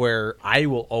of where I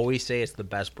will always say it's the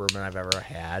best bourbon I've ever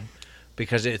had,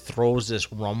 because it throws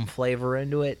this rum flavor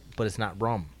into it, but it's not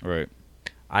rum. Right.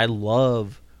 I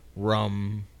love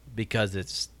rum because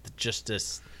it's just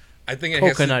this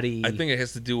coconutty. I think it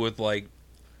has to do with, like,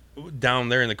 down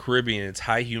there in the Caribbean, it's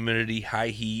high humidity, high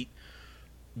heat,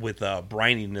 with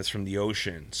brininess from the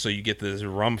ocean. So you get this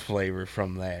rum flavor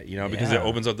from that, because it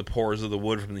opens up the pores of the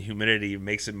wood from the humidity, it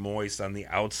makes it moist on the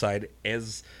outside,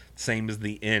 same as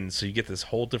the in. So you get this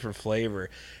whole different flavor.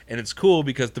 And it's cool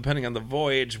because depending on the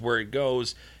voyage, where it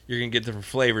goes, you're going to get different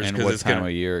flavors. And what time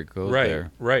of year it goes there.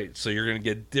 Right. So you're going to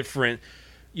get different,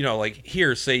 like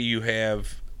here, say you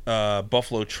have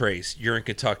Buffalo Trace. You're in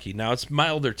Kentucky. Now, it's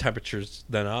milder temperatures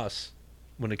than us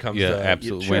when it comes to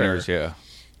absolute winters, yeah.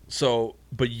 So,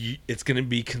 but it's going to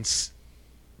be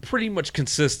pretty much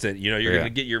consistent. You're going to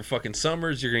get your fucking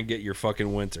summers. You're going to get your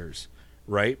fucking winters,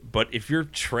 right? But if you're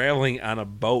traveling on a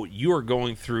boat, you are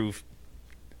going through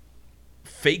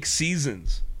fake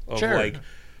seasons of like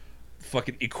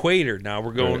fucking equator. Now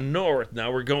we're going north.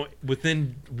 Now we're going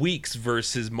within weeks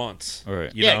versus months. All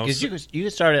right. Because you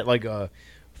can start at like a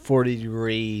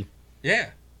 40-degree,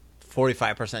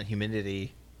 45%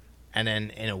 humidity, and then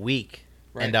in a week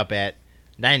end up at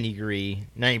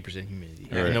 90% humidity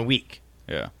in a week.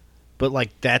 Yeah. But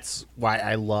like that's why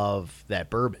I love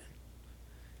that bourbon.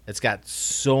 It's got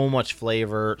so much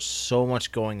flavor, so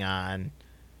much going on,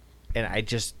 and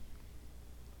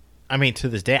to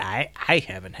this day I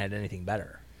haven't had anything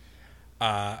better.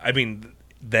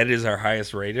 That is our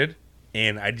highest rated,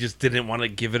 and I just didn't want to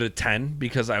give it a 10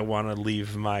 because I want to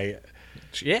leave my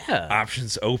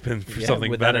options open for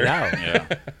something better. Yeah.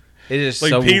 It is like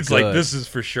so Pete's good. like, this is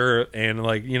for sure, and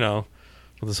like with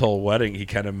this whole wedding, he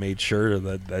kind of made sure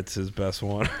that that's his best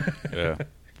one. Yeah,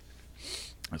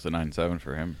 that's a 9.7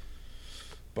 for him.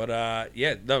 But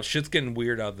shit's getting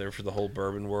weird out there for the whole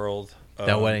bourbon world.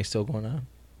 That wedding's still going on.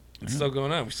 It's still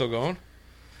going on. We still going?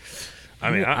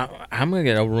 I'm gonna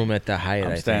get a room at the Hyatt.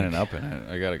 I'm standing up in it.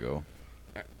 I gotta go.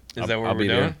 Is that what we're doing?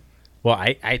 There. Well,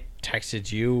 I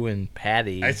texted you and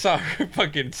Patty. I saw her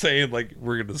fucking saying, like,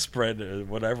 we're going to spread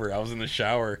whatever. I was in the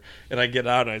shower, and I get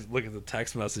out, and I look at the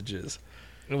text messages.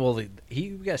 Well,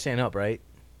 you got to stand up, right?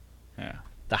 Yeah.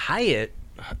 The Hyatt,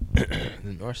 the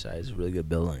north side, is a really good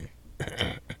building.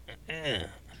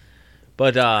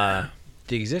 But the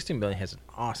existing building has an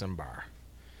awesome bar.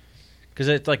 Because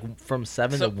it's, like, from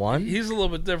 7 to 1. He's a little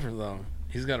bit different, though.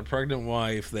 He's got a pregnant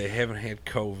wife. They haven't had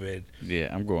COVID.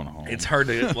 Yeah, I'm going home. It's hard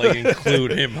to like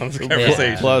include him on this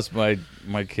conversation. Plus, my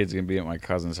kid's gonna be at my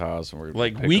cousin's house, and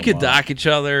we could dock each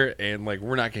other, and like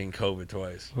we're not getting COVID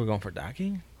twice. We're going for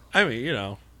docking. I mean, you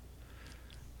know.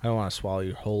 I don't want to swallow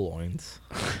your whole loins.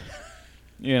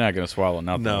 You're not gonna swallow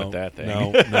nothing with that thing.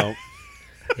 No.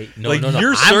 Hey, Like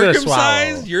you're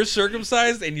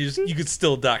circumcised, and you could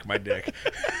still dock my dick.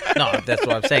 No, that's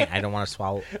what I'm saying. I don't want to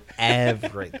swallow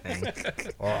everything.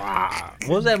 What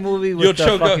was that movie with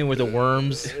the fucking with the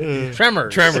worms?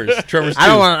 Tremors. Tremors 2. I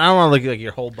don't want to look like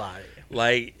your whole body.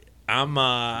 Like I'm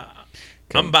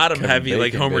bottom heavy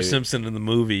like Homer Simpson in the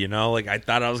movie, you know? Like I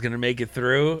thought I was gonna make it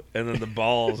through, and then the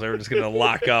balls are just gonna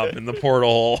lock up in the portal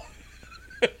hole.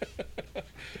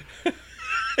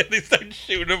 And they start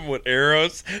shooting him with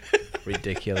arrows.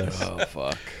 Ridiculous. Oh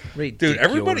fuck, dude!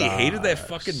 Everybody hated that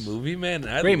fucking movie, man.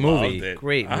 Great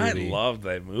movie. I loved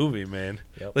that movie, man.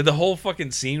 Yep. Like the whole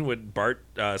fucking scene with Bart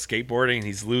skateboarding, and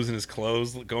he's losing his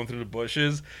clothes, going through the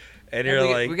bushes, and you're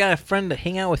like, "We got a friend to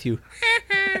hang out with you."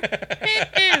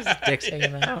 His dick's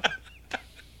hanging out.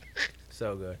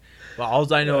 So good. Well,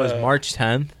 all I know is March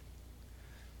 10th.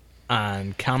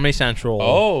 On Comedy Central.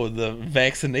 Oh, the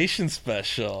vaccination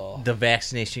special. The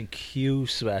vaccination Q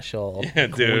special. Yeah,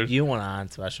 dude. You went on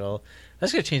special.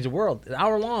 That's going to change the world. An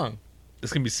hour long.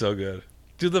 It's going to be so good.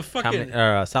 Dude, the fucking...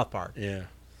 South Park. Yeah.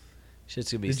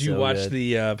 Shit's going to be so good. Did you watch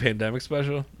the pandemic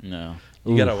special? No.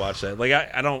 You got to watch that. Like,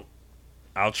 I don't...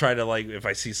 I'll try to, like, if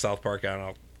I see South Park on,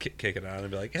 I'll kick it on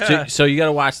and be like, So you got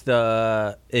to watch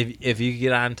the... If you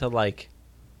get on to, like...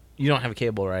 You don't have a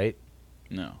cable, right?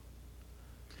 No.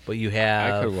 But you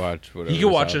have... I could watch whatever. You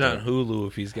can watch it on Hulu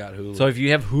if he's got Hulu. So if you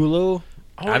have Hulu...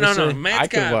 Oh, no. Matt's I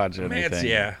could watch anything.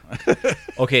 Yeah.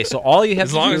 Okay, so all you have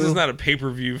as to do... As long as it's not a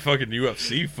pay-per-view fucking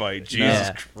UFC fight. Jesus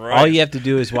Christ. All you have to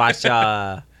do is watch...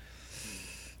 the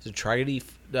Integrity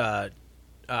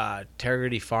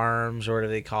Farms, or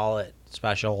whatever they call it,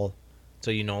 special.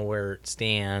 So you know where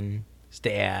Stad,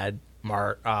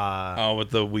 with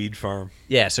the weed farm.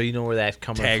 Yeah, so you know where that's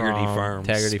coming from.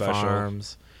 Taggart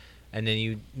Farms. And then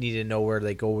you need to know where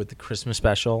they go with the Christmas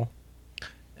special.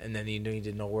 And then you need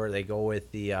to know where they go with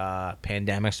the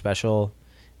pandemic special.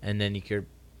 And then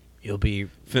you'll be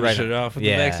finish it off with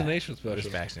the vaccination special.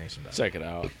 Check it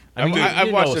out. I mean,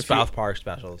 I've watched the South Park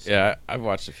specials. Yeah, I've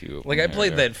watched a few. Like I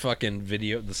played that fucking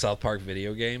the South Park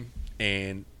video game,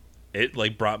 and it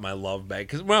like brought my love back.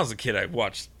 Because when I was a kid, I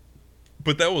watched,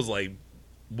 but that was like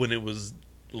when it was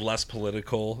less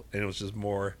political and it was just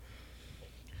more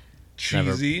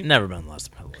cheesy. Never been less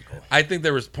political. I think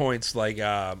there was points like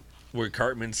where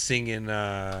Cartman's singing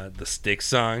the Styx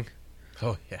song.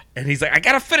 Oh yeah, and he's like, "I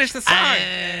gotta finish the song."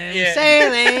 I'm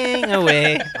sailing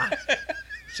away. I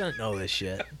don't know this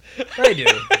shit.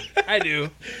 I do.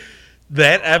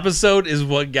 That episode is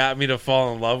what got me to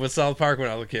fall in love with South Park when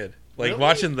I was a kid. Like really?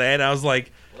 Watching that, I was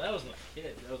like, "Well, that wasn't a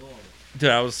kid. That was only." Dude,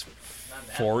 I was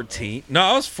 14. No,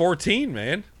 I was 14,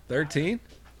 man. 13.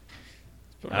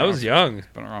 I was young. It's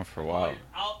been around for a while.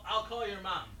 I'll call your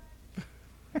mom.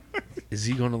 Is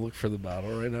he going to look for the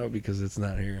bottle right now because it's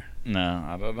not here? No,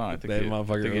 I don't know. I think that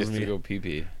motherfucker owes me to go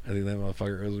pee. I think that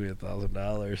motherfucker owes me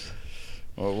 $1,000.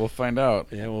 Well, we'll find out.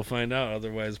 Yeah, we'll find out.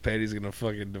 Otherwise, Patty's gonna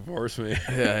fucking divorce me.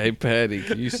 Yeah, hey Patty,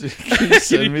 can you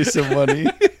send me some money?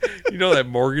 You know that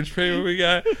mortgage payment we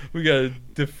got? We gotta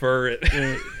defer it.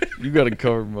 You gotta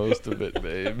cover most of it,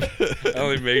 babe. I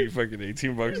only make fucking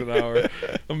 $18 an hour.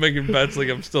 I'm making bets like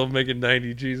I'm still making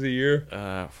 90 G's a year.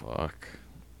 Fuck.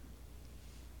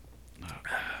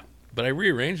 But I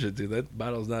rearranged it, dude. That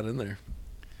bottle's not in there.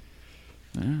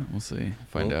 Yeah, we'll see.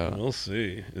 Find out. We'll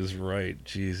see. Is right.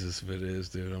 Jesus, if it is,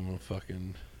 dude, I'm gonna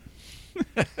fucking.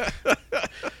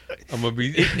 I'm gonna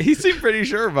be. He seemed pretty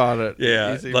sure about it.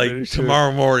 Yeah, like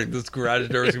tomorrow morning, this garage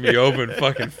door is gonna be open.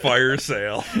 Fucking fire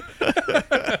sale.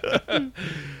 Fuck.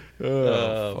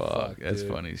 That's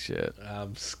dude. Funny shit.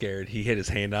 I'm scared. He hit his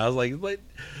hand out. I was like,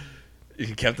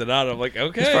 he kept it out. I'm like,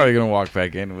 okay. He's probably gonna walk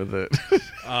back in with it.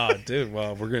 Oh, dude.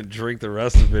 Well, we're gonna drink the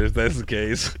rest of it if that's the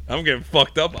case. I'm getting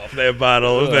fucked up off that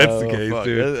bottle if that's the case, fuck.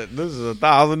 Dude. This is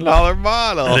 $1,000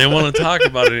 bottle. I didn't want to talk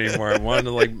about it anymore. I wanted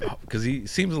to because he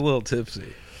seems a little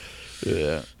tipsy.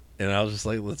 Yeah. And I was just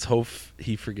like, let's hope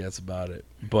he forgets about it.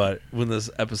 But when this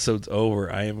episode's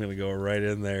over, I am gonna go right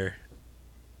in there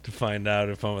to find out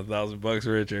if I'm $1,000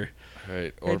 richer.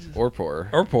 Right. Or poorer.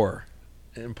 Or poorer.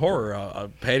 And poorer,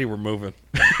 Patty, we're moving.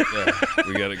 Yeah,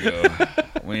 we gotta go.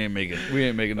 We ain't making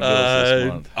the bills this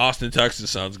month. Austin, Texas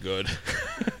sounds good.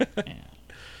 Yeah.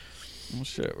 Well,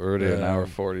 shit, we're already an hour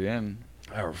 40 in.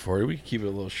 Hour 40. We can keep it a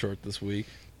little short this week.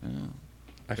 Yeah.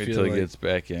 I Wait feel till like he gets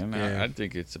back in. Yeah. I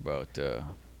think it's about. It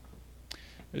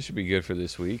should be good for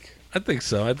this week. I think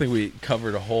so. I think we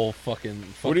covered a whole fucking.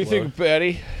 What do you think,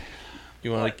 Patty?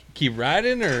 You want to keep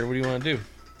riding, or what do you want to do?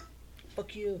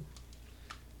 Fuck you.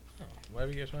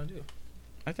 Whatever you guys want to do.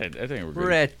 I think we're good.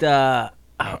 We're at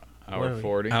Hour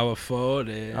 40. Hour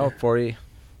 40. Hour 40.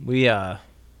 We kind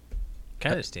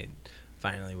of stayed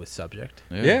finally with subject.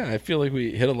 Yeah, I feel like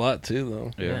we hit a lot too,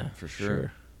 though. Yeah, for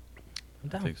sure. I'm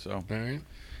I down. think so. All right.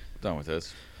 Done with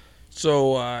this.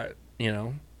 So, you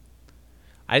know,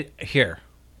 I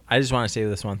just want to say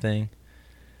this one thing.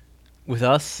 With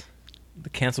us, the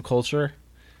cancel culture,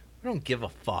 we don't give a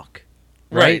fuck.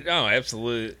 right? Oh,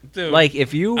 absolutely, dude. Like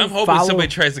if you I'm hoping follow, somebody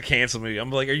tries to cancel me.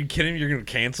 I'm like, are you kidding me? You're gonna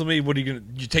cancel me? What are you gonna?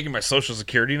 You taking my social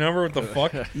security number? What the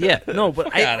fuck? yeah, no,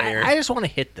 but Fuck outta here. I just want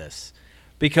to hit this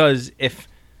because if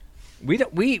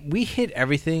we hit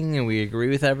everything and we agree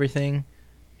with everything,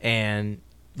 and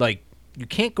like you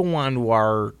can't go on to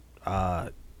our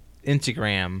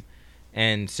Instagram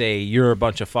and say you're a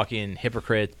bunch of fucking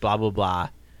hypocrites, blah blah blah,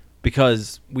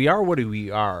 because we are what we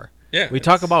are. Yeah, We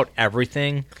talk about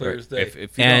everything. clear as day.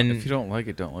 If you don't like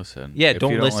it, don't listen. Yeah, if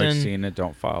don't you don't like listen. seeing it,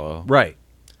 don't follow. Right.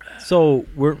 So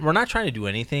we're not trying to do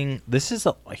anything. This is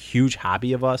a huge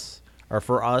hobby of us, or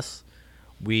for us.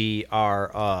 We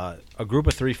are a group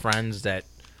of 3 friends that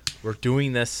we're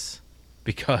doing this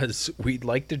because we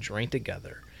like to drink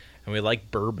together and we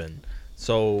like bourbon.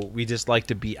 So we just like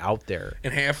to be out there.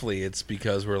 And halfly, it's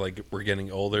because we're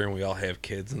getting older and we all have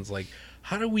kids, and it's like,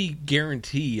 how do we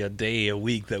guarantee a day a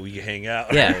week that we can hang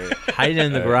out? Yeah, hide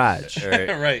in the garage. Right.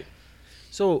 right.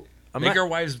 So Make our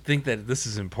wives think that this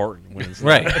is important when it's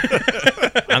right.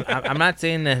 not. I'm not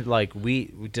saying that like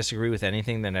we disagree with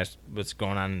anything that's what's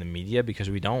going on in the media,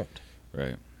 because we don't.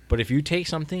 Right. But if you take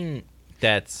something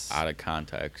that's Out of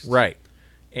context. right,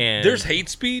 and There's hate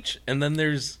speech, and then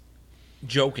there's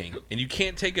joking, and you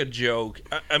can't take a joke.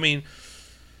 I mean,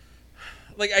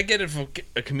 like, I get if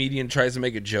a comedian tries to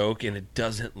make a joke and it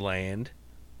doesn't land.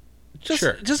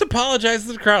 Just apologize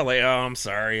to the crowd. Like, oh, I'm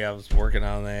sorry, I was working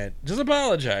on that. Just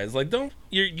apologize. Like, don't.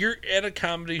 You're at a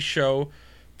comedy show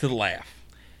to laugh.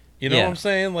 You know Yeah. what I'm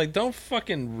saying? Like, don't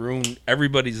fucking ruin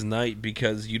everybody's night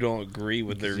because you don't agree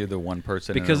with Because their. you're the one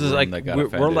person because in it's a room like that got we're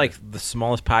offended. like the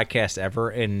smallest podcast ever,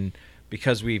 and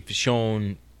because we've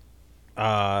shown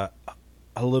a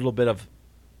little bit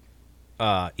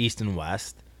of East and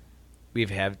West, we've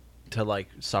had to like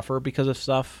suffer because of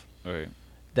stuff. Right.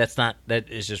 That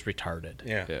is just retarded.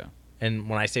 Yeah. Yeah. And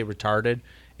when I say retarded,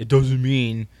 it doesn't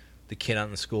mean the kid on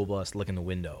the school bus looking the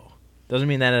window. Doesn't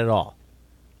mean that at all.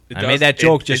 I made that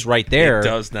joke just right there. It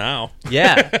does now.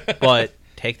 Yeah, but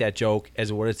take that joke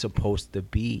as what it's supposed to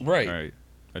be. Right. Right.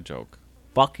 A joke.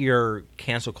 Fuck your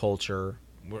cancel culture.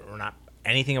 We're not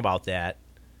anything about that.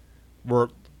 We're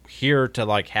here to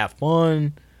like have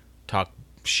fun, talk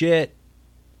shit.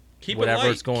 Keep Whatever it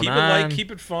light. is going keep on. it light.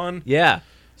 Keep it fun. Yeah.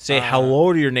 Say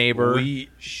hello to your neighbor. We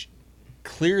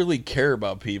clearly care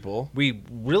about people, We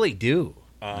really do.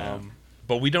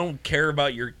 but we don't care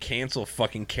about your cancel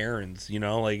fucking Karens. You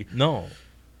know, like, No.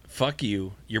 fuck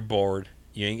you. You're bored.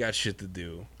 You ain't got shit to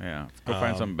do. Yeah. Go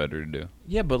find something better to do.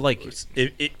 Yeah, but like,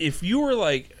 If you were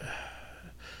like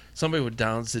somebody with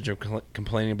Down syndrome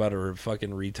complaining about a fucking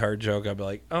retard joke, I'd be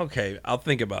like, okay, I'll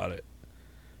think about it.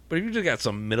 But if you just got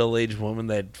some middle-aged woman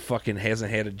that fucking hasn't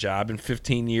had a job in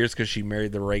 15 years because she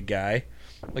married the right guy,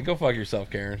 like, go fuck yourself,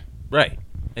 Karen. right.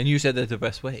 And you said that the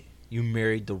best way. You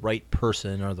married the right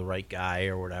person or the right guy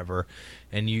or whatever.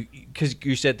 And because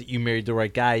you said that you married the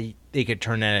right guy, they could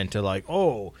turn that into like,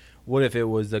 oh, what if it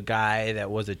was the guy that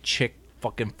was a chick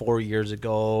fucking 4 years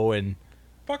ago and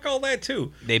Fuck all that,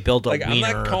 too. they built a Like, wiener.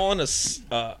 I'm not calling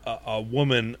a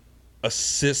woman a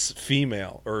cis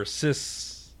female or a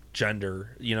cis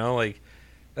gender, you know? Like,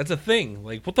 that's a thing.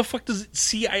 Like, what the fuck does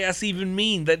CIS even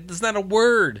mean? That's not a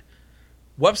word.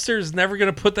 Webster's never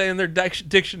going to put that in their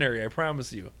dictionary, I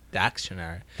promise you.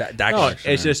 Dictionary. No, Dictionary.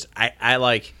 it's just, I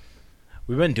like,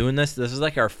 we've been doing this. This is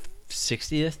like our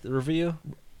 60th review.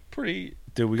 pretty...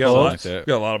 Dude, we got a lot. Like that.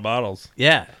 We got a lot of bottles.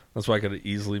 Yeah. That's why I could have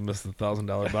easily missed the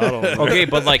 $1,000 bottle. Okay,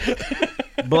 but like,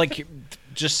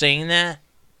 just saying that,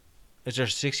 it's our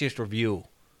 60th review.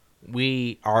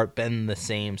 We are been the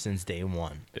same since day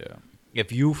one. Yeah.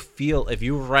 If you read if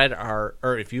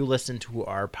you listen to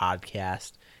our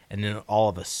podcast and then all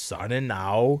of a sudden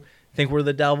now think we're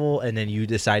the devil, and then you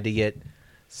decide to get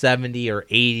 70 or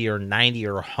 80 or 90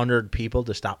 or 100 people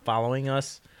to stop following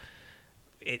us,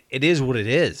 it is what it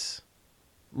is.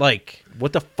 Like,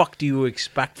 what the fuck do you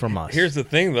expect from us? Here's the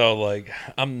thing, though. Like,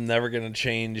 I'm never going to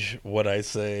change what I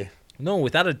say. No,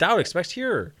 without a doubt, expect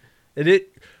here. We're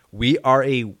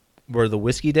the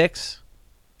Whiskey Dicks,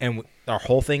 and our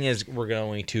whole thing is we're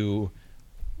going to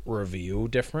review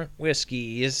different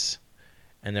whiskeys,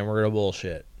 and then we're going to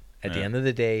bullshit. At the end of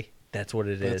the day, that's what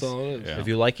it is. That's all it is. Yeah. If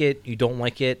you like it, you don't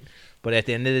like it. But at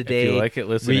the end of the day... If you like it,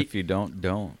 listen. If you don't,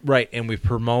 don't. Right, and we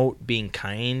promote being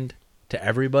kind to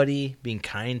everybody, being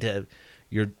kind to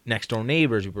your next door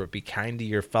neighbors, be kind to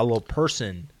your fellow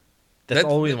person. That's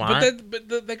all we want.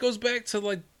 But that goes back to,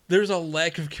 like, there's a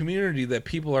lack of community that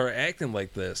people are acting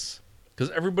like this. Because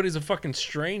everybody's a fucking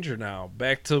stranger now.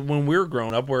 Back to when we were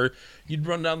growing up, where you'd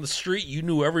run down the street, you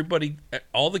knew everybody,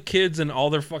 all the kids and all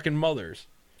their fucking mothers.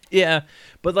 Yeah,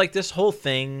 but like this whole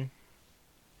thing,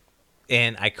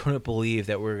 and I couldn't believe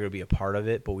that we were going to be a part of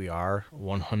it, but we are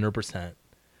 100%.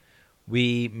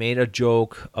 We made a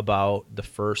joke about the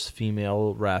first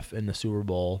female ref in the Super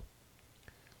Bowl.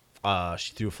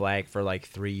 She threw a flag for like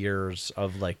 3 years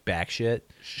of like back shit.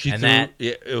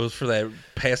 It was for that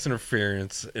pass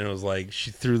interference, and it was like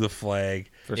she threw the flag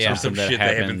for some shit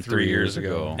that happened 3 years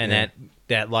ago. And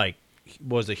that like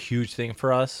was a huge thing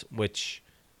for us, which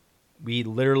we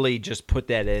literally just put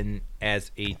that in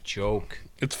as a joke.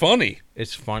 It's funny.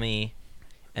 It's funny.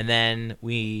 And then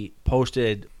we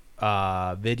posted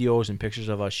videos and pictures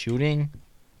of us shooting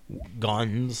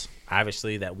guns,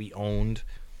 obviously, that we owned.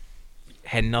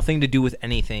 Had nothing to do with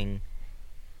anything,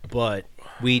 but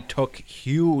we took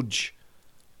huge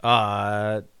fucking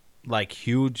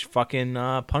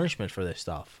punishment for this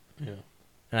stuff. Yeah.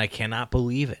 And I cannot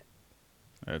believe it.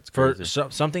 That's crazy.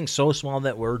 For something so small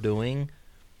that we're doing,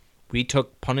 we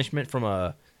took punishment from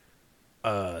a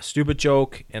stupid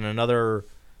joke and another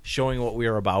showing what we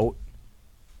were about.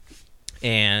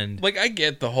 And like, I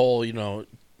get the whole, I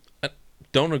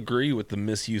don't agree with the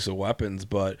misuse of weapons,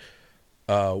 but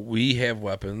we have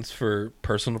weapons for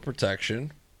personal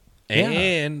protection,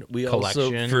 and we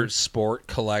also for sport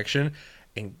collection.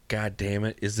 And god damn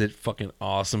it, is it fucking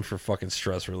awesome for fucking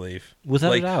stress relief?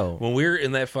 Without a doubt. When we were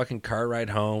in that fucking car ride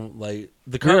home, like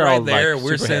the car ride there,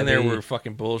 we're sitting there, we're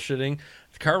fucking bullshitting.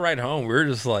 The car ride home, we were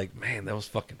just like, man, that was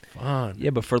fucking fun.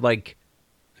 Yeah, but for like,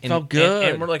 it felt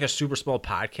good. And we're like a super small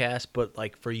podcast, but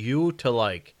like for you to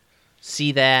like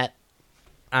see that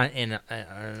on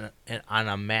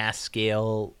a mass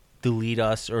scale, delete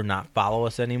us or not follow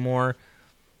us anymore,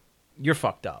 you're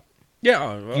fucked up.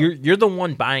 Yeah, you're the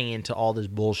one buying into all this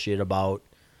bullshit about,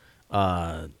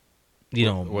 what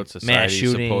society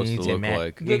is supposed to look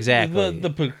like. Exactly,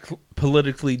 the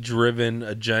politically driven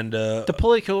agenda, the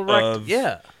political right,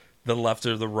 the left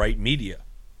or the right media,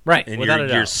 right? And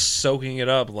you're soaking it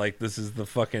up like this is the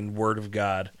fucking word of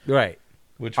God, right?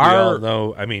 Which we all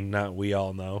know. I mean, not we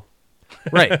all know,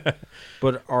 right?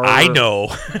 But I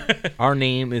know our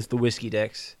name is the Whiskey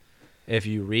Dicks. If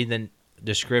you read the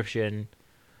description.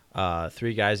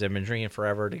 3 guys that have been drinking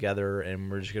forever together, and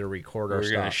we're just gonna record our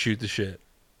stuff. We're gonna shoot the shit.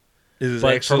 This is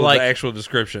the actual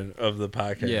description of the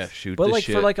podcast. Yeah, shoot the shit. But like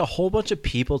for like a whole bunch of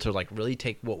people to like really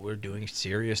take what we're doing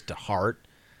serious to heart,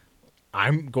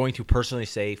 I'm going to personally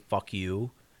say fuck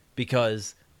you,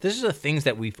 because this is the things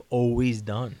that we've always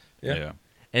done. Yeah.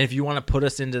 And if you want to put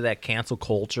us into that cancel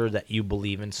culture that you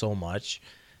believe in so much,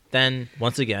 then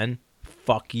once again,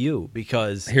 fuck you,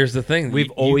 because here's the thing, we've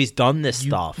always done this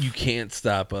stuff. You can't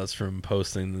stop us from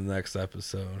posting the next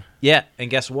episode. Yeah, and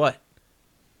guess what?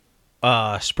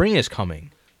 Spring is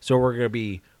coming, so we're gonna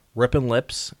be ripping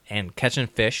lips and catching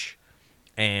fish,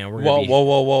 and we're gonna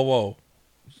whoa!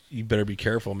 You better be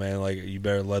careful, man. Like, you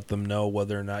better let them know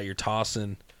whether or not you're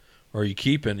tossing or you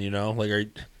keeping. Like,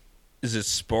 is it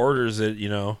sport or is it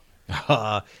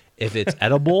If it's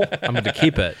edible, I'm going to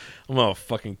keep it. I'm going to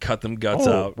fucking cut them guts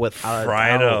out.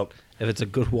 Fry it up. If it's a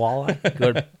good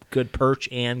walleye, good perch,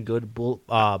 and good bull.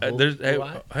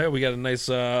 Hey, we got a nice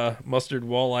mustard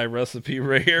walleye recipe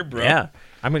right here, bro. Yeah,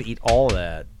 I'm going to eat all of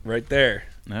that. Right there.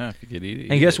 Yeah, if you could eat it.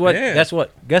 And guess what? Yeah.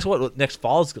 Guess what? Next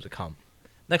fall is going to come.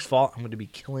 Next fall, I'm going to be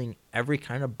killing every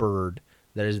kind of bird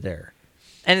that is there.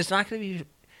 And it's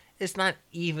not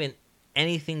even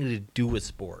anything to do with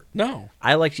sport. No.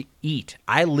 I like to eat.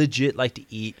 I legit like to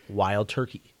eat wild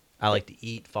turkey. I like to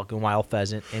eat fucking wild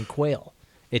pheasant and quail.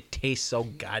 It tastes so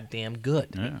goddamn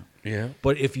good. Yeah.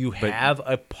 But if you have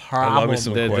a problem with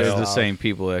there's the same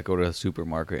people that go to the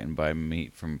supermarket and buy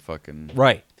meat from fucking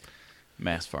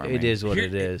mass farming. It is what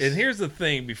it is. And here's the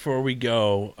thing before we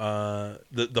go,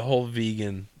 the whole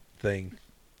vegan thing.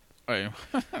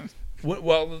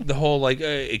 Well, the whole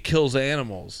it kills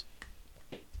animals.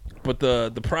 But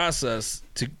the process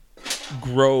to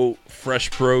grow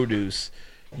fresh produce,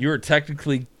 you're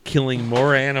technically killing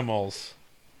more animals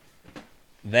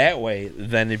that way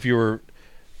than if you were.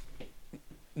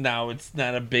 Now, it's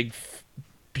not a big,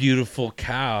 beautiful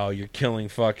cow. You're killing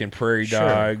fucking prairie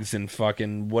dogs and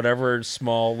fucking whatever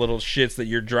small little shits that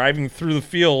you're driving through the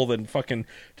field and fucking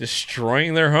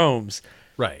destroying their homes.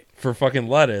 Right. For fucking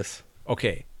lettuce.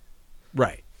 Okay.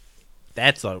 Right.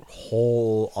 That's a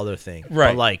whole other thing.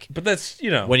 Right. But that's,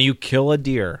 when you kill a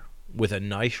deer with a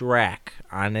nice rack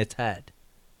on its head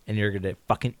and you're gonna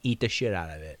fucking eat the shit out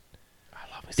of it.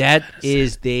 I love it. That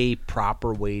is the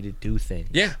proper way to do things.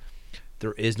 Yeah.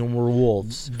 There is no more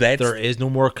wolves. There is no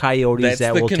more coyotes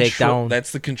that will take down.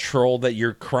 That's the control that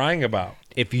you're crying about.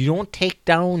 If you don't take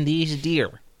down these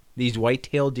deer, these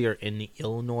white-tailed deer in the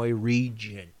Illinois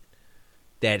region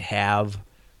that have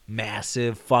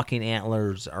massive fucking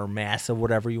antlers or massive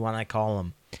whatever you want to call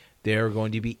them, they're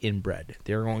going to be inbred.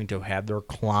 They're going to have their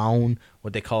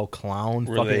what they call clown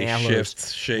Where fucking they antlers,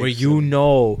 shift shapes where you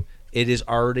know it is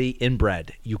already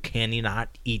inbred. You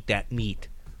cannot eat that meat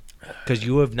because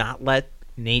you have not let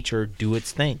nature do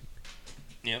its thing.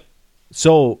 Yep.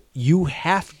 So you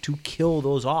have to kill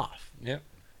those off. Yep.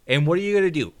 And what are you going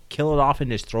to do? Kill it off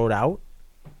and just throw it out?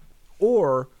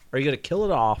 Or are you going to kill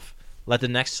it off, let the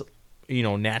next,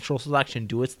 natural selection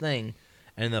do its thing,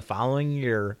 and the following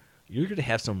year, you're going to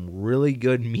have some really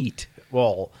good meat.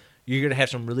 Well, you're going to have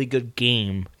some really good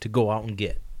game to go out and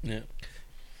get. Yeah.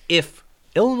 If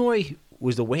Illinois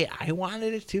was the way I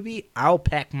wanted it to be, I'll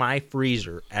pack my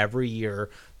freezer every year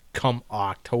come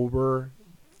October,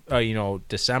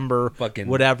 December, fucking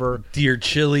whatever. Deer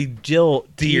chili, deer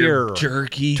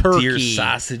jerky, turkey, deer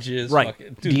sausages. Right.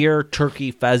 Fucking, deer,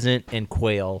 turkey, pheasant, and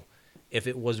quail. If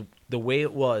it was the way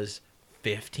it was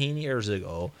 15 years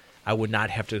ago, I would not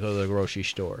have to go to the grocery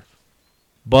store.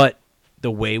 But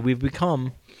the way we've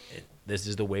become, this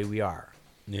is the way we are.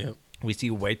 Yeah. We see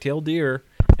white-tailed deer,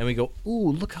 and we go,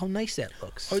 ooh, look how nice that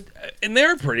looks. Oh, and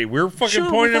they're pretty. We're fucking Sure,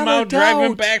 pointing them without out, a driving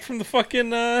them doubt. back from the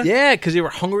fucking... Yeah, because they were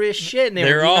hungry as shit. And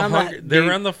they're were all on hungry.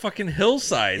 They're on the fucking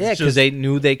hillsides. Yeah, because they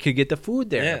knew they could get the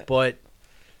food there. Yeah. But,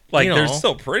 they're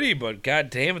still pretty, but god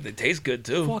damn it, they taste good,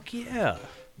 too. fuck yeah.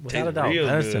 Without a Taste doubt. real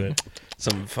Venison. good.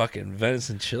 Some fucking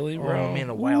venison chili, bro. Oh, man,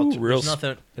 a wild real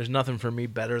there's nothing for me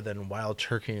better than wild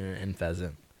turkey and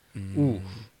pheasant. Ooh,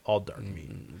 all dark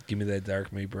meat. Give me that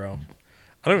dark meat, bro.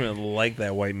 I don't even like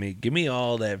that white meat. Give me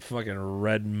all that fucking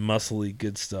red, muscly,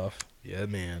 good stuff. Yeah,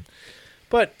 man.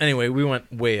 But anyway, we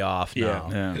went way off now.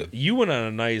 Yeah. You went on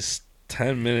a nice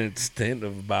 10-minute stint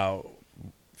of about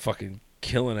fucking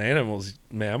killing animals.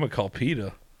 Man, I'm going to call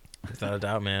PETA. Without a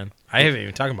doubt, man. I haven't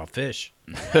even talking about fish.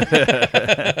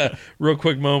 Real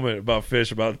quick moment about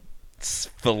fish, about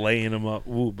filleting them up.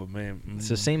 Ooh, but man. It's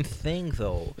the same thing,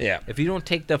 though. Yeah. If you don't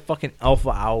take the fucking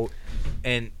alpha out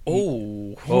and...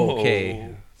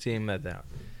 okay. Seeing that down.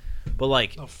 But,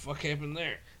 like... What the fuck happened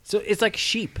there? So, it's like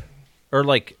sheep. Or,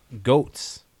 like,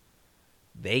 goats.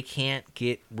 They can't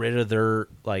get rid of their,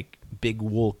 like, big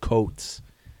wool coats.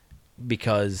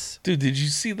 Because... Dude, did you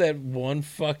see that one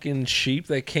fucking sheep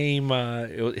that came,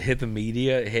 it hit the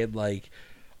media? It had, like,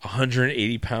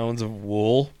 180 pounds of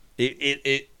wool.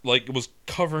 It was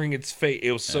covering its face.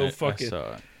 It was so fucking... I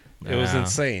saw it. It was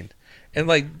insane. And,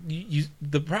 like,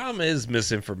 the problem is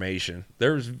misinformation.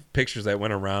 There was pictures that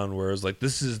went around where it was like,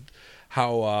 this is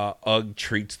how UGG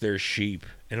treats their sheep.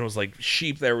 And it was, like,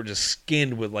 sheep that were just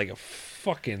skinned with, like, a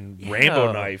fucking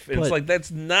Rambo knife. And it's like, that's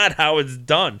not how it's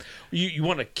done. You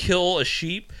want to kill a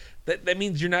sheep? That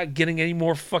means you're not getting any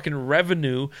more fucking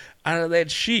revenue out of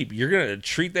that sheep. You're going to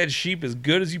treat that sheep as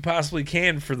good as you possibly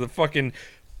can for the fucking...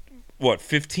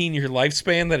 15-year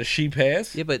lifespan that a sheep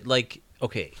has? Yeah, but like,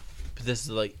 okay, this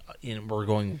is like, we're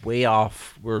going way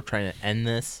off. We're trying to end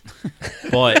this,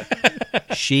 but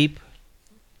sheep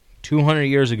 200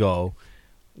 years ago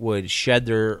would shed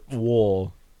their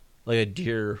wool like a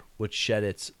deer would shed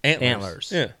its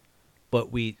antlers. Yeah,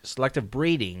 but we selective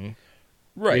breeding.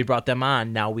 Right, we brought them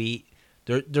on. Now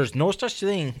there's no such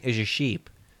thing as a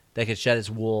sheep that can shed its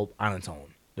wool on its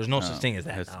own. There's no such thing as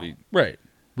that now. Right.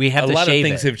 We have a lot of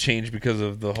things it. have changed because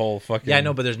of the whole fucking... Yeah, I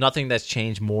know, but there's nothing that's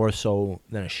changed more so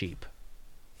than a sheep.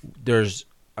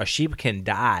 A sheep can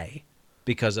die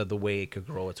because of the way it could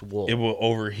grow its wool. It will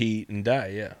overheat and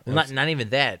die, yeah. Not even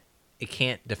that. It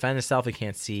can't defend itself. It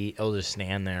can't see. It'll just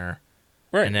stand there.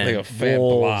 Right, and then like a fat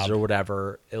wolves blob. or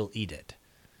whatever, it'll eat it.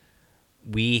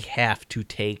 We have to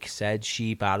take said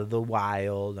sheep out of the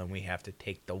wild, and we have to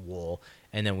take the wool,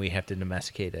 and then we have to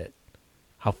domesticate it.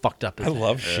 How fucked up is that? I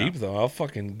love sheep, though. I'll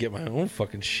fucking get my own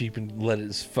fucking sheep and let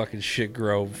its fucking shit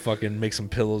grow. Fucking make some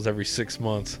pillows every 6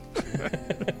 months.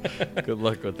 Good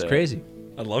luck with that. It's crazy.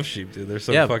 I love sheep, dude. They're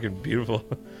so fucking beautiful.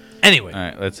 Anyway. All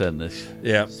right, let's end this.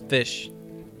 Yeah. Fish.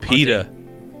 PETA.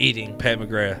 Eating. Pat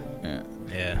McGrath.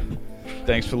 Yeah.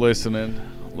 Thanks for listening.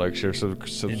 Like, share,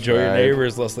 subscribe. Enjoy your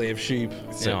neighbors unless they have sheep.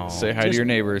 Say hi to your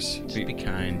neighbors. Be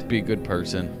kind. Be a good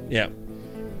person. Yeah.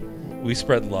 We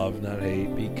spread love, not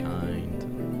hate. Be kind.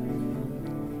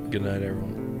 Good night,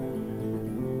 everyone.